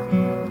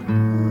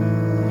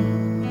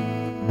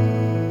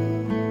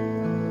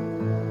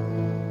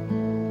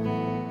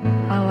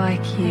 I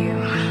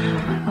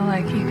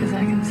like you because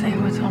I can say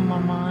what's on my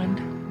mind.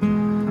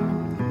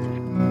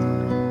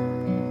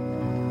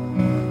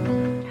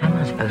 How am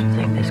I supposed to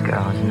think this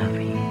girl is enough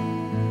for you?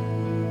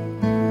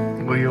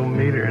 Well, you'll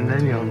meet her and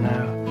then you'll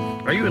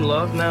know. Are you in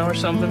love now or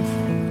something?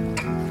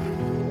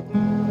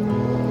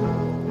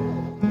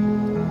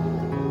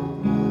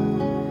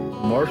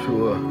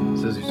 Marshall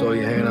says he saw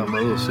you hanging out with my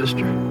little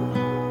sister.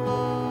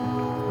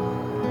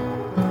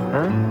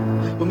 Huh?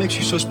 What makes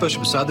you so special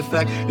beside the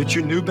fact that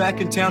you're new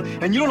back in town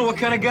and you don't know what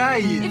kind of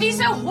guy he is? If he's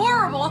so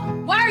horrible,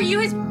 why are you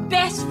his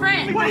best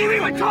friend? What are you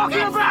even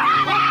talking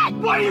about?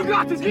 What do you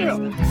got to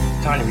do?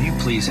 Tanya, will you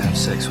please have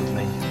sex with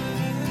me?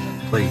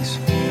 Please.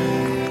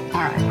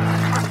 All right.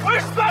 We're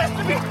supposed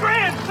to be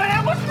friends,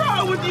 Sam. What's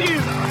wrong with you?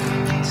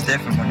 It's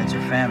different when it's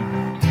your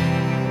family.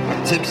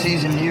 Tip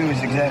sees in you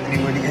is exactly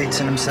what he hates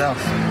in himself.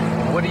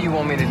 Well, what do you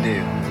want me to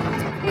do?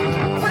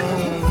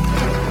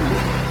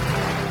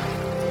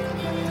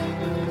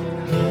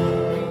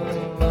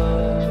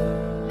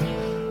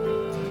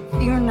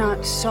 You're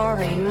not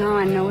sorry. No,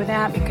 I know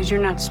that because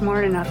you're not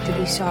smart enough to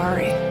be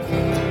sorry.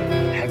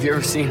 Have you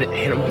ever seen an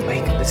animal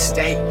make a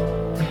mistake?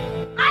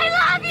 I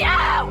love you!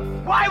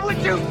 Why would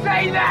you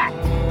say that?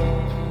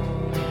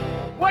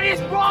 What is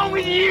wrong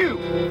with you?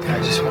 I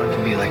just want it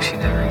to be like she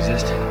never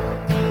existed.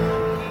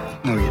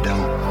 No, you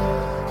don't.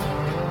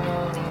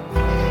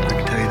 I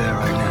can tell you that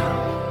right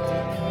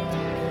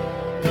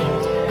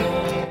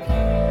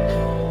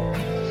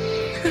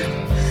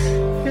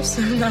now. You're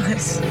so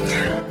nice.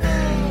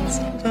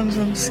 Sometimes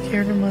I'm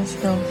scared of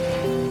myself.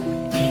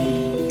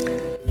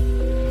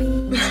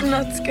 I'm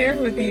not scared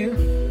with you.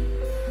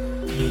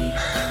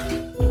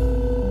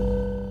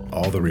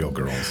 All the real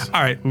girls.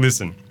 All right,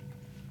 listen.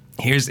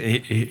 Here's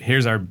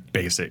our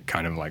basic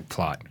kind of like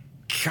plot.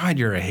 God,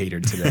 you're a hater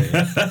today.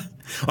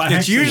 Well,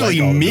 it's usually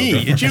me.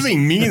 It's usually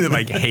me that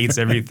like hates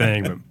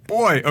everything. But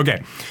boy,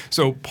 okay.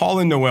 So Paul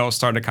and Noelle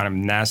start a kind of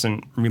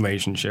nascent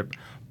relationship.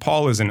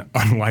 Paul is an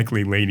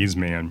unlikely ladies'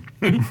 man,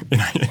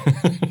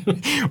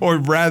 or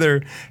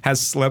rather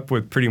has slept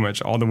with pretty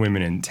much all the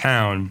women in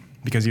town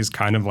because he's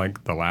kind of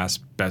like the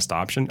last best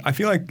option. I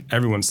feel like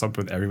everyone slept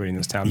with everybody in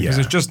this town because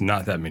there's just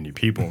not that many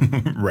people.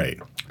 Right.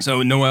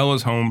 So Noelle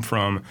is home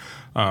from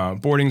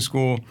boarding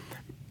school.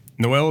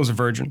 Noelle is a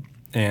virgin,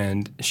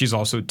 and she's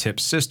also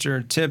Tip's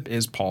sister. Tip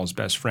is Paul's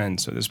best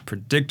friend, so this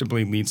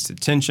predictably leads to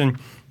tension,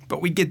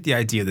 but we get the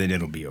idea that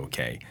it'll be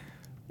okay.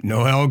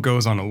 Noel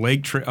goes on a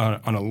lake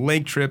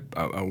trip,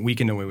 a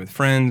weekend away with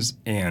friends,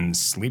 and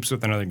sleeps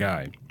with another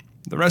guy.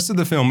 The rest of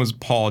the film is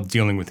Paul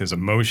dealing with his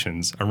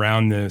emotions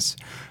around this.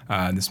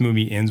 This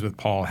movie ends with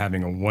Paul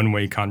having a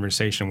one-way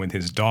conversation with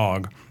his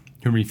dog,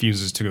 who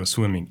refuses to go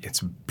swimming.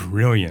 It's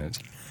brilliant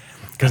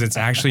because it's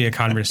actually a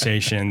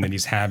conversation that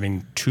he's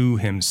having to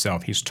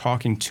himself. He's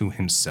talking to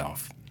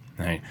himself.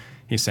 Right?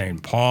 He's saying,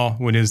 "Paul,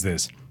 what is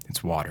this?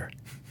 It's water.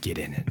 Get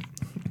in it."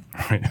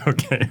 Right,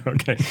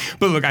 okay.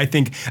 But look, I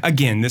think,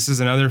 again, this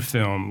is another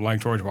film like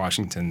George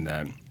Washington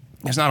that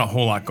there's not a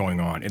whole lot going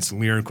on. It's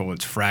lyrical,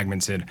 it's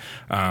fragmented.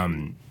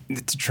 To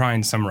try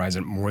and summarize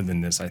it more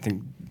than this, I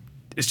think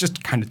it's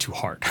just kind of too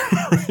hard.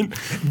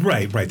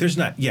 Right. There's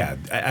not,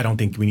 I don't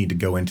think we need to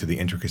go into the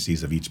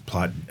intricacies of each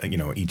plot,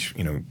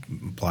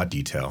 plot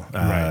detail.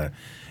 Right.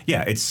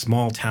 Yeah, it's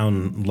small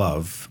town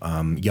love,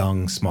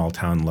 young small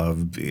town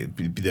love.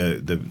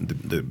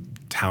 The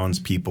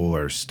townspeople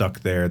are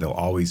stuck there. They'll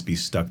always be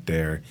stuck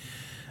there.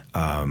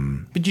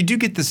 But you do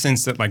get the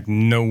sense that like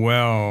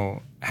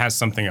Noelle has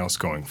something else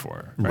going for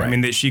her. Right? I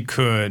mean, that she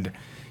could,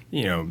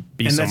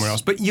 be somewhere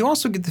else. But you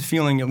also get the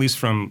feeling, at least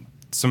from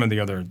some of the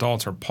other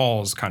adults or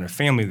Paul's kind of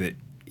family, that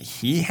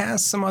he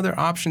has some other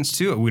options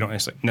too. We don't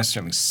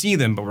necessarily see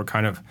them, but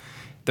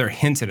they're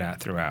hinted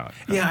at throughout.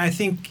 Yeah, I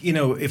think,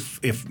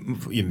 if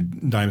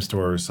dime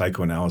store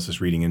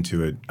psychoanalysis reading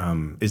into it,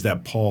 is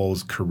that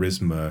Paul's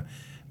charisma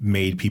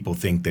made people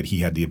think that he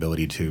had the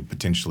ability to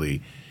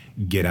potentially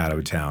get out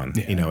of town,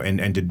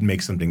 and to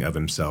make something of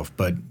himself.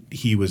 But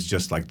he was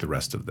just like the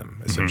rest of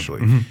them,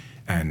 essentially. Mm-hmm.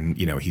 And,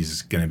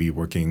 he's going to be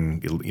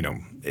working,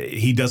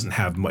 he doesn't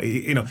have much,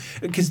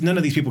 because none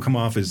of these people come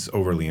off as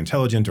overly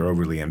intelligent or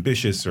overly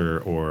ambitious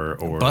or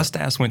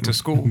Bust-ass went to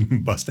school.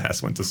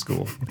 Bust-ass went to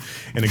school.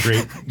 And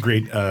a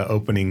great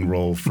opening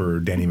role for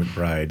Danny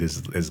McBride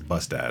is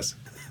Bust-ass.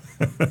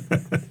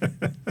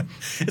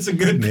 It's a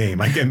good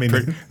name.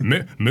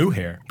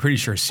 Moo-hair. Pretty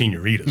sure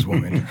Senorita's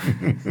woman.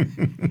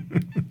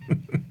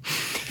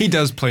 He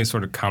does play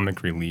sort of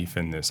comic relief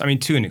in this. I mean,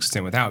 to an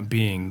extent, without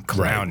being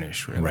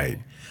clownish, really. Right.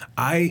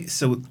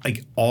 So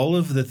all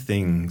of the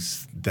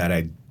things that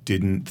I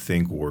didn't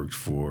think worked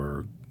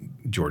for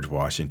George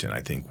Washington, I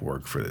think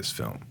worked for this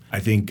film. I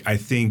think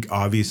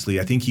obviously,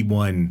 he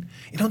won.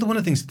 One of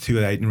the things too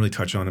that I didn't really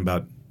touch on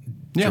about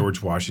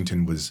George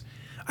Washington was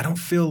I don't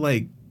feel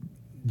like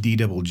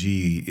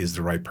D-double-G is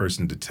the right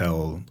person to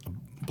tell a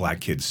black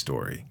kid's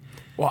story.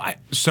 Well,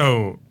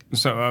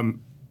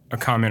 a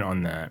comment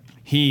on that.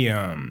 He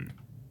and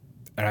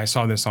I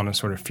saw this on a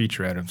sort of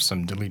featurette of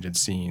some deleted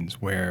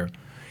scenes where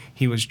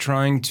he was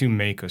trying to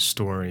make a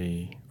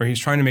story, or he's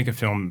trying to make a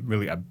film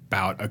really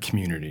about a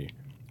community,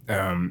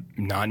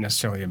 not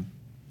necessarily a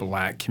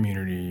black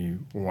community,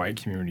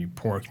 white community,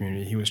 poor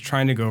community. He was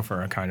trying to go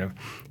for a kind of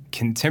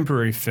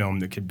contemporary film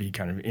that could be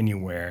kind of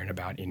anywhere and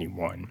about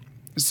anyone.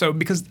 So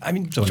because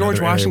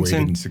George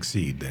Washington didn't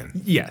succeed then.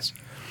 Yes.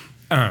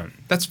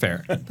 That's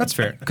fair.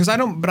 Because I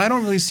don't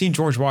really see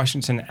George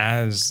Washington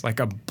as like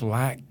a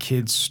black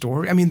kid's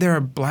story. I mean, there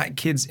are black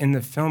kids in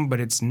the film,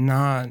 but it's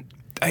not.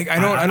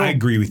 I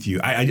agree with you.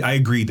 I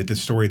agree that the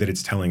story that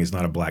it's telling is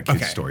not a black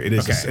kid's story.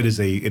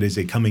 It is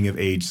a coming of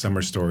age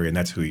summer story, and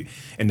that's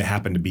and to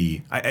happen to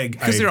be. I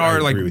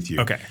agree with you.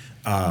 Okay.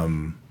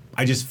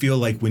 I just feel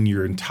like when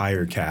your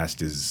entire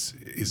cast is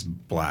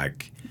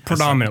black.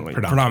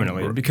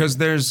 Predominantly, because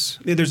there's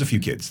a few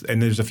kids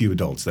and there's a few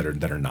adults that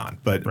are not,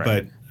 but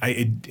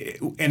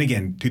and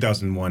again,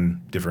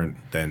 2001 different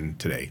than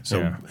today,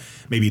 so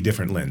maybe a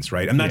different lens,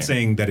 right? I'm not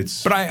saying that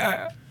it's, but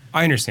I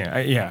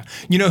understand.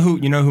 You know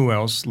who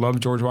else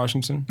loved George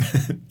Washington?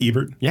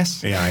 Ebert.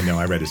 Yes. Yeah, I know.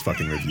 I read his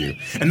fucking review,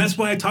 and that's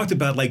why I talked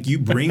about like you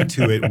bring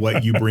to it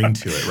what you bring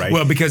to it, right?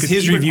 Well, because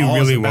his review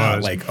really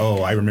was like,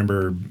 I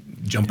remember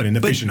jumping in the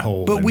fishing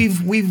hole. But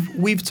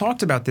we've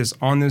talked about this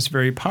on this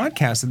very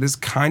podcast, this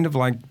kind of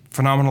like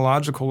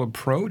phenomenological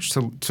approach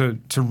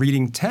to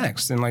reading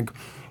text, and like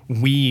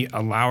we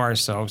allow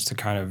ourselves to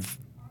kind of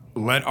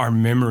let our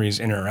memories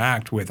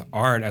interact with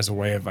art as a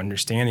way of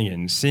understanding it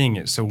and seeing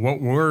it. So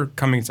what we're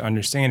coming to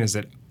understand is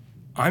that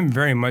I'm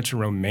very much a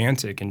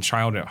romantic and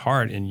child at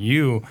heart, and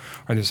you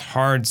are this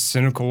hard,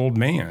 cynical old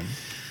man.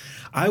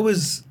 I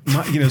was,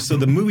 so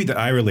the movie that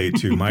I relate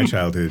to, my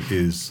childhood,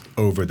 is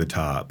Over the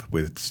Top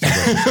with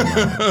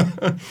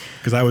Sylvester.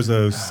 Because I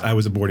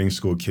was a boarding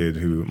school kid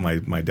who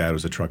my dad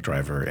was a truck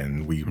driver,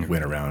 and we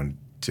went around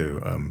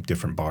to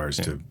different bars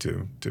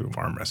to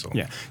arm wrestle.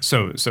 Yeah.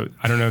 So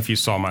I don't know if you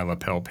saw my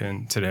lapel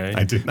pin today.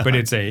 I did not. But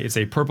it's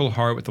a purple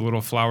heart with a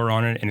little flower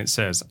on it, and it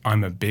says,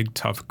 "I'm a big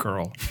tough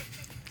girl."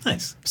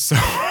 Nice. So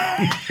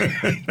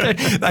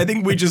I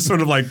think we just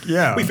sort of like,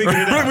 we figured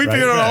it out. We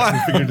figured it all out. We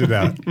figured it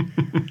out.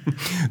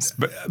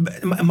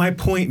 But my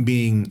point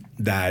being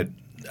that,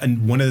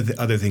 and one of the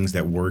other things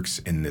that works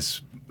in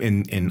this,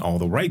 in All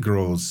the Right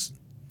Girls,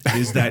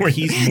 is that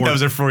he's more. That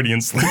was a Freudian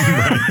slip.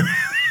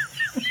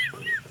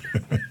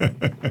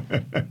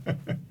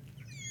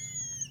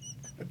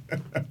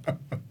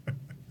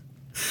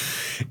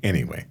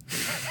 Anyway.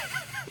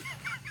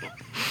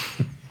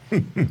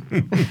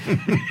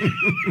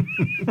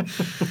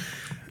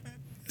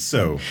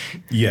 So,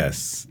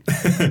 yes,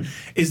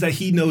 is that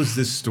he knows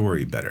this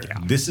story better. Yeah.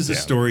 This is a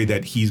story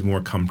that he's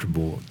more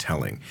comfortable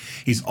telling.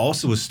 He's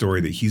also a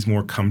story that he's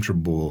more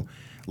comfortable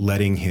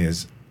letting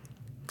his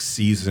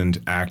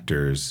seasoned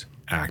actors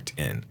act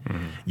in.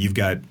 Mm-hmm. You've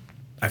got,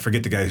 I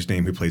forget the guy's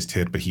name who plays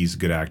Tit, but he's a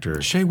good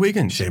actor. Shea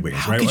Wiggins. Shea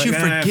Wiggins. How right? could you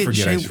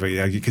forget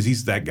Shea? Because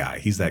he's that guy.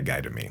 He's that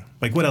guy to me.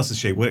 Like, what else is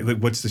Shea?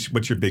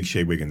 What's your big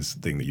Shea Wiggins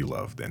thing that you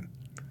love then?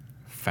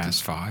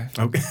 Fast Five.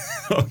 Okay.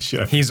 Oh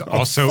shit. He's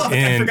also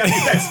in. I forgot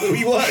that's who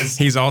he was.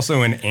 He's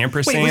also in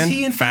Ampersand. Wait, was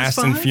he in Fast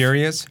 5? and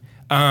Furious?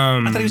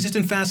 I thought he was just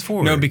in Fast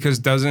 4. No, because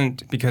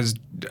doesn't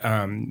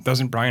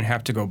Brian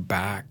have to go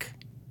back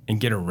and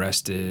get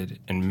arrested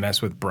and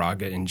mess with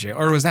Braga in jail?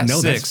 Or was that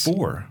 6? No, that's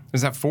 4.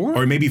 Is that 4?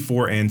 Or maybe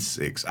 4 and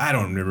 6. I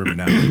don't remember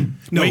now.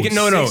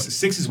 No.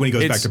 6 is when he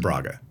goes back to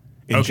Braga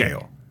in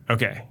jail.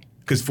 Okay.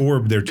 Because 4,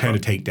 they're trying to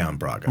take down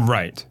Braga.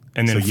 Right.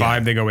 And then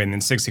 5, they go in, and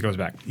then 6, he goes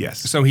back. Yes.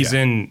 So he's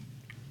in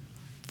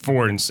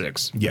 4 and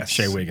 6. Yes.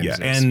 Shea Wiggins. Yeah,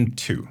 and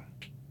 2.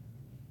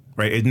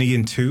 Right? Isn't he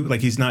in 2?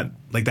 Like, he's not,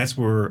 like, that's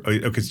where,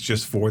 it's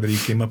just 4 that he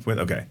came up with?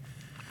 Okay.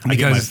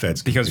 Because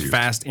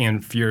Fast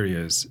and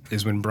Furious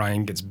is when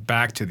Brian gets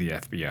back to the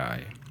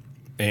FBI,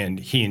 and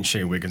he and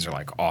Shea Wiggins are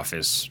like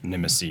office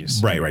nemesis.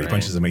 Right. He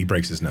punches him, he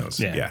breaks his nose.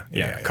 Yeah,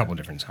 a couple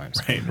different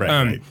times.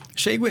 Right.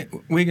 Shea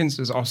Wiggins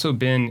has also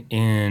been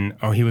in,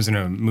 he was in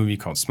a movie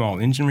called Small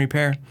Engine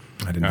Repair.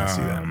 I did not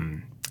see that.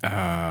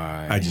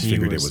 I just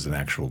figured it was an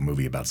actual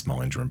movie about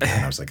small engine repair,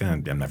 and I was like,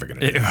 I'm never going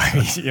to do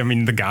that. I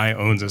mean, the guy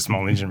owns a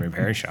small engine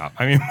repair shop.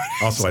 I mean,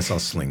 also, I saw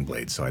Sling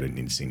Blade, so I didn't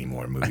need to see any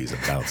more movies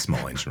about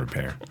small engine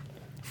repair.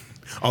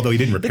 Although he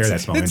didn't repair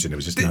that small engine, it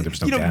was just there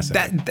was no gas.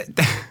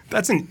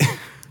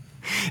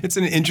 It's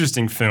an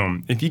interesting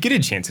film. If you get a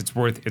chance, it's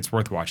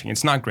worth watching.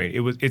 It's not great.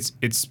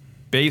 It's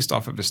based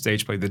off of a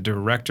stage play. The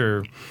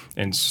director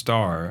and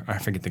star, I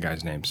forget the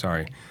guy's name,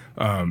 sorry.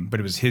 But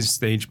it was his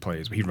stage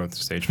plays. He wrote the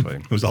stage play.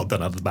 It was all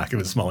done out the back of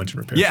his small engine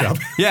repair shop.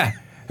 Yeah.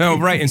 No,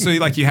 right. And so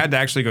you had to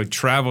actually go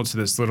travel to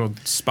this little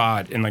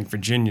spot in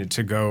Virginia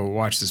to go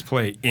watch this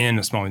play in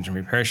a small engine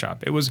repair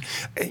shop. It was,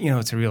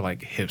 it's a real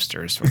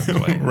hipster sort of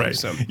play. Right.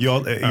 So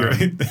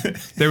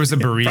there was a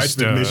barista. Price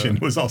of admission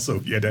was also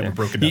you had to have a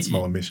broken down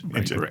small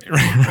engine.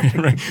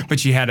 Right.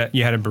 But you had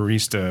a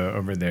barista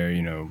over there,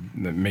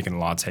 making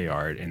latte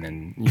art, and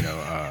then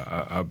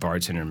a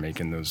bartender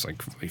making those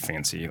really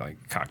fancy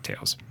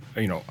cocktails.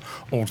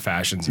 Old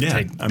fashions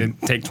that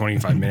take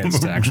 25 minutes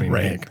to actually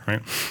make.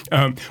 Right.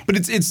 But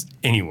it's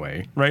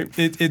anyway, right?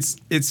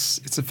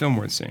 It's a film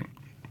worth seeing.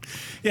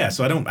 Yeah.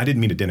 So I didn't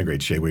mean to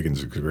denigrate Shea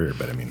Wiggins' career,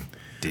 but I mean,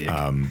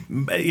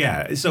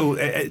 yeah. So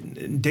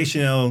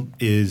Deschanel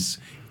is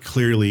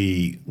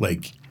clearly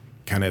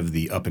kind of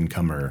the up and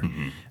comer,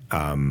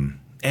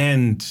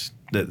 and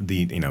this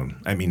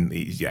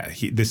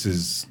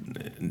is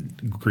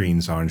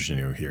Green's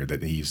ingenue here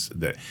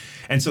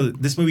and so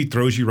this movie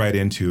throws you right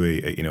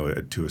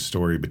into a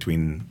story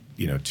between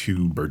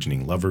two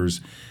burgeoning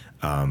lovers.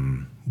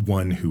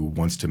 One who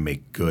wants to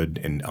make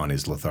good on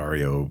his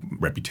Lothario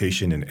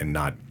reputation and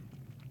not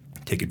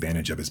take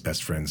advantage of his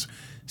best friend's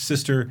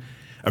sister.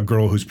 A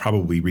girl who's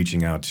probably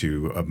reaching out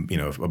to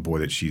a boy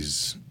that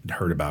she's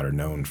heard about or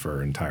known for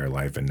her entire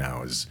life, and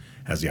now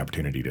has the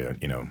opportunity to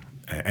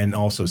and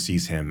also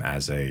sees him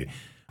as a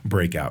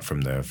breakout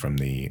from the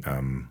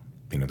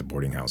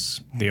boarding house,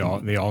 the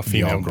all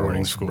female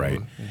boarding school, right?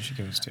 That she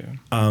goes to.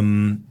 I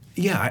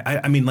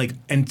mean,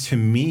 and to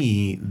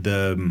me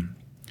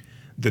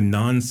the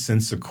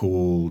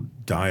nonsensical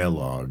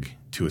dialogue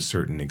to a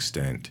certain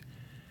extent.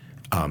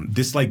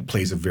 This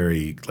plays a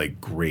very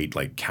great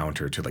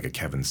counter to a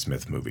Kevin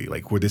Smith movie,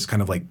 where this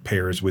kind of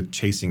pairs with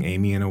Chasing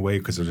Amy in a way,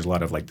 because there's a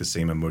lot of the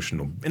same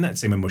emotional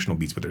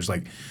beats, but there's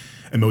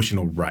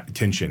emotional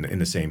tension in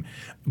the same,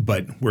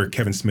 but where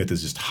Kevin Smith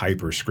is just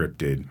hyper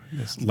scripted,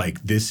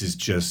 this is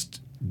just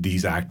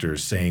these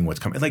actors saying what's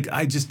coming.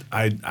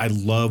 I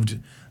loved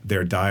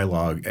their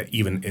dialogue,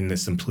 even in the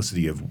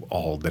simplicity of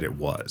all that it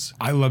was.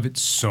 I love it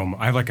so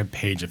much. I have a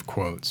page of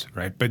quotes,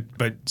 right?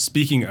 But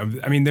speaking of,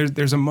 I mean,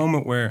 there's a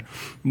moment where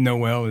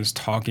Noel is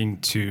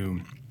talking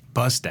to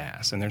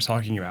Bustass, and they're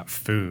talking about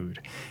food,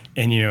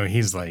 and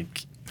he's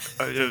like,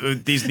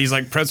 these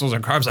pretzels are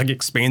carbs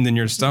expand in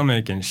your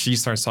stomach, and she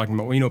starts talking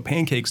about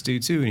pancakes do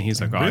too, and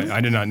he's like, I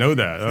did not know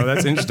that. Oh,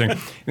 that's interesting. And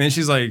then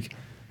she's like.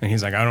 And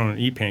he's like, I don't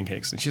eat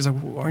pancakes. And she's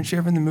like, well, aren't you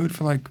ever in the mood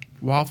for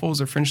waffles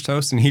or French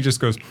toast? And he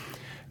just goes,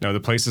 no, the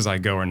places I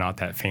go are not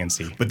that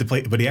fancy. But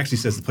he actually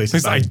says the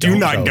places I do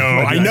not go.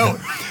 I know.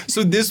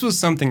 So this was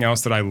something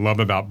else that I love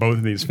about both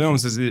of these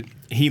films is that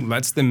he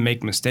lets them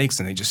make mistakes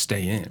and they just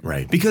stay in.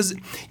 Right. Because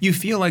you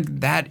feel like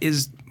that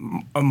is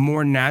a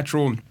more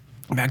natural,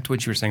 back to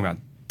what you were saying about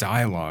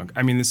dialogue.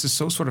 I mean, this is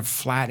so sort of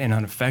flat and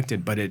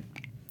unaffected, but it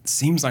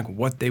seems like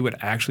what they would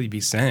actually be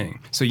saying.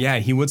 So yeah,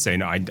 he would say,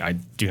 no, I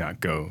do not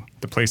go.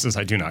 The places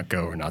I do not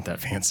go are not that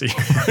fancy.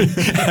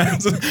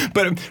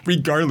 But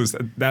regardless,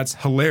 that's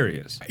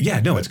hilarious.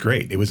 Yeah, no, it's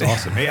great. It was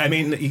awesome. I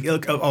mean,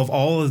 look, of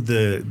all of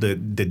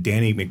the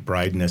Danny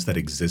McBride-ness that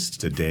exists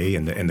today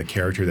and the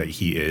character that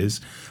he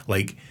is,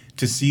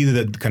 to see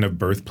the kind of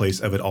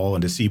birthplace of it all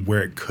and to see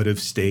where it could have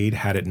stayed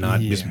had it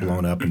not just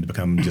blown up and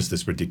become just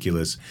this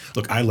ridiculous.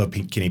 Look, I love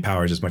Kenny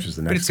Powers as much as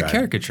the next guy. But it's a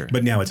caricature.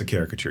 But now it's a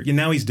caricature. Yeah,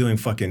 now he's doing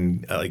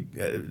fucking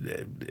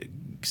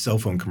cell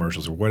phone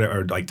commercials or whatever,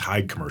 or like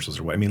Tide commercials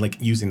or what. I mean,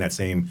 like using that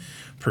same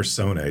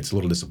persona. It's a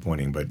little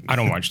disappointing, but I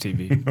don't watch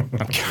TV.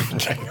 I'm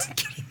kidding.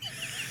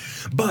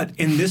 But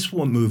in this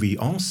one movie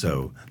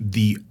also,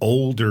 the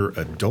older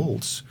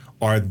adults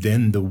are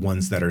then the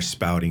ones that are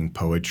spouting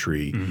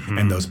poetry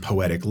and those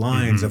poetic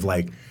lines of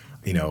like,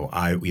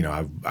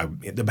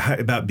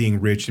 about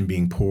being rich and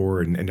being poor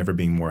and never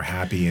being more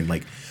happy. And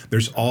like,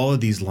 there's all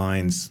of these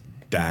lines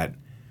that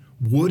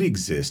would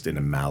exist in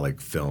a Malick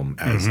film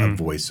as a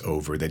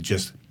voiceover that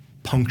just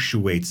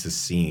punctuates the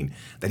scene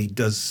that he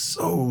does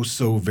so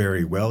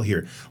very well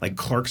here. Like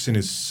Clarkson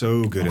is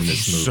so good in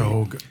this movie.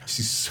 So good.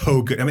 She's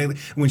so good. I mean,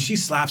 when she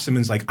slaps him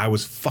and is like, "I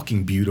was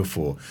fucking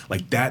beautiful,"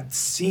 like that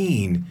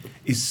scene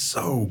is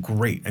so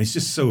great, and it's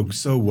just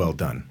so well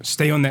done.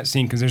 Stay on that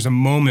scene because there's a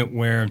moment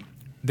where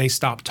they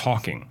stop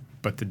talking,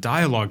 but the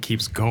dialogue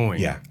keeps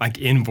going, like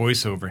in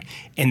voiceover,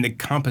 and the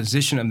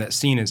composition of that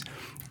scene is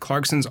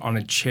Clarkson's on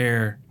a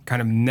chair,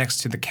 kind of next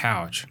to the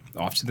couch,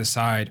 off to the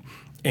side.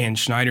 And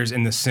Schneider's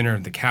in the center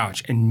of the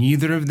couch, and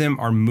neither of them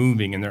are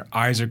moving, and their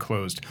eyes are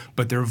closed,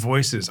 but their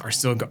voices are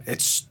still going.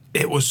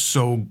 It was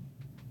so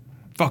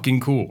fucking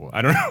cool.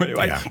 I don't know,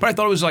 but I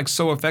thought it was like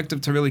so effective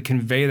to really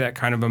convey that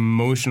kind of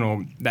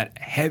emotional, that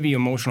heavy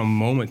emotional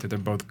moment that they're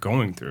both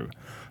going through.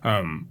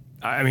 I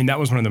mean, that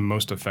was one of the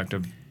most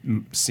effective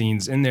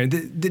scenes in there.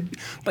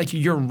 Like,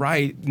 you're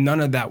right,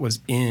 none of that was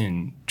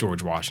in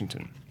George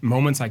Washington.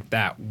 Moments like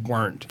that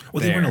weren't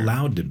Well, there. they weren't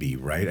allowed to be,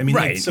 right? I mean,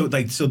 right. so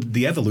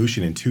the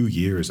evolution in 2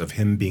 years of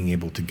him being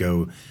able to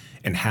go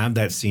and have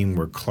that scene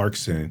where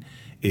Clarkson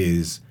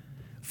is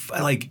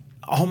like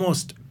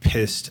almost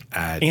pissed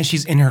at, and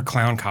she's in her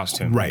clown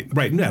costume.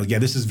 Right. No, yeah,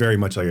 this is very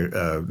much like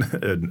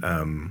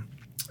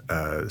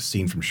a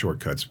scene from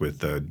Shortcuts with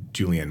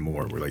Julianne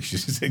Moore, where like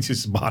she's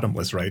just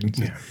bottomless, right?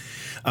 Yeah.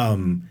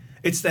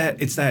 It's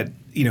that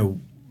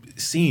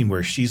scene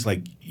where she's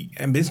like,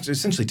 and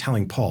essentially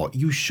telling Paul,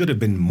 you should have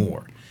been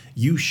more.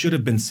 You should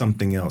have been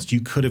something else.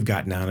 You could have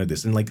gotten out of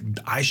this. And like,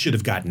 I should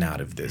have gotten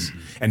out of this.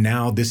 And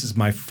now this is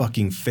my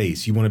fucking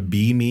face. You want to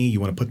be me? You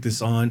want to put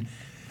this on?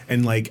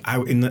 And like,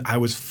 I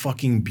was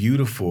fucking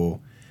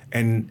beautiful.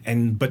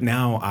 But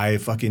now I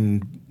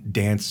fucking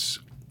dance,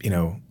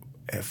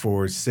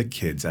 for sick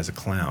kids as a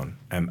clown.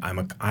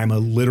 I'm a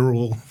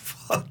literal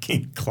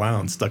fucking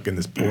clown stuck in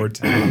this poor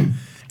town.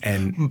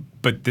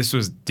 But this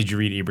was. Did you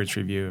read Ebert's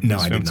review? Of No,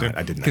 this I film did not. too?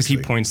 I didn't. Because he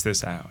points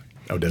this out.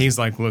 Oh, does He's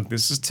like, look,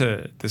 this is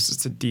to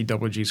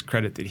DWG's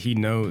credit that he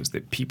knows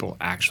that people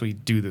actually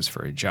do this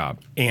for a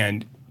job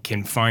and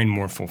can find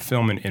more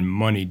fulfillment and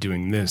money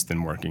doing this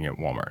than working at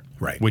Walmart.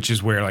 Right. Which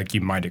is where like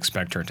you might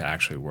expect her to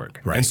actually work.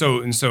 Right.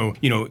 And so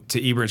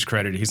to Ebert's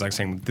credit, he's like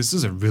saying this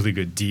is a really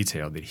good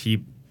detail that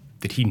he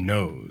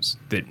knows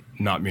that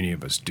not many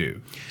of us do.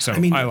 So I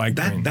mean, I like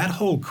that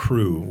whole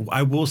crew.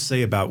 I will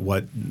say about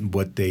what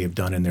they have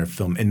done in their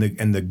film and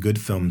the good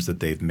films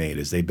that they've made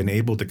is they've been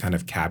able to kind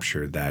of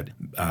capture that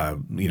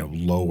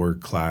lower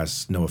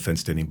class. No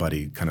offense to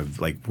anybody, kind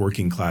of like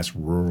working class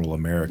rural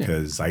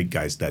America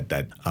zeitgeist that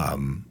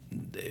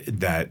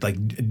like,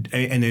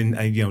 and then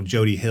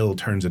Jodie Hill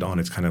turns it on.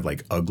 It's kind of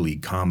like ugly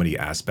comedy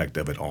aspect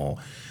of it all.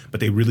 But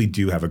they really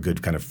do have a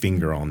good kind of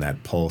finger on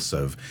that pulse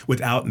of,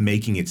 without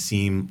making it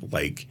seem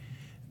like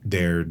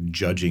they're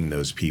judging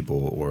those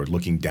people or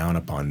looking down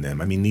upon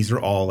them. I mean, these are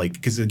all like,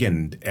 because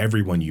again,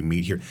 everyone you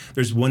meet here,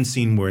 there's one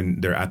scene where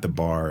they're at the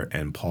bar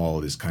and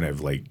Paul is kind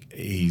of like,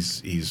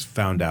 he's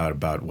found out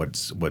about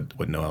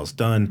what Noel's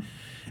done.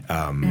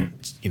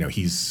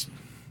 He's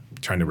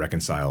trying to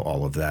reconcile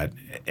all of that.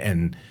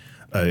 And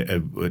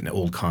an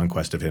old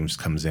conquest of him just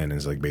comes in and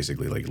is like,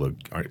 basically like, look,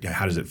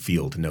 how does it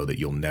feel to know that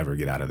you'll never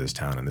get out of this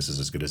town and this is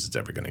as good as it's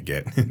ever going to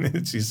get?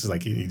 It's just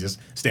like he just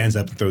stands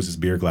up and throws his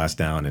beer glass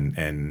down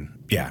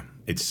and yeah,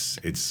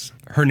 it's.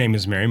 Her name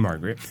is Mary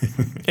Margaret,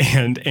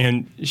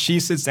 and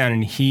she sits down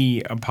and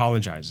he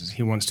apologizes.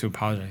 He wants to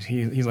apologize.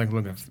 He's like,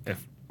 look,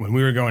 if when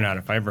we were going out,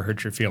 if I ever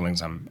hurt your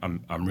feelings,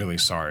 I'm really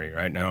sorry.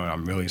 Right now,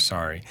 I'm really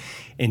sorry.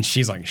 And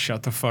she's like,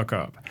 shut the fuck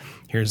up.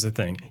 Here's the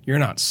thing: you're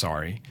not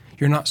sorry.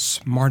 You're not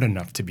smart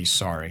enough to be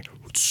sorry.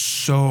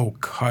 So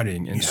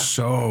cutting and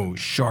so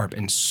sharp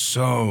and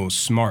so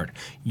smart.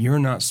 You're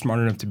not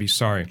smart enough to be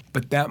sorry.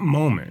 But that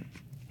moment,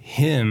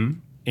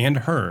 him and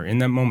her in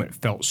that moment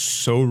felt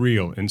so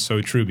real and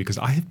so true because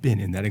I have been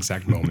in that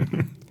exact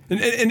moment.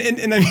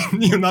 And I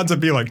mean, not to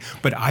be like,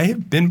 but I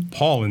have been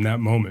Paul in that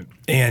moment.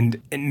 And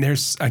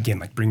there's, again,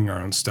 like bringing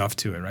our own stuff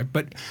to it, right?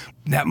 But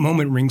that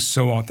moment rings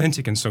so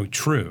authentic and so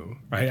true,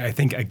 right? I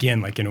think,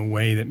 again, like in a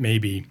way that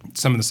maybe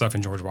some of the stuff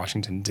in George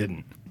Washington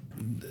didn't.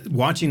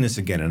 Watching this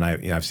again, and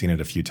I've seen it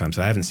a few times.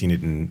 I haven't seen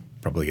it in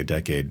probably a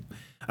decade.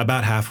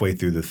 About halfway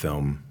through the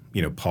film,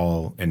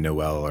 Paul and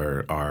Noelle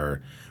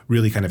are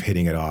really kind of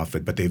hitting it off,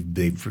 but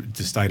they've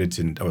decided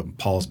to.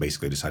 Paul's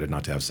basically decided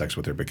not to have sex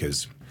with her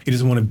because he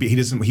doesn't want to be.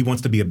 He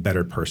wants to be a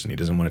better person. He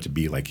doesn't want it to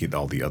be like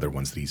all the other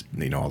ones that he's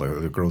all the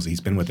other girls that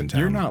he's been with in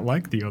town. You're not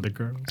like the other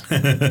girls.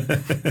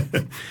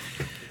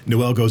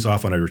 Noelle goes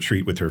off on a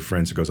retreat with her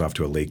friends. Or goes off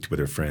to a lake with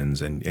her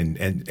friends,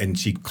 and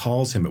she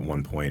calls him at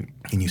one point,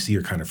 and you see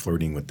her kind of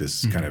flirting with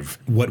this kind of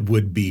what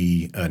would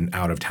be an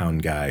out of town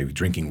guy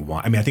drinking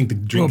wine. I mean, I think the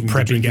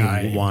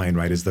drinking wine,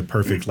 right, is the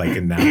perfect like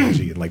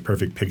analogy and like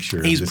perfect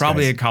picture. He's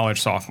probably a college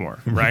sophomore,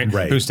 right?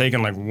 Right. Who's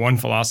taken like one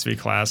philosophy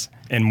class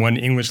and one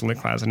English lit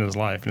class in his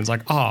life, and it's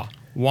like,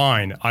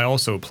 wine. I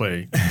also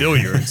play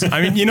billiards.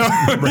 I mean,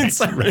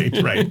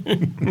 right.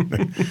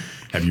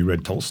 Have you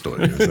read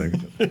Tolstoy?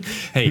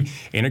 Hey,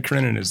 Anna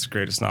Karenina is the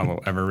greatest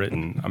novel ever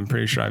written. I'm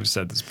pretty sure I've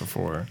said this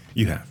before.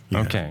 You have.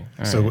 Okay.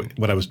 So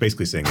what I was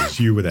basically saying is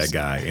you were that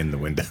guy in the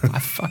window.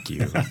 Fuck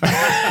you.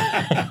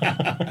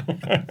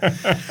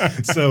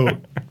 So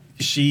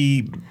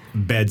she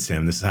beds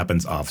him. This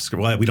happens off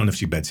screen. Well, we don't know if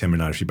she beds him or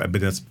not. But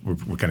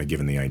we're kind of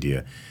given the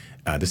idea.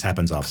 This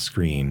happens off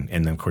screen,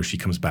 and then of course she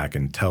comes back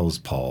and tells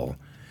Paul,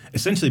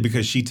 essentially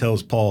because she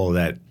tells Paul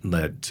that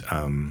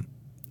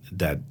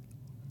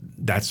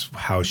that's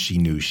how she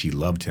knew she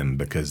loved him,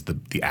 because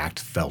the act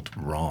felt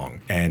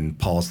wrong. And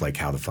Paul's like,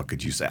 how the fuck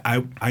could you say?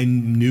 I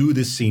knew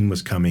this scene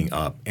was coming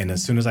up, and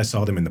as soon as I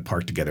saw them in the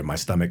park together, my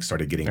stomach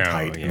started getting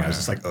tight, and I was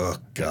just like, oh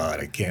God,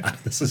 I can't.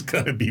 This is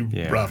gonna be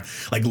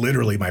rough. Like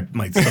literally,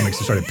 my stomach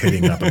started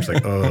pitting up. I was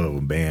like,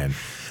 oh man.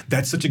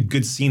 That's such a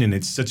good scene, and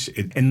it's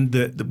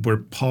where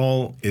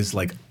Paul is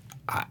like,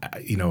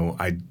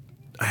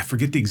 I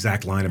forget the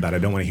exact line about it. I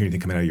don't want to hear anything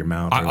coming out of your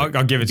mouth.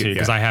 I'll give it to you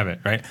because I have it,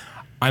 right?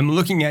 I'm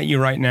looking at you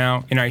right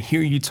now, and I hear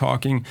you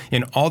talking,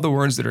 and all the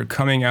words that are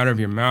coming out of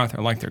your mouth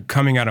are like they're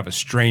coming out of a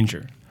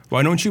stranger.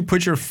 Why don't you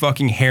put your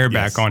fucking hair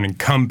back on and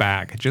come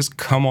back? Just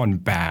come on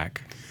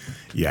back.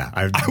 Yeah,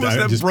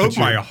 that broke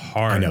my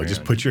heart. I know. Man.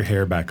 Just put your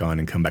hair back on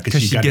and come back,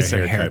 because she got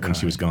her haircut when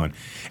she was gone.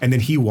 And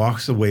then he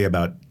walks away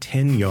about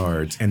 10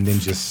 yards and then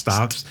just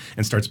stops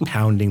and starts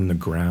pounding the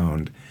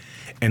ground.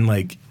 And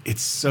like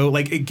it's so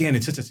like again,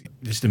 it's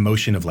just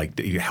emotion of like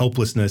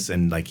helplessness,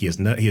 and like he has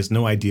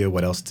no idea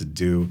what else to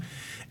do.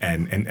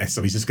 And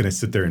so he's just going to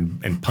sit there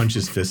and punch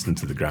his fist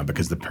into the ground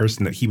because the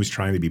person that he was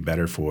trying to be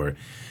better for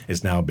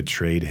has now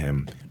betrayed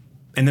him.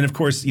 And then, of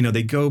course,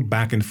 they go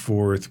back and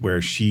forth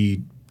where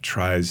she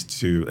tries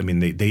to,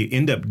 they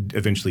end up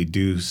eventually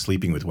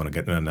sleeping with one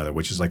another,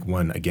 which is like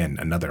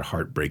another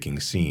heartbreaking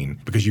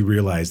scene, because you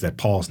realize that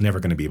Paul's never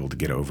going to be able to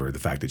get over the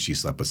fact that she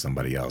slept with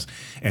somebody else.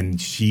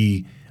 And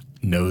she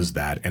knows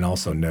that, and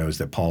also knows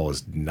that Paul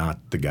is not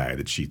the guy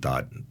that she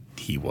thought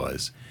he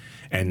was.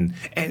 And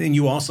then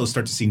you also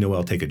start to see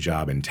Noelle take a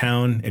job in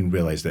town and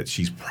realize that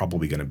she's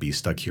probably going to be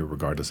stuck here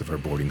regardless of her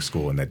boarding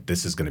school, and that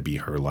this is going to be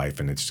her life,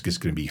 and it's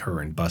just going to be her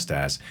and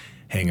Bust-Ass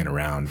hanging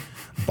around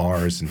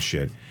bars and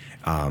shit.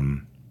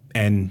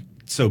 And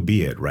so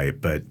be it, right?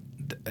 But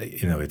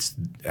it's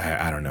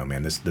I don't know,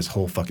 man. This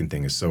whole fucking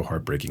thing is so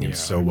heartbreaking and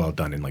so well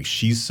done, and like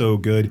she's so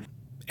good,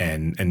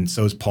 and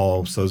so's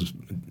Paul, so's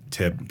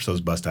Tip,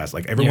 so's Bust-Ass.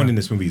 Like everyone in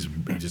this movie is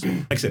just,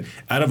 like I said,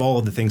 out of all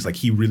of the things, like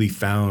he really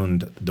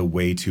found the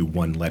way to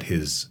let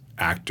his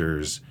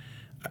actors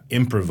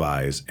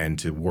improvise and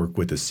to work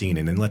with the scene,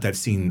 and then let that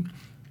scene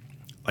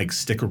like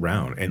stick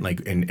around and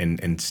like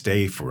and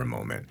stay for a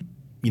moment.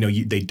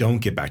 They don't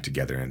get back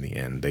together in the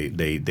end.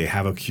 They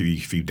have a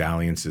few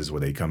dalliances where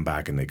they come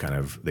back and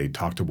they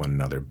talk to one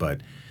another,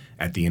 but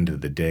at the end of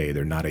the day,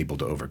 they're not able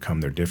to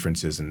overcome their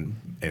differences. And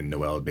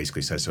Noelle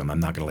basically says to him, I'm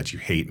not going to let you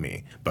hate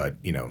me. But,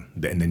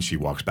 and then she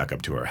walks back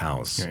up to her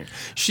house. Right.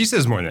 She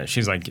says more than that.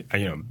 She's like,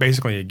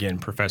 basically, again,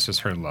 professes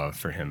her love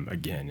for him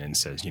again and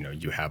says,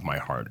 you have my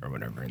heart or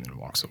whatever, and then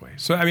walks away.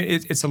 So,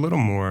 it's a little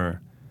more,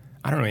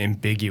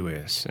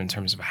 ambiguous in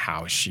terms of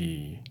how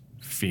she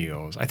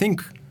feels. I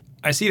think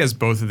I see it as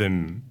both of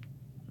them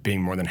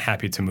being more than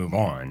happy to move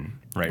on,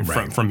 right.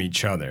 From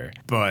each other.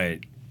 But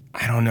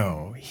I don't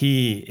know.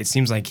 It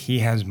seems like he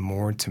has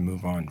more to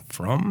move on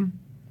from.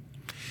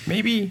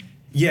 Maybe.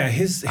 Yeah,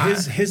 his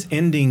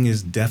ending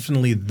is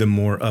definitely the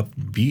more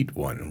upbeat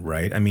one,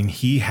 right?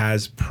 He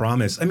has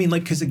promised.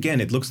 Because again,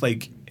 it looks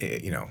like,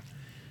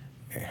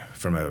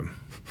 from a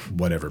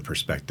whatever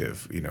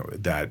perspective,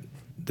 that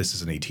this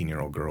is an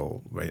 18-year-old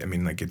girl, right?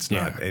 It's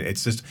not.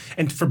 It's just,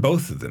 and for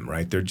both of them,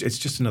 right? It's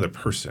just another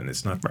person.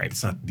 It's not. Right.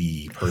 It's not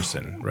the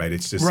person, right?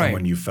 It's just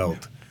someone you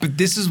felt. But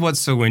this is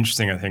what's so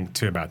interesting, I think,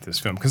 too, about this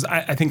film. Because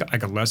I think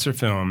like a lesser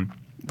film,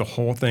 the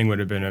whole thing would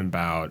have been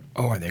about,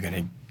 are they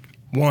going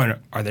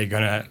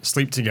to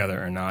sleep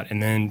together or not?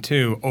 And then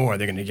two, are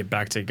they going to get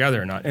back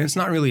together or not? And it's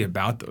not really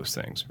about those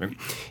things. Right?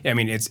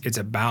 It's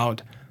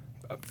about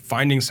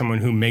finding someone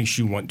who makes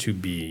you want to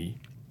be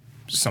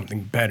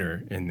something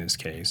better in this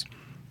case,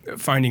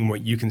 finding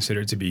what you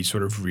consider to be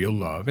sort of real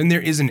love. And there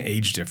is an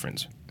age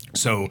difference.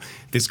 So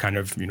this kind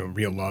of,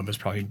 real love is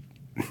probably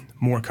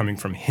more coming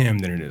from him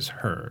than it is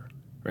her,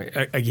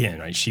 right? Again,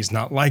 right? She's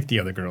not like the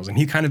other girls, and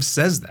he kind of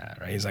says that,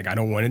 right? He's like, I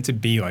don't want it to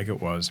be like it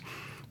was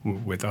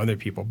with other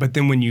people. But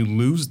then when you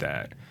lose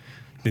that,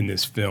 then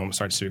this film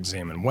starts to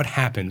examine what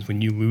happens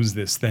when you lose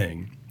this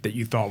thing that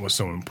you thought was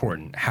so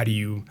important. How do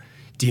you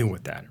deal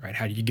with that, right?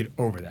 How do you get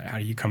over that? How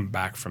do you come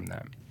back from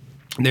that?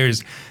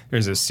 There's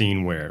a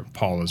scene where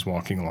Paul is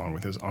walking along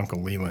with his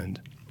Uncle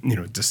Leland,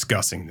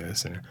 discussing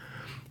this, and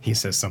he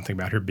says something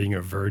about her being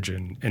a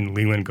virgin, and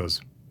Leland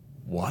goes,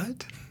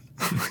 "What?"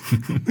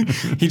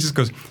 He just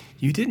goes,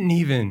 "You didn't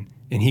even,"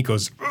 and he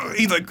goes,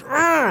 he's like,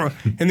 "Ugh!"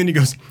 And then he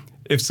goes,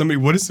 "If somebody,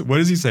 what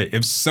does he say?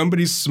 If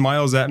somebody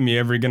smiles at me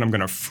ever again, I'm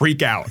gonna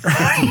freak out."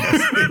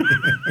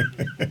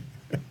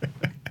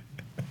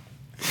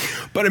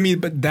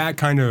 But that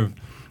kind of,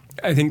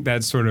 I think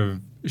that sort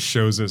of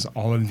shows us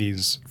all of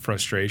these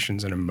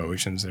frustrations and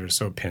emotions that are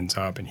so pent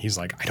up. And he's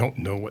like, I don't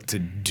know what to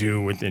do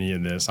with any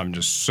of this. I'm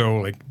just so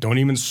like, don't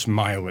even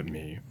smile at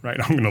me, right?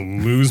 I'm going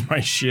to lose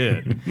my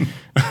shit.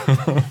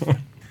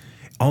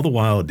 All the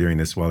while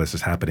while this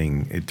is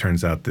happening, it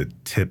turns out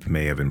that Tip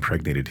may have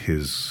impregnated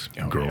his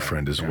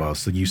girlfriend as well.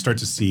 So you start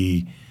to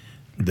see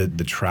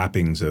the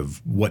trappings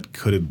of what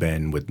could have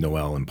been with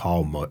Noelle and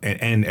Paul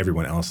and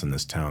everyone else in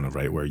this town,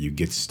 right? Where you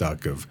get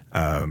stuck in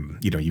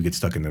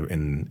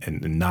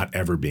not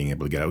ever being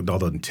able to get out.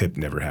 Although Tip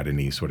never had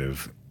any sort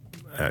of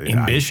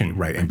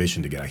ambition,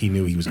 ambition to get out. He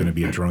knew he was going to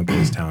be a drunk in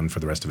this town for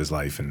the rest of his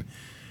life, and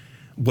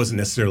wasn't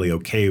necessarily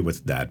okay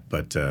with that,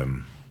 but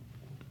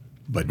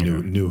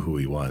knew who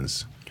he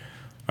was.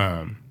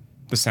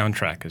 The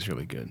soundtrack is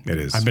really good. It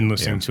is. I've been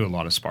listening to a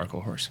lot of Sparkle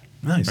Horse.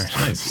 Nice,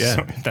 nice. Yeah.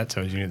 So if that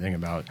tells you anything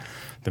about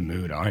the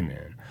mood I'm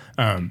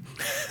in.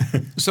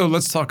 So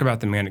let's talk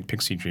about the Manic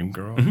Pixie Dream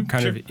Girl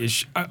kind of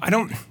ish. I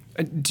don't.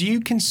 Do you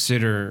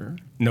consider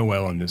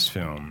Noelle in this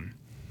film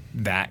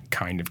that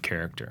kind of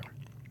character?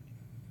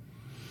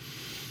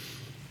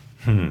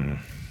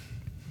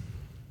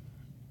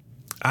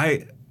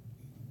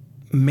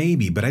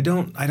 Maybe, but I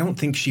don't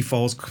think she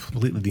falls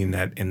completely in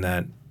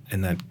that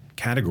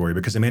category,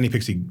 because the Manic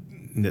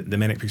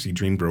Pixie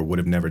Dream Girl would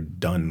have never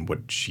done what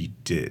she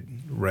did,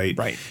 right?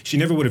 Right. She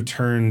never would have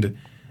turned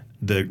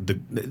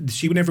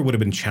she never would have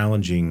been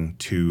challenging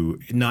to,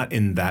 not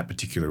in that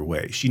particular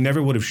way. She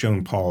never would have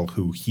shown Paul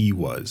who he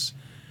was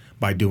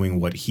by doing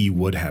what he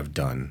would have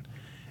done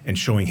and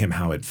showing him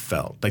how it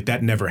felt. Like,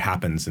 that never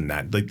happens in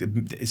that.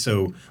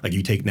 So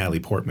you take Natalie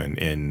Portman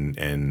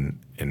in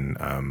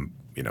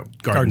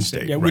Garden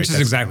State, yeah, right? Which is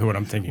exactly what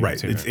I'm thinking. Right.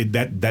 Too,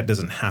 that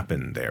doesn't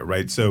happen there,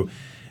 right? So,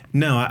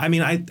 no, I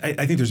mean, I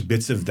think there's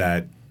bits of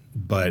that,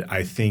 but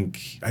I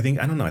think I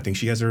don't know. I think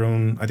she has her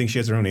own. I think she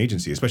has her own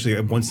agency, especially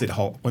once that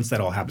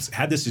all happens.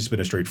 Had this just been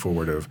a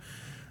straightforward of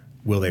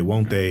will they,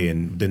 won't they,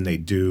 and then they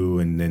do,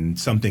 and then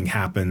something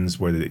happens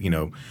where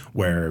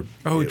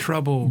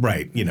trouble,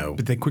 right?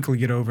 But they quickly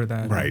get over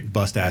that, right?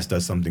 Bust ass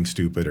does something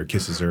stupid or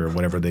kisses her or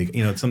whatever. They,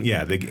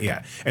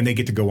 and they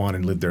get to go on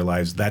and live their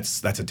lives.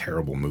 That's a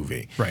terrible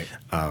movie, right?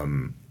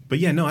 But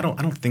yeah, no, I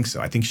don't think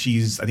so. I think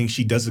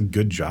she does a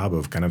good job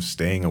of kind of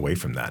staying away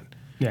from that.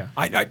 Yeah,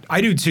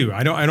 I do too.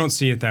 I don't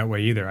see it that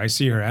way either. I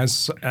see her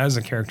as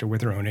a character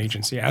with her own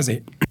agency, as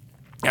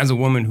a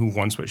woman who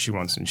wants what she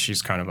wants, and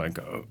she's kind of like,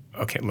 oh,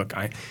 okay, look,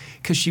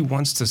 because she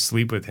wants to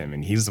sleep with him,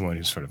 and he's the one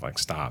who sort of like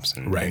stops,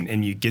 and right.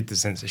 and you get the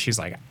sense that she's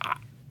like,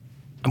 I'm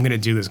going to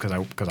do this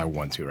because I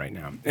want to right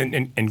now,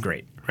 and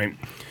great, right?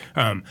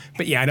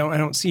 But yeah, I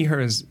don't see her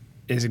as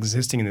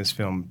existing in this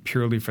film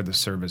purely for the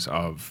service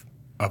of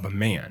a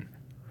man.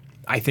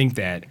 I think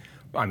that,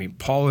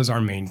 Paul is our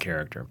main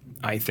character.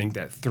 I think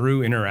that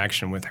through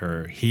interaction with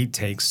her, he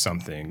takes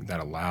something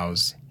that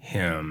allows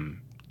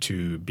him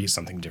to be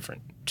something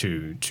different,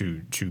 to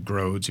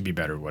grow, to be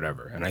better,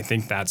 whatever. And I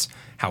think that's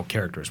how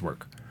characters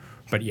work.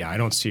 But yeah, I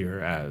don't see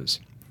her as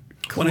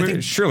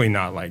surely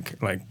not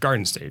like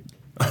Garden State,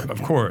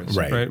 of course,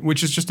 right?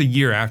 Which is just a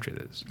year after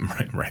this,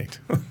 right.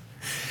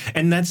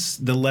 And that's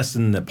the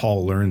lesson that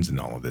Paul learns in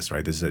all of this,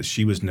 right? Is that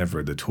she was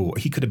never the tool.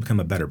 He could have become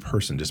a better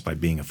person just by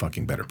being a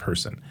fucking better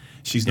person.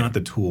 She's not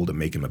the tool to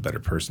make him a better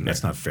person.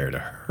 That's not fair to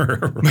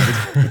her.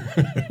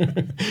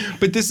 Right?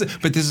 But this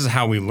is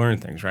how we learn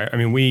things, right? I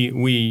mean,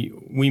 we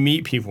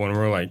meet people and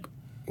we're like,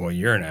 well,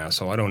 you're an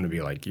asshole. I don't want to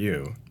be like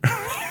you.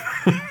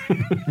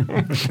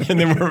 And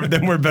then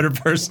we're a better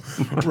person,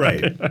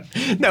 right?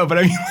 No,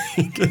 but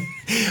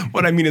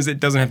what I mean is, it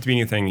doesn't have to be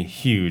anything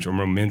huge or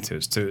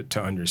momentous to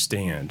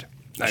understand.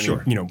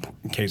 Sure.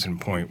 Case in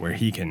point where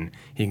he can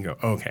go,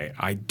 okay,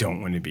 I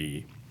don't want to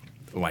be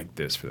like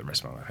this for the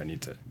rest of my life. I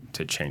need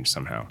to change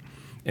somehow.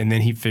 And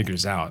then he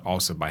figures out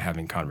also by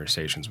having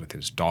conversations with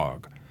his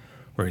dog,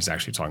 where he's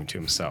actually talking to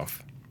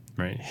himself.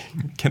 Right?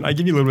 Can I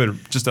give you a little bit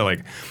of just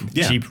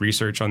cheap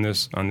research on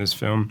this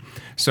film?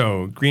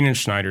 So Green and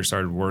Schneider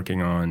started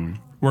working on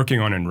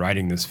and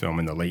writing this film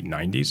in the late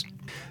 90s.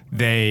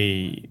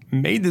 They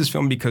made this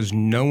film because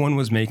no one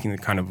was making the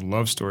kind of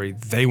love story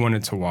they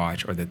wanted to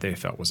watch or that they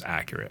felt was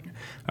accurate.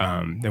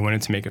 They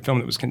wanted to make a film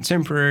that was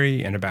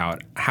contemporary and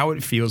about how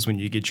it feels when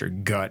you get your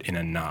gut in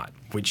a knot,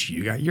 which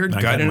you got your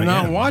gut in a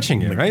knot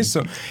watching it, right?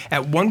 So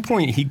at one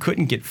point he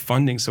couldn't get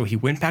funding, so he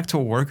went back to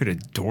work at a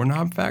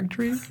doorknob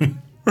factory.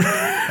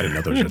 I didn't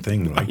know there was a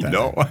thing like that.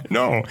 I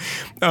know.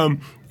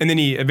 And then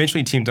he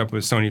eventually teamed up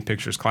with Sony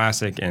Pictures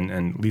Classic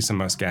and Lisa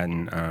Muscat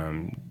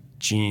and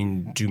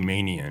Gene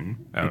Dumanian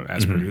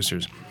as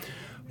producers.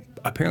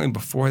 Apparently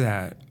before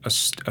that,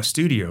 a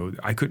studio,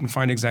 I couldn't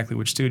find exactly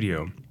which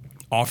studio,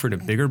 offered a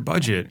bigger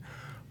budget,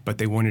 but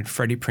they wanted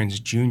Freddie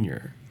Prinze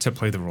Jr. to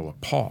play the role of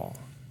Paul.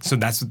 So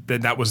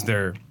that was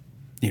their,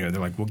 they're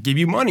like, we'll give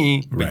you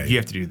money, but you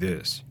have to do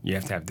this. You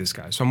have to have this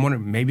guy. So I'm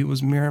wondering, maybe it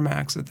was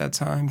Miramax at that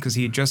time because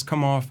he had just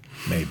come off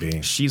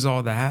She's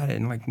All That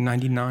in like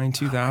 99,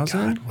 2000.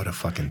 Oh God, what a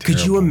fucking terrible.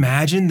 Could you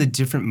imagine the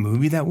different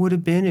movie that would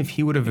have been if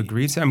he would have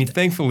agreed to? I mean,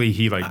 thankfully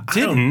he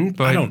didn't.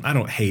 But I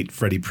don't hate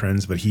Freddie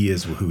Prinze, but he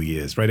is who he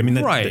is, right? I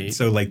mean,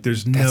 so like,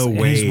 there's no way.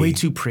 And he's way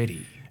too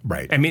pretty,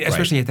 right? I mean,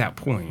 especially at that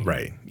point,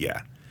 right?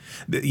 Yeah,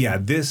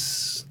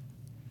 this.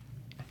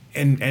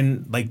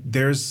 And like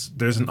there's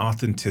an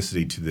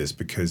authenticity to this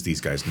because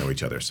these guys know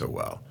each other so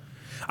well.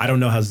 I don't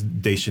know how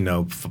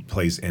Deschanel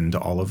plays into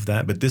all of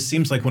that, but this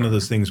seems like one of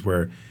those things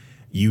where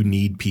you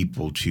need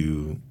people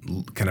to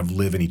kind of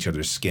live in each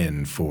other's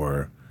skin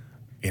for,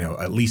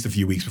 at least a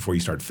few weeks before you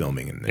start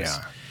filming in this.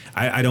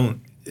 Yeah.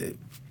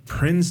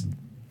 Prinze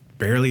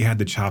barely had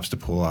the chops to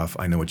pull off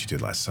I Know What You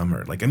Did Last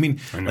Summer. Like, I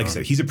mean, like I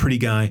said, he's a pretty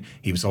guy.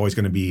 He was always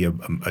going to be a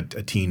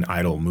teen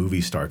idol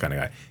movie star kind of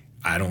guy.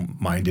 I don't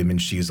mind him, and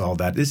She's All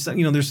That. It's,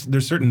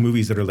 there's certain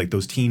movies that are like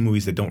those teen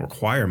movies that don't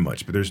require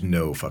much, but there's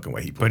no fucking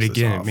way he pulls this off. But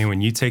again, I mean,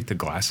 when you take the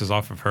glasses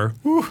off of her,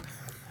 whew,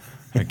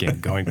 again,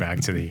 going back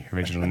to the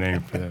original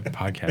name for the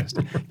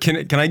podcast,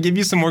 can I give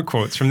you some more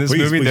quotes from this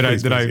movie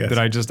that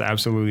I just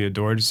absolutely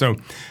adored? So,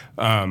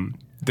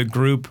 the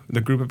group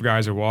of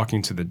guys are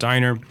walking to the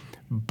diner.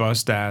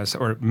 Bust-ass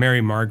or Mary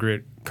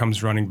Margaret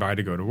comes running by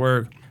to go to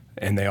work,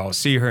 and they all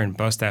see her. And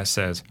Bust-ass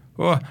says,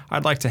 "Oh,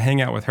 I'd like to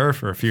hang out with her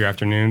for a few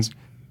afternoons."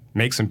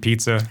 Make some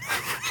pizza.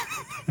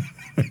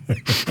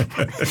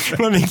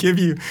 Let me give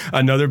you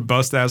another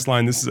bust-ass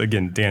line. This is,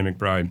 again, Dan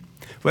McBride.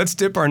 Let's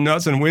dip our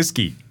nuts in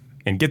whiskey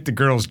and get the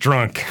girls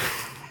drunk.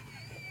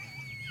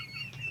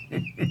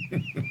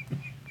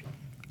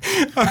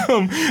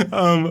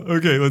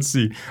 Okay, let's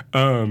see.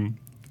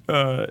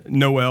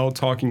 Noel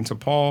talking to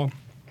Paul.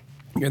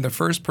 You're the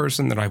first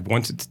person that I've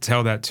wanted to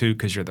tell that to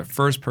because you're the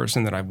first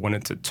person that I've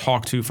wanted to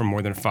talk to for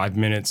more than 5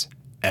 minutes.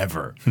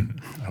 Ever.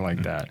 I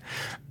like that.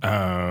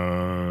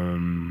 That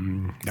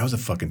was a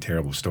fucking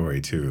terrible story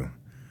too,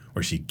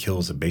 where she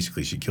kills a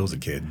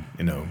kid,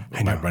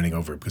 by running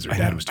over because her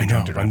dad was too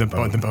drunk to run the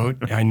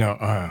boat. I know.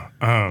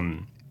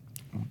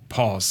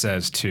 Paul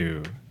says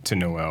to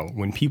Noel,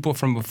 when people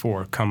from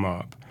before come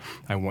up,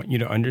 I want you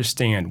to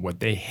understand what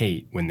they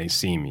hate when they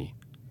see me.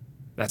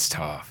 That's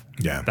tough.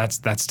 Yeah. That's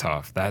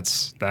tough.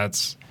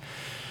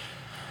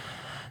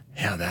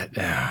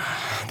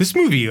 This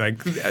movie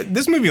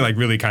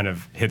really kind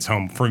of hits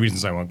home for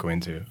reasons I won't go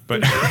into.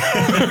 But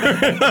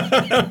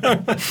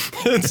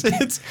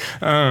it's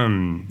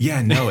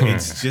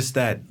just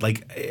that,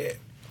 like,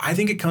 I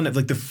think it kind of,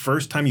 like, the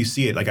first time you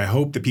see it, like, I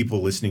hope that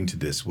people listening to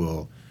this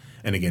will,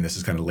 and again, this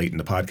is kind of late in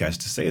the podcast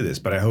to say this,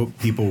 but I hope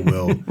people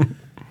will,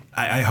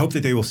 I hope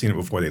that they will see it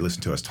before they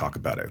listen to us talk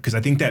about it. Because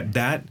I think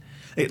that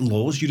it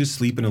lulls you to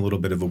sleep in a little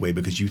bit of a way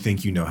because you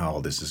think you know how all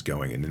this is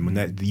going, and then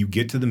when you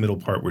get to the middle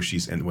part where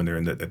when they're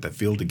at the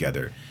field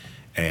together,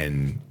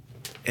 and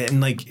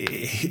like,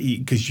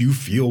 because you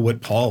feel what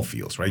Paul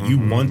feels, right? You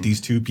want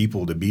these two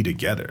people to be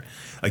together.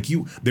 Like,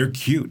 they're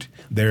cute.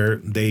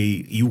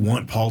 You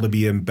want Paul to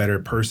be a better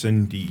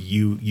person.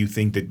 You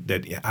think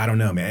that I don't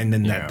know, man. And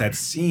then that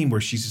scene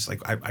where she's just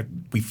like,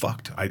 we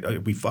fucked.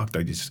 We fucked.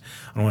 I don't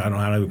know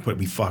how to put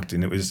we fucked,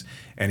 and he's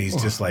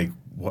just like,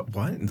 what?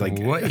 Like,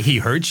 what? He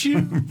hurt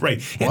you?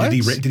 Right. What?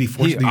 Did he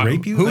forcibly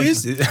rape you? Who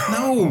is it?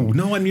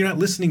 No, you're not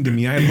listening to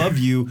me. I love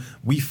you.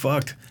 We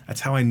fucked.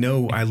 That's how I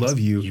know I love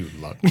you. You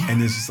love me.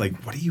 And it's just like,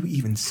 what are you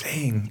even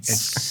saying?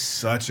 It's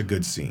such a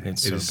good scene.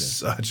 It is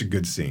such a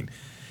good scene.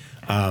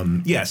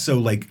 So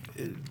like,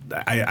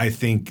 I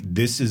think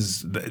this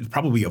is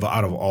probably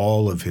out of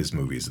all of his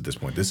movies at this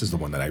point, this is the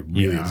one that I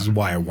really, this is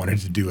why I wanted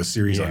to do a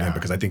series on him,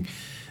 because I think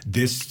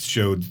this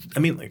showed, I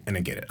mean, like, and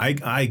I get it.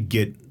 I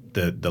get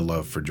the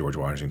love for George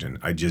Washington.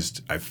 I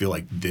feel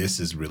like this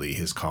is really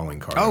his calling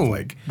card. Oh,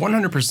 like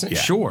 100%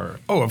 sure.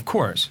 Oh, of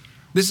course.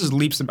 This is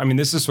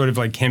this is sort of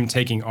like him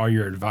taking all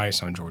your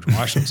advice on George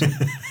Washington.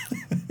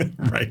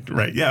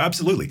 Right. Yeah,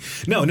 absolutely.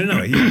 No.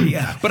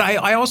 Yeah. But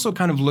I also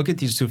kind of look at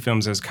these two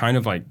films as kind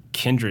of like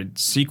kindred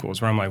sequels,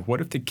 where I'm like,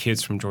 what if the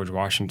kids from George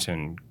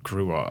Washington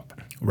grew up?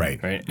 Right.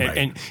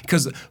 And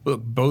because,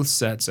 look, both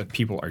sets of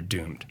people are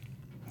doomed.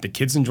 The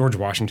kids in George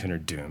Washington are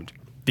doomed.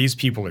 These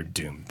people are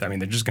doomed. I mean,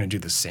 they're just going to do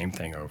the same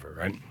thing over,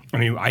 right? I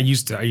mean, I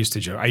used to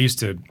joke.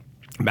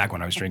 Back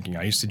when I was drinking,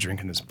 I used to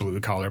drink in this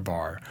blue-collar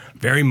bar,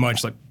 very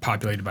much like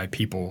populated by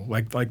people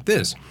like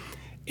this.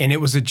 And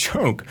it was a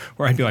joke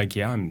where I'd be like,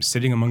 yeah, I'm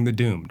sitting among the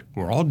doomed.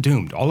 We're all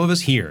doomed. All of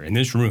us here in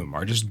this room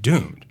are just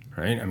doomed,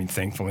 right? I mean,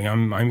 thankfully,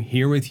 I'm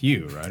here with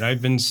you, right?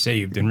 I've been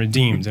saved and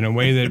redeemed in a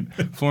way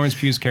that Florence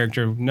Pugh's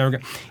character never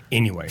got.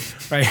 Anyway,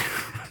 right?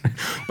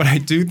 But I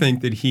do think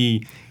that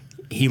he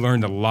he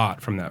learned a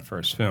lot from that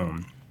first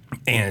film,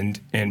 and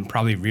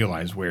probably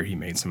realized where he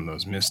made some of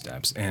those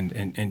missteps,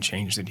 and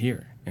changed it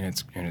here, and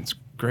it's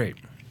great.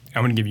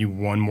 I'm going to give you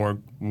one more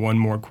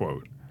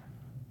quote,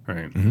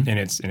 right? Mm-hmm. And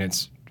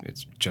it's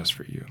just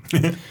for you.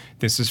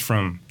 This is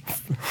from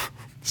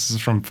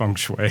Feng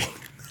Shui.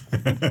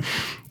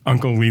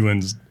 Uncle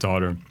Leland's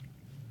daughter.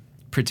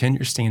 Pretend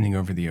you're standing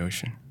over the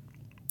ocean.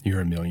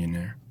 You're a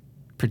millionaire.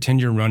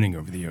 Pretend you're running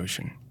over the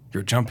ocean.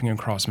 You're jumping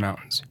across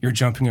mountains. You're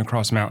jumping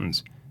across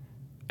mountains.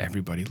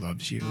 Everybody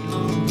loves you.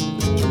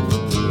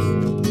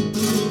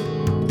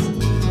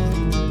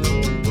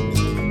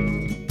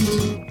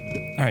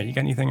 All right, you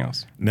got anything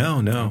else?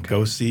 No.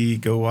 Okay.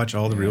 Go watch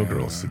All the Real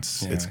Girls.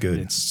 It's good.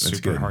 It's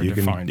super good. hard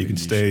to find. You can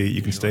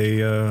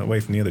stay away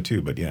from the other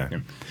two, but yeah.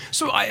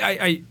 So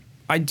I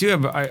do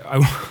have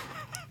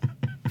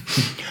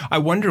I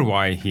wonder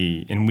why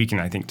he, and we can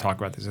I think talk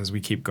about this as we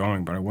keep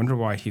going, but I wonder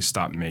why he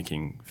stopped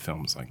making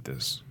films like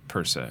this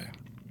per se.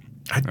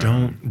 I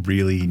don't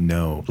really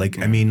know.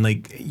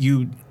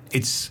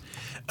 It's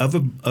of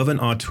an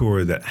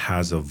auteur that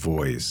has a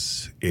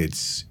voice.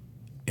 It's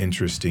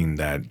interesting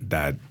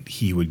that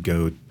he would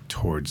go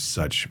towards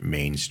such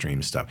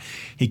mainstream stuff.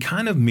 He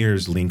kind of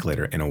mirrors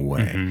Linklater in a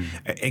way,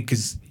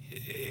 because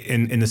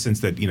in the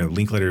sense that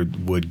Linklater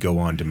would go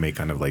on to make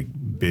kind of like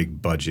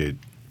big budget,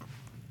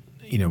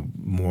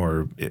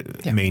 more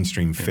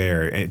mainstream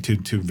fare, and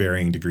to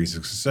varying degrees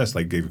of success,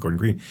 like David Gordon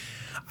Green.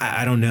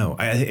 I don't know.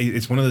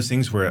 It's one of those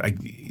things where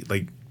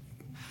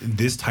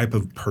this type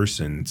of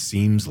person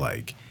seems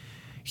like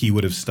he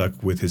would have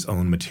stuck with his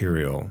own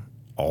material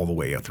all the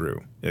way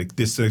through. Like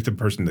this type of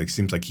person that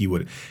seems like he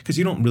would, because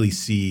you don't really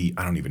see.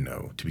 I don't even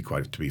know,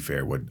 to be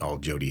fair, what all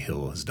Jody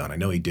Hill has done. I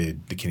know he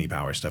did the Kenny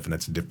Powers stuff,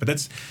 and but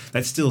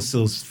that still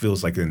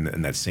feels like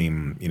in that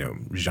same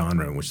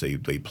genre in which they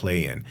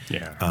play in.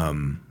 Yeah.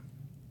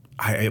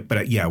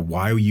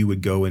 Why you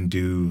would go and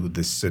do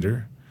The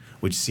Sitter,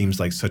 which seems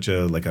like such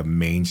a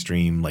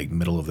mainstream, like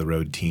middle of the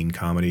road teen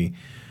comedy.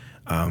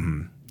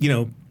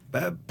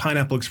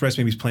 Pineapple Express,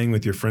 maybe he's playing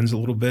with your friends a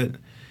little bit.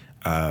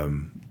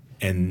 And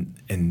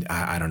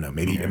I don't know,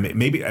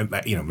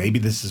 maybe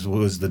this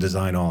was the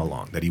design all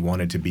along, that he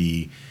wanted to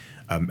be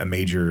a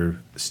major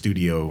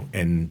studio,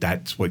 and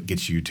that's what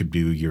gets you to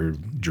do your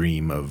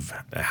dream of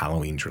a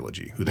Halloween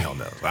trilogy. Who the hell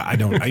knows? I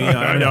don't know.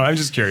 I'm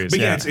just curious.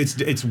 But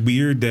it's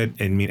weird that,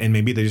 and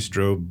maybe they just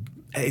drove.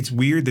 It's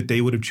weird that they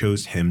would have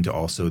chose him to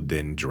also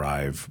then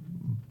drive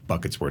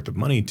buckets worth of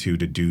money to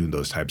do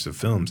those types of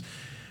films.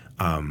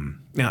 I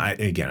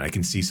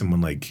can see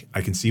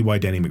I can see why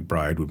Danny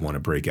McBride would want to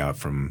break out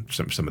from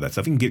some of that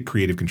stuff and get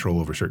creative control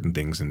over certain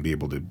things and be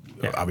able to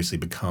obviously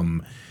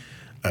become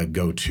a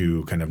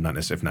go-to kind of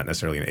if not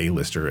necessarily an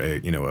A-lister, a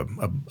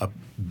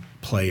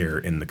player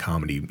in the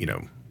comedy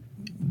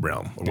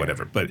realm or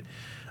whatever. But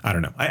I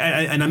don't know.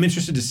 And I'm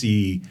interested to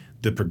see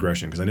the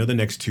progression, because I know the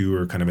next two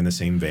are kind of in the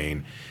same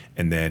vein,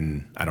 and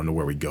then I don't know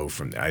where we go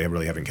from there. I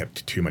really haven't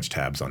kept too much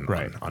tabs on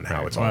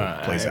how it's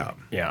all plays out.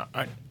 Yeah,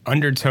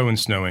 Undertow and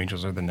Snow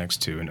Angels are the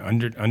next two, and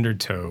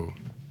Undertow,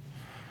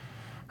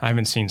 I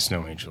haven't seen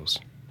Snow Angels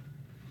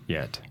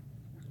yet,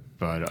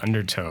 but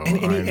Undertow,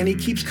 and he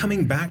keeps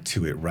coming back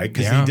to it, right?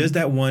 Because he does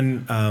that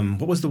one.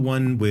 What was the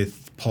one with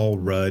Paul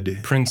Rudd?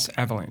 Prince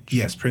Avalanche.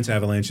 Yes, Prince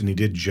Avalanche, and he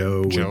did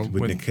Joe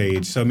with Nick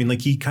Cage. So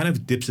he kind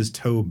of dips his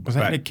toe. Was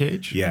that Nick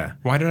Cage? Yeah.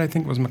 Why did I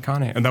think it was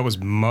McConaughey? And that was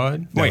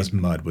Mud. Was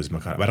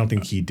McConaughey. I don't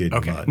think he did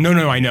Mud.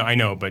 No, I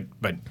know,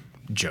 but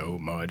Joe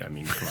Mud. I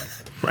mean, come on.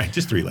 Right,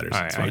 just 3 letters.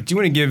 All right. Do you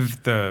want to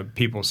give the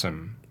people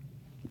some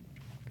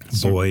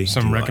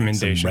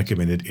recommendations? Some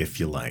recommended if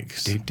you like. We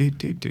still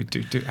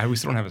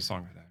don't have a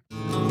song for that.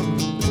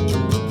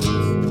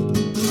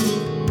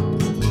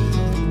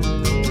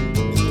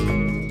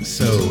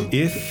 So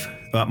if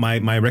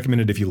my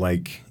recommended if you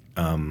like,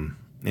 and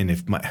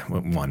if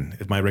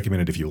my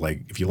recommended if you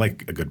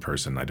like a good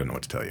person, I don't know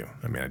what to tell you.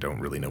 I mean, I don't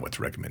really know what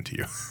to recommend to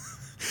you.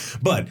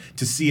 But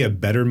to see a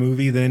better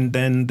movie than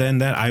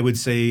that, I would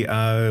say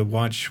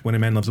watch When a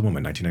Man Loves a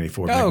Woman,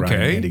 1994, by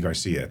Brian and Andy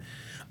Garcia.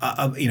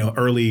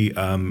 Early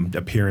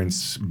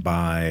appearance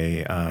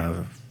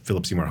by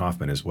Philip Seymour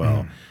Hoffman as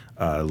well.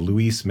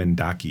 Luis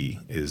Mendaki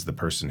is the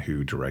person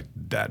who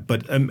directed that.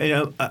 But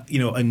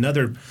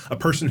a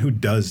person who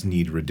does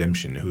need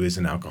redemption, who is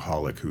an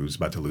alcoholic, who's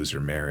about to lose her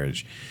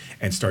marriage,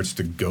 and starts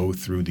to go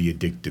through the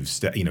addictive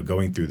step,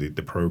 going through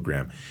the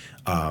program.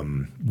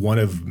 One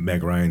of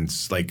Meg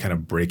Ryan's kind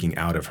of breaking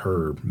out of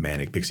her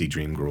manic pixie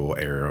dream girl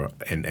era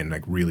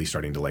and really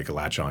starting to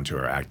latch on to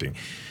her acting.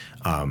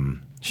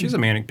 She was a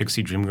manic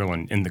pixie dream girl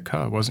in The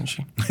Cub, wasn't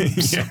she?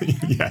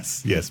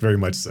 Yes, very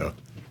much so.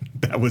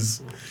 That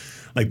was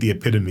like the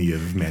epitome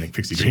of manic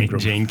pixie dream girl.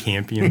 Jane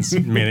Campion's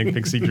manic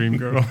pixie dream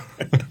girl.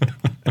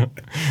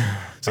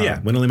 So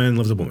When Only Man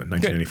Loves a Woman,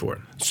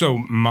 1994. So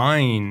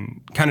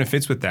mine kind of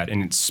fits with that,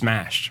 and it's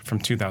Smashed from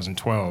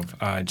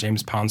 2012.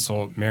 James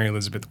Ponsoldt, Mary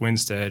Elizabeth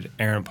Winstead,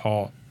 Aaron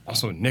Paul,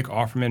 also Nick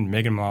Offerman,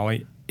 Megan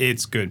Mullally.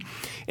 It's good.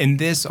 And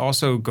this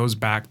also goes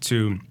back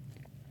to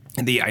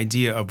the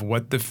idea of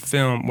what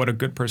a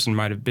good person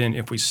might have been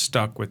if we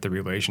stuck with the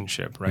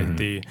relationship, right?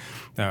 The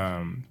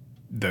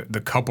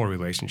couple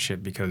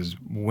relationship, because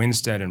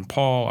Winstead and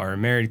Paul are a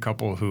married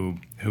couple who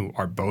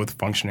are both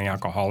functioning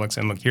alcoholics.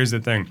 And look, here's the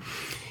thing.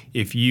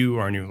 If you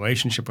are in a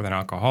relationship with an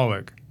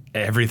alcoholic,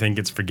 everything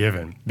gets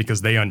forgiven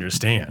because they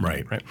understand.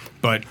 Right.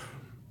 But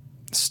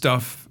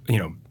stuff,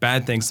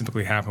 bad things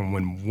typically happen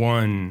when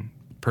one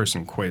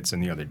person quits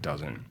and the other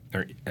doesn't.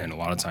 And a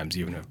lot of times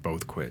even if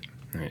both quit.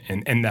 Right?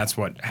 And that's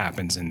what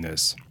happens in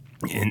this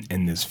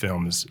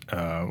film is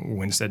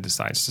Winstead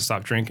decides to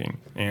stop drinking.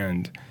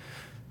 And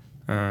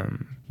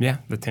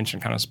the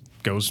tension kind of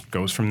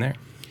goes from there.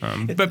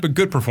 But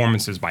good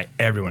performances by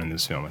everyone in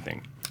this film, I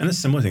think. And a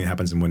similar thing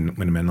happens when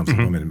a man loves a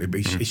woman.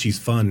 She's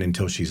fun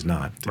until she's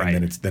not, right.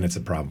 And then it's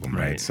a problem,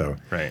 right? So,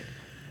 right.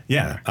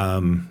 Yeah.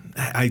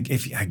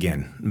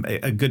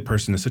 A good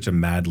person is such a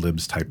Mad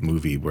Libs type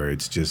movie where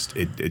it's just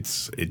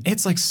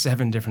it's like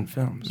 7 different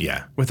films.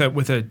 Yeah. With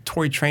a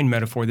toy train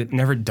metaphor that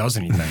never does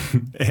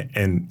anything.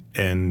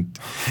 and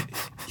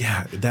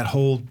yeah, that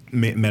whole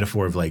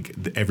metaphor of like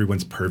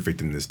everyone's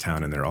perfect in this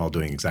town and they're all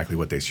doing exactly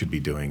what they should be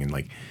doing, and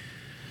like.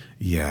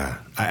 Yeah,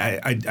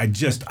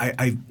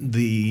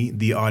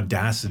 the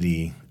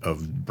audacity of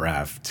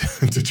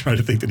Braff to try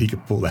to think that he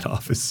could pull that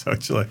off is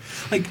such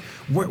like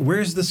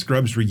where's the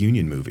Scrubs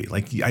reunion movie?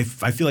 Like I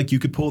feel like you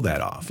could pull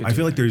that off. I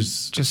feel like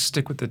there's just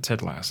stick with the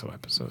Ted Lasso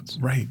episodes.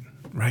 Right.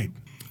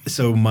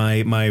 So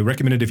my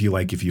recommended if you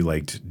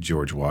liked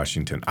George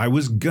Washington, I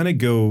was gonna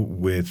go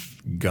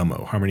with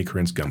Gummo, Harmony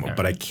Korine's Gummo,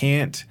 but I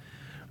can't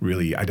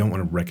really. I don't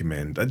want to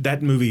recommend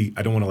that movie.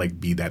 I don't want to like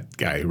be that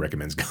guy who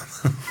recommends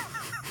Gummo.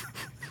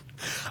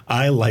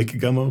 I like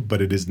Gummo,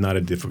 but it is not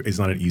it's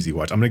not an easy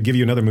watch. I'm going to give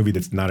you another movie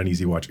that's not an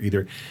easy watch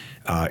either.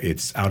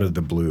 It's Out of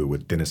the Blue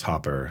with Dennis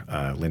Hopper,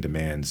 Linda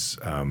Manns.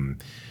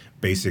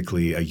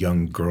 Basically, a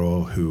young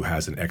girl who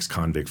has an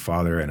ex-convict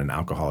father and an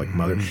alcoholic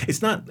mother.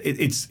 It's not.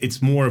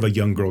 It's more of a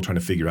young girl trying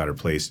to figure out her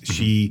place.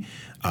 She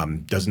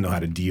doesn't know how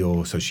to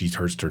deal, so she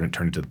starts to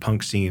turn into the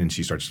punk scene, and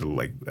she starts to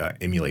like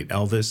emulate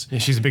Elvis. Yeah,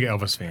 she's a big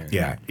Elvis fan.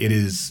 Yeah, it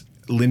is.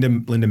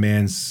 Linda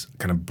Mann's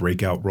kind of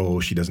breakout role.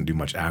 She doesn't do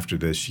much after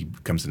this. She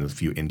comes into a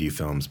few indie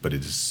films, but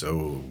it is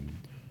so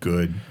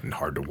good and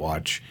hard to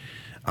watch.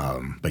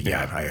 But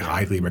I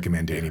highly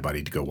recommend to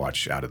anybody to go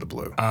watch Out of the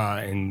Blue.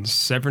 And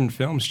Severn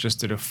Films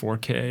just did a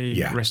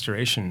 4K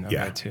restoration of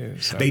that too.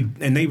 So.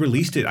 They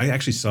released it. I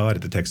actually saw it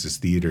at the Texas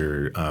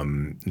Theater.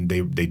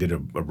 They did a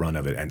run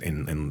of it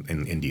in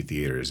indie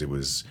theaters. It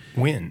was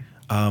when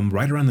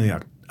right around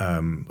the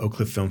Oak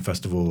Cliff Film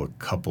Festival a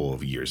couple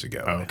of years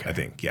ago. Oh, okay. I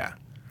think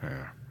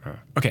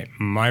Okay,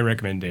 my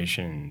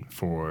recommendation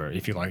for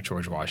if you like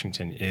George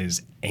Washington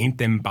is Ain't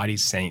Them Body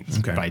Saints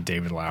by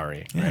David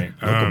Lowery. Yeah,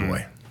 local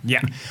boy.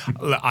 Yeah,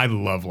 I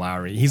love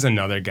Lowery. He's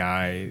another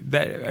guy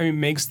that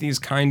makes these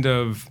kind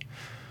of,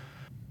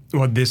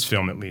 well, this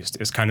film at least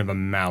is kind of a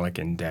Malick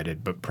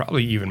indebted, but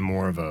probably even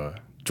more of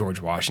a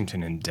George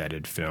Washington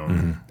indebted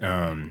film.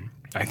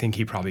 I think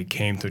he probably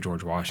came to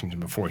George Washington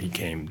before he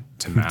came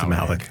to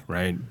Malick,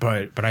 right?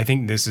 But I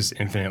think this is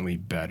infinitely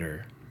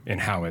better in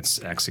how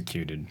it's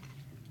executed.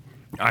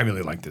 I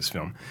really like this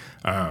film.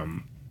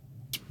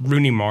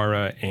 Rooney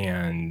Mara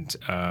and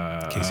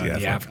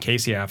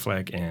Casey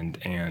Affleck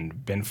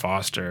and Ben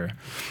Foster,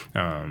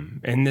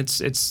 and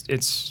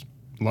it's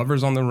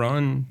Lovers on the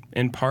Run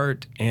in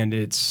part, and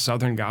it's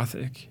Southern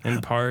Gothic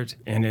in part,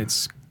 and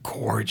it's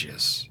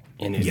gorgeous,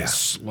 and it is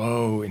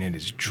slow, and it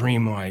is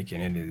dreamlike,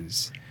 and it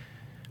is.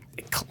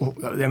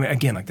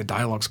 Again, like the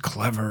dialogue's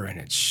clever and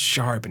it's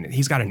sharp, and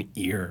he's got an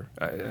ear.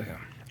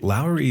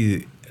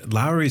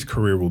 Lowery's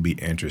career will be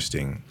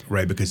interesting,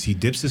 right? Because he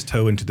dips his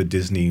toe into the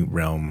Disney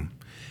realm.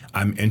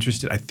 I'm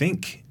interested. I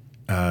think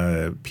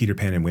Peter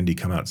Pan and Wendy it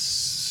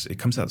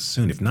comes out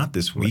soon, if not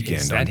this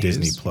weekend on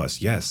Disney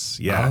Plus. Yes,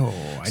 yeah.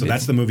 Oh, so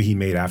that's the movie he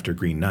made after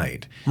Green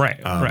Knight. Right.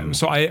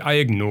 So I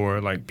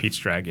ignore like Pete's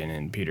Dragon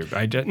and Peter.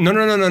 No.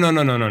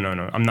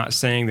 I'm not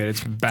saying that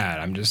it's bad.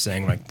 I'm just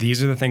saying like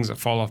these are the things that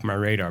fall off my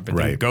radar. But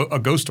then a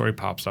Ghost Story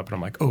pops up and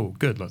I'm like, oh,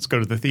 good, let's go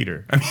to the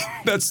theater. I mean,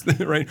 that's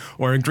right.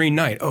 Or a Green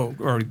Knight. Oh,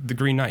 or the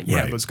Green Knight.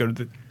 Yeah, let's go to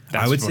the.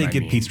 I would say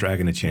give Pete's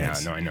Dragon a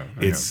chance. Yeah, no, I know.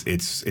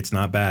 It's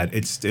not bad.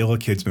 It's still a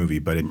kid's movie,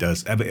 but it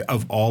does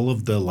of all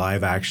of the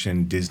live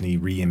action Disney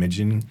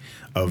reimaging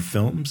of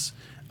films,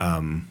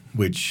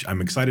 which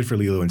I'm excited for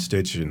Lilo and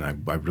Stitch, and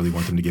I really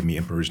want them to give me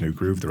Emperor's New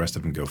Groove. The rest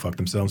of them go fuck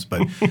themselves.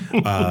 But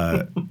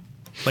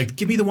like,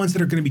 give me the ones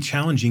that are going to be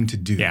challenging to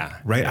do. Yeah,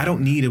 right. I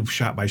don't need a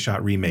shot by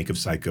shot remake of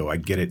Psycho. I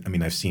get it. I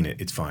mean, I've seen it.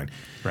 It's fine.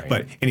 Right.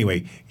 But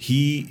anyway,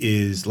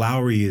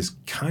 Lowery is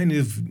kind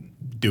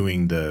of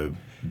doing the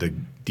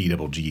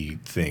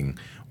DWG thing,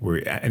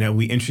 and it'll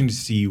be interesting to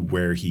see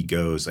where he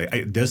goes.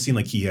 It does seem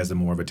like he has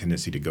more of a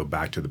tendency to go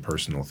back to the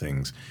personal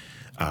things,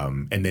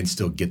 and then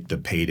still get the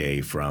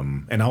payday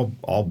from. And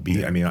I'll be.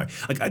 Yeah. I mean,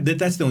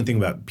 that's the only thing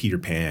about Peter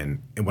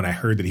Pan. And when I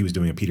heard that he was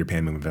doing a Peter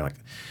Pan movie, I'm like,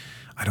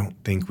 I don't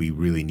think we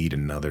really need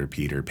another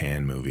Peter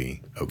Pan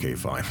movie. Okay,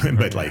 fine.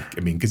 But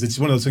because it's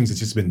one of those things that's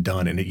just been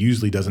done and it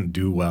usually doesn't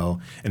do well.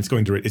 And it's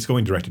going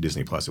direct to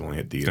Disney Plus. It won't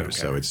hit theaters,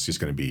 so it's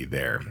just going to be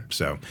there.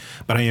 So,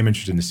 but I am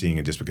interested in seeing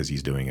it just because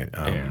he's doing it.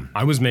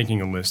 I was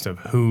making a list of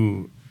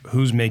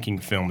who's making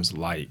films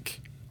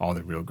like All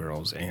the Real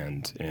Girls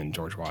and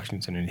George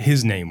Washington, and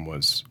his name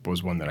was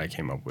one that I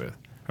came up with.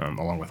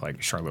 Along with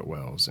like Charlotte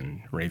Wells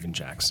and Raven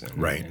Jackson.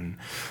 Right. And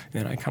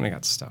then I kind of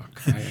got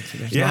stuck.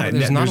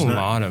 There's not a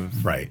lot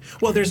of... Right.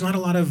 Well, there's not a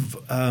lot of...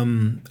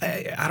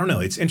 I don't know.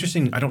 It's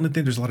interesting. I don't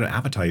think there's a lot of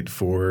appetite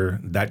for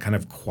that kind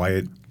of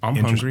quiet... I'm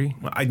hungry.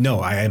 I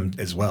know. I am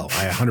as well.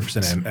 I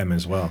 100% am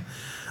as well.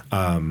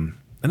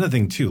 Another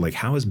thing, too, like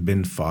how is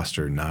Ben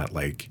Foster not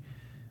like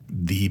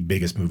the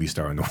biggest movie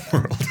star in the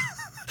world?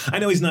 I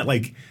know he's not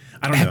like...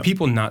 I don't know. Have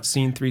people not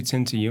seen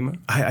 3:10 to Yuma?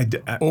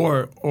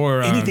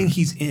 Or anything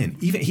he's in.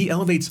 Even he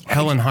elevates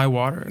Hell and High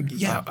Water.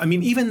 Yeah, I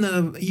mean even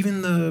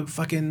the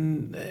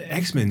fucking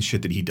X-Men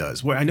shit that he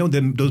does. Where I know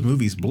those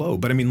movies blow,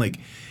 but I mean like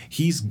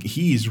he's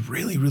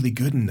really really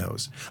good in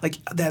those.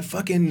 Like that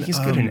fucking. He's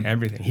good in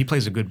everything. He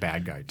plays a good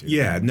bad guy too.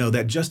 Yeah, no,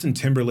 that Justin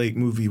Timberlake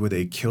movie where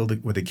they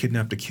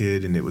kidnapped a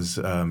kid and it was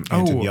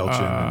Anton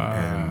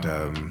Yelchin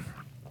and.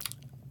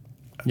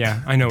 Yeah,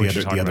 I know what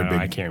you're talking about.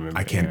 I can't remember.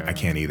 I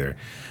can't either.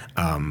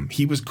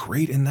 He was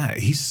great in that.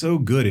 He's so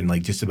good in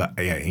like just about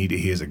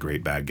he is a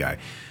great bad guy.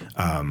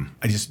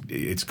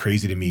 It's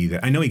crazy to me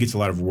that I know he gets a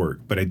lot of work,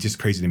 but it's just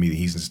crazy to me that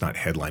he's just not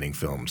headlining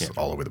films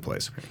all over the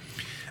place.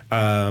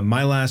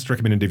 My last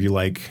recommended, if you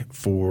like,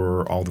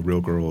 for All the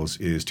Real Girls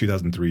is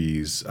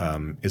 2003's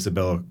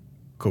Isabelle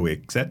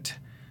Coixet,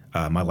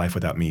 My Life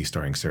Without Me,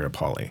 starring Sarah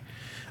Polley.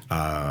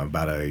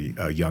 About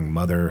a young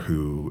mother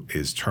who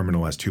is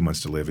terminal, has 2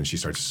 months to live, and she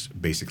starts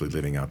basically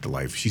living out the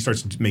life. She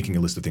starts making a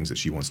list of things that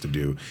she wants to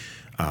do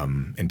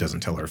and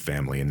doesn't tell her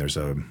family. And there's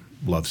a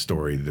love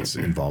story that's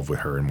involved with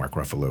her and Mark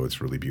Ruffalo.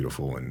 It's really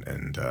beautiful.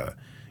 And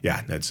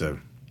that's a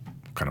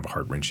kind of a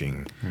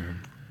heart-wrenching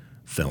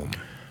film.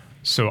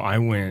 So I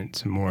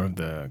went more of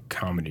the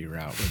comedy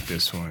route with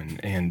this one,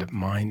 and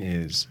mine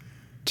is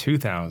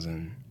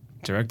 2000,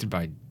 directed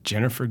by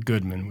Jennifer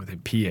Goodman with a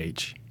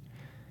PH.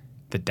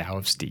 The Tao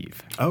of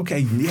Steve.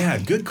 Okay, yeah,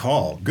 good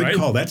call. Good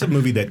call. That's a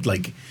movie that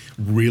like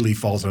really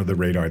falls under the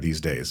radar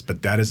these days,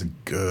 but that is a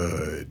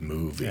good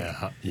movie.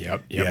 Yeah.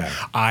 Yep. Yeah.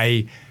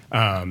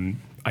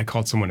 I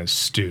called someone a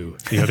Stu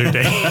the other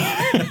day.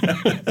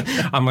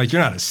 I'm like,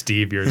 you're not a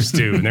Steve, you're a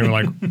Stu. And they were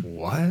like,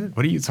 what?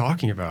 What are you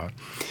talking about?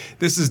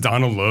 This is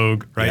Donald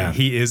Logue, right? Yeah.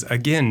 He is,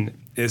 again,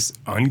 this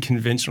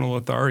unconventional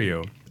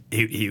Lothario.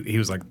 He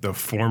was like the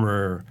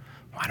former,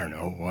 I don't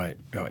know what,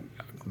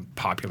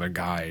 popular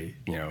guy,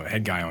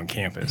 head guy on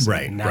campus.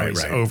 Right. And now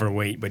he's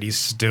overweight, but he's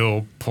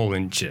still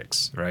pulling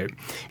chicks, right?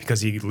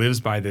 Because he lives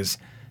by this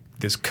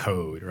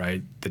code,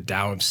 right? The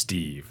Tao of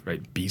Steve,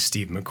 right? Be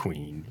Steve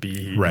McQueen.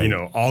 Be,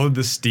 all of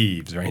the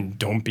Steves, right?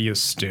 Don't be a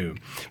Stu.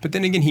 But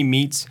then again, he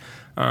meets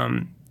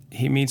a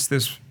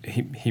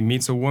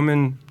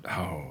woman.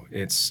 Oh,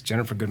 it's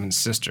Jennifer Goodman's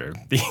sister,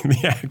 the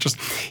actress.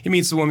 He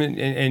meets a woman,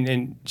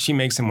 and she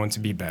makes him want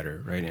to be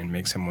better, right? And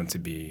makes him want to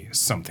be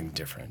something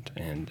different,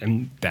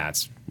 and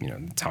that's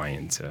the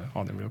tie-in to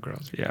All the Real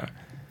Girls. Yeah,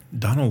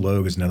 Donald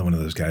Logue is another one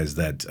of those guys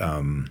that.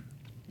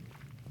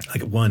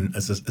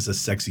 As a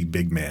sexy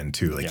big man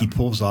too. He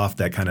pulls off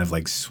that kind of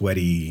like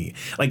sweaty.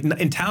 Like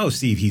in Tao of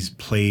Steve, he's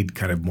played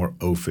kind of more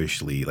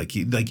oafishly.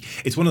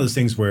 It's one of those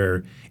things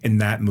where in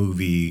that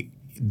movie,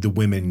 the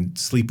women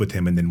sleep with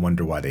him and then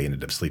wonder why they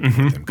ended up sleeping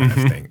with him, kind of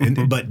thing.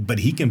 But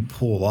he can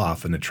pull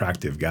off an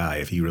attractive guy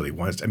if he really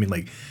wants to. I mean,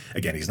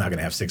 again, he's not going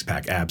to have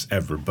 6-pack abs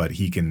ever, but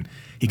he can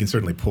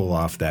certainly pull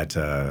off that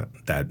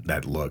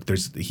look.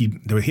 He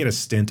had a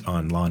stint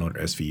on Law and Order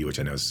SVU, which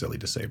I know is silly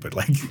to say, but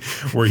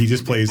where he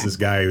just plays this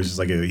guy who's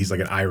just he's like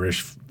an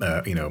Irish,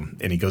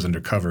 and he goes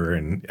undercover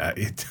and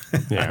I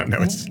don't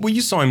know. Well,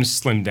 you saw him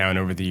slim down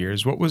over the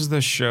years. What was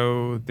the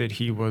show that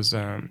he was?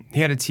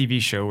 He had a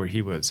TV show where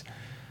he was.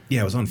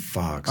 Yeah, it was on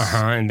Fox.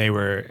 And they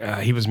were.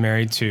 He was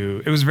married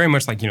to. It was very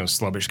much like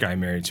slubbish guy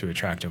married to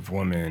attractive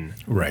woman.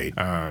 Right.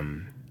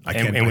 I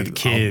can't. And with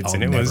kids, I'll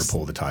and it never was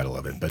pull the title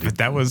of it, but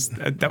that was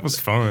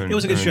fun. It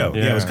was a good show.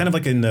 Yeah, it was kind of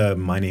like in the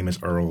My Name Is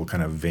Earl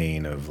kind of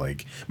vein of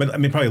but I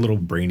mean probably a little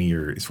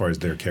brainier as far as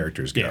their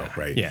characters go,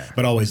 right? Yeah.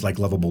 But always like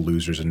lovable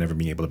losers and never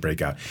being able to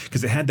break out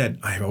because it had that.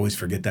 I always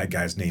forget that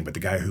guy's name, but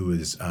the guy who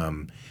is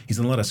he's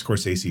in a lot of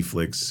Scorsese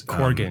flicks.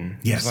 Corgan.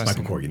 Yes,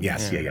 Michael Corgan.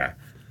 Yes, yeah.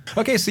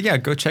 Okay, so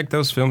go check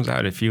those films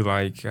out if you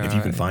like. If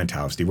you can find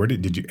Tao of Steve. Where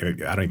did you?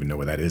 I don't even know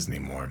where that is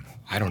anymore.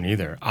 I don't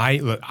either.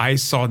 I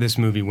saw this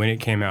movie when it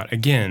came out.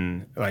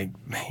 Again,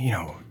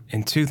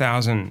 in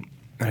 2000,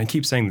 and I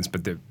keep saying this,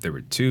 but there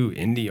were 2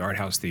 indie art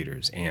house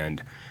theaters,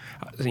 and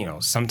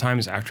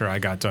sometimes after I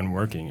got done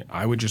working,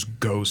 I would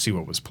just go see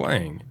what was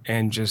playing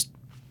and just.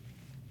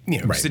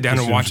 Sit down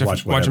and watch a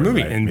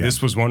movie. Right? And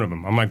this was one of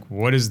them. I'm like,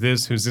 what is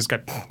this? Who's this guy?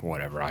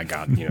 Whatever. I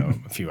got, a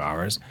few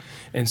hours.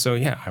 And so,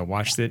 I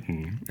watched it.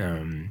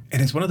 And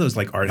it's one of those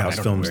art house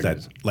films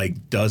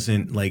that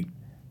doesn't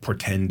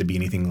pretend to be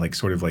anything like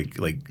sort of like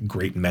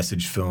great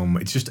message film.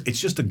 It's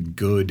just a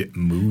good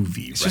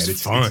movie, It's right?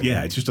 just fun.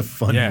 It's just a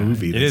fun Yeah,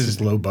 movie. it It's is.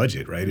 just low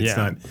budget, right? It's Yeah.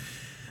 not.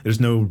 There's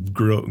no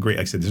great. Like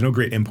I said, there's no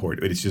great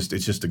import. It's just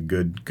a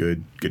good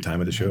time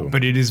of the show.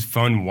 But it is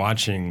fun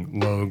watching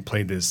Logue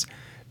play this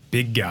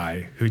big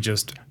guy who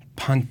just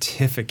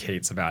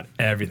pontificates about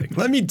everything.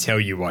 Let me tell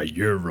you why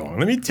you're wrong.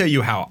 Let me tell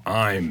you how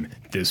I'm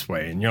this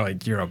way. And you're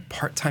like, you're a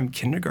part-time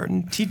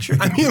kindergarten teacher?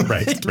 I mean,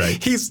 right. But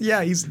it's a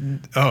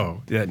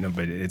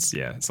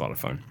lot of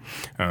fun.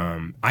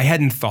 I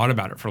hadn't thought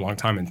about it for a long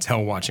time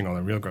until watching all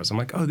the Real Girls. I'm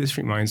like, oh, this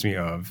reminds me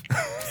of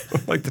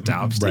like the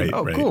Taubes. Right,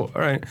 Oh, right. cool.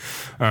 All right.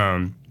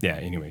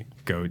 Anyway,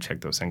 go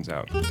check those things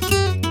out.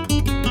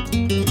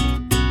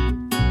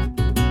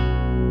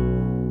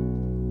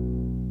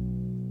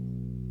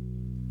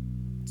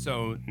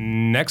 So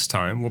next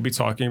time we'll be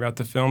talking about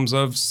the films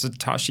of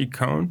Satoshi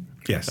Kon.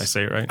 Yes. Did I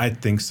say it right? I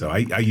think so.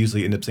 I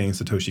usually end up saying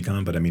Satoshi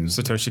Kon, but I mean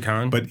Satoshi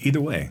Kon. But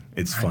either way,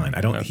 it's fine.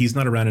 He's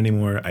not around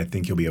anymore. I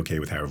think he'll be okay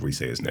with however we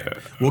say his name.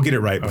 We'll get it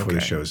right before the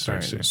show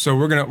starts. Right. So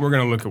we're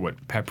gonna look at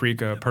what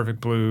Paprika,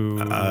 Perfect Blue,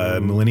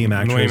 Millennium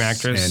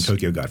Actress, and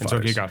Tokyo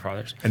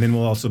Godfathers. And then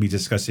we'll also be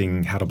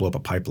discussing How to Blow Up a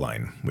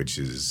Pipeline, which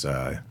is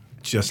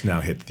just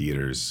now hit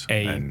theaters.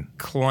 A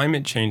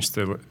climate change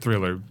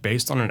thriller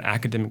based on an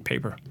academic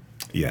paper.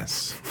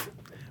 Yes,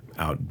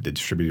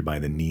 distributed by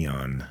the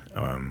Neon.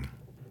 I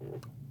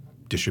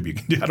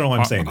don't know why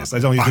I'm saying this.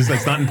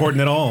 It's not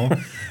important at all.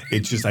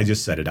 It's just I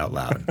just said it out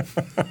loud.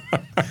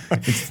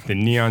 It's the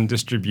Neon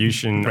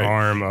distribution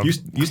arm of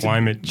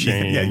climate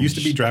change. Yeah, it used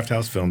to be Draft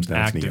House Films.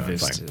 Now it's Neon.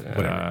 Activist. Fine,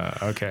 whatever.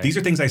 Okay. These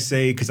are things I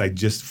say because I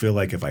just feel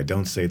like if I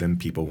don't say them,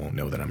 people won't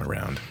know that I'm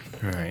around.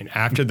 All right.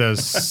 After the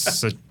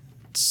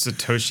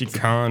Satoshi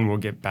Kon, we'll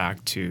get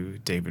back to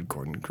David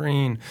Gordon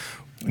Green.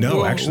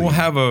 No, actually,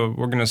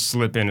 we're going to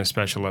slip in a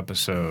special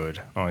episode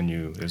on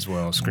you as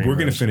well. We're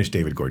going to finish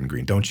David Gordon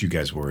Green. Don't you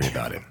guys worry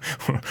about it.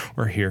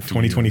 We're here for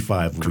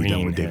 2025. We'll be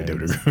done with David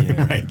Gordon Green.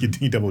 Yeah. Right,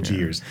 you double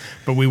Gers.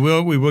 But we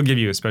will give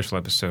you a special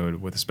episode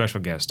with a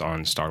special guest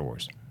on Star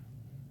Wars.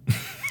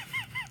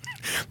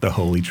 The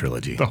Holy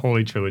Trilogy. The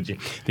Holy Trilogy.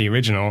 The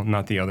original,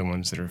 not the other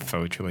ones that are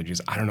faux trilogies.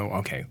 I don't know.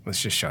 Okay,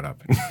 let's just shut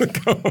up.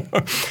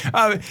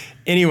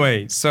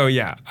 Anyway, so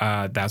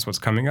that's what's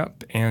coming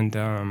up. And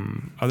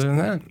other than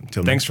that,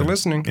 thanks for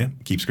listening. Yeah,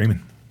 keep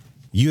screaming.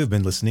 You have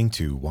been listening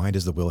to Why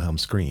Does the Wilhelm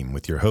Scream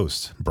with your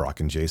hosts, Brock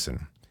and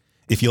Jason.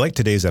 If you liked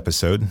today's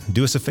episode,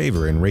 do us a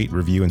favor and rate,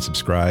 review, and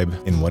subscribe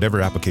in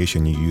whatever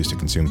application you use to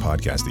consume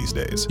podcasts these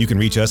days. You can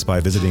reach us by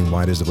visiting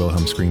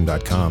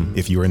whydoesthewilhelmscream.com.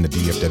 If you are in the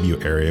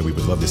DFW area, we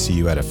would love to see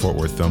you at a Fort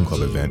Worth Film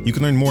Club event. You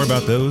can learn more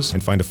about those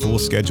and find a full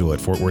schedule at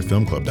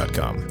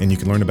fortworthfilmclub.com. And you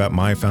can learn about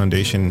my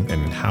foundation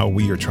and how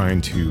we are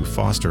trying to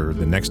foster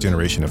the next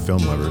generation of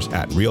film lovers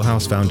at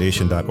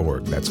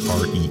realhousefoundation.org. That's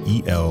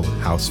REEL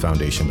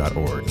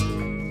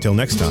housefoundation.org. Till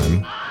next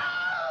time,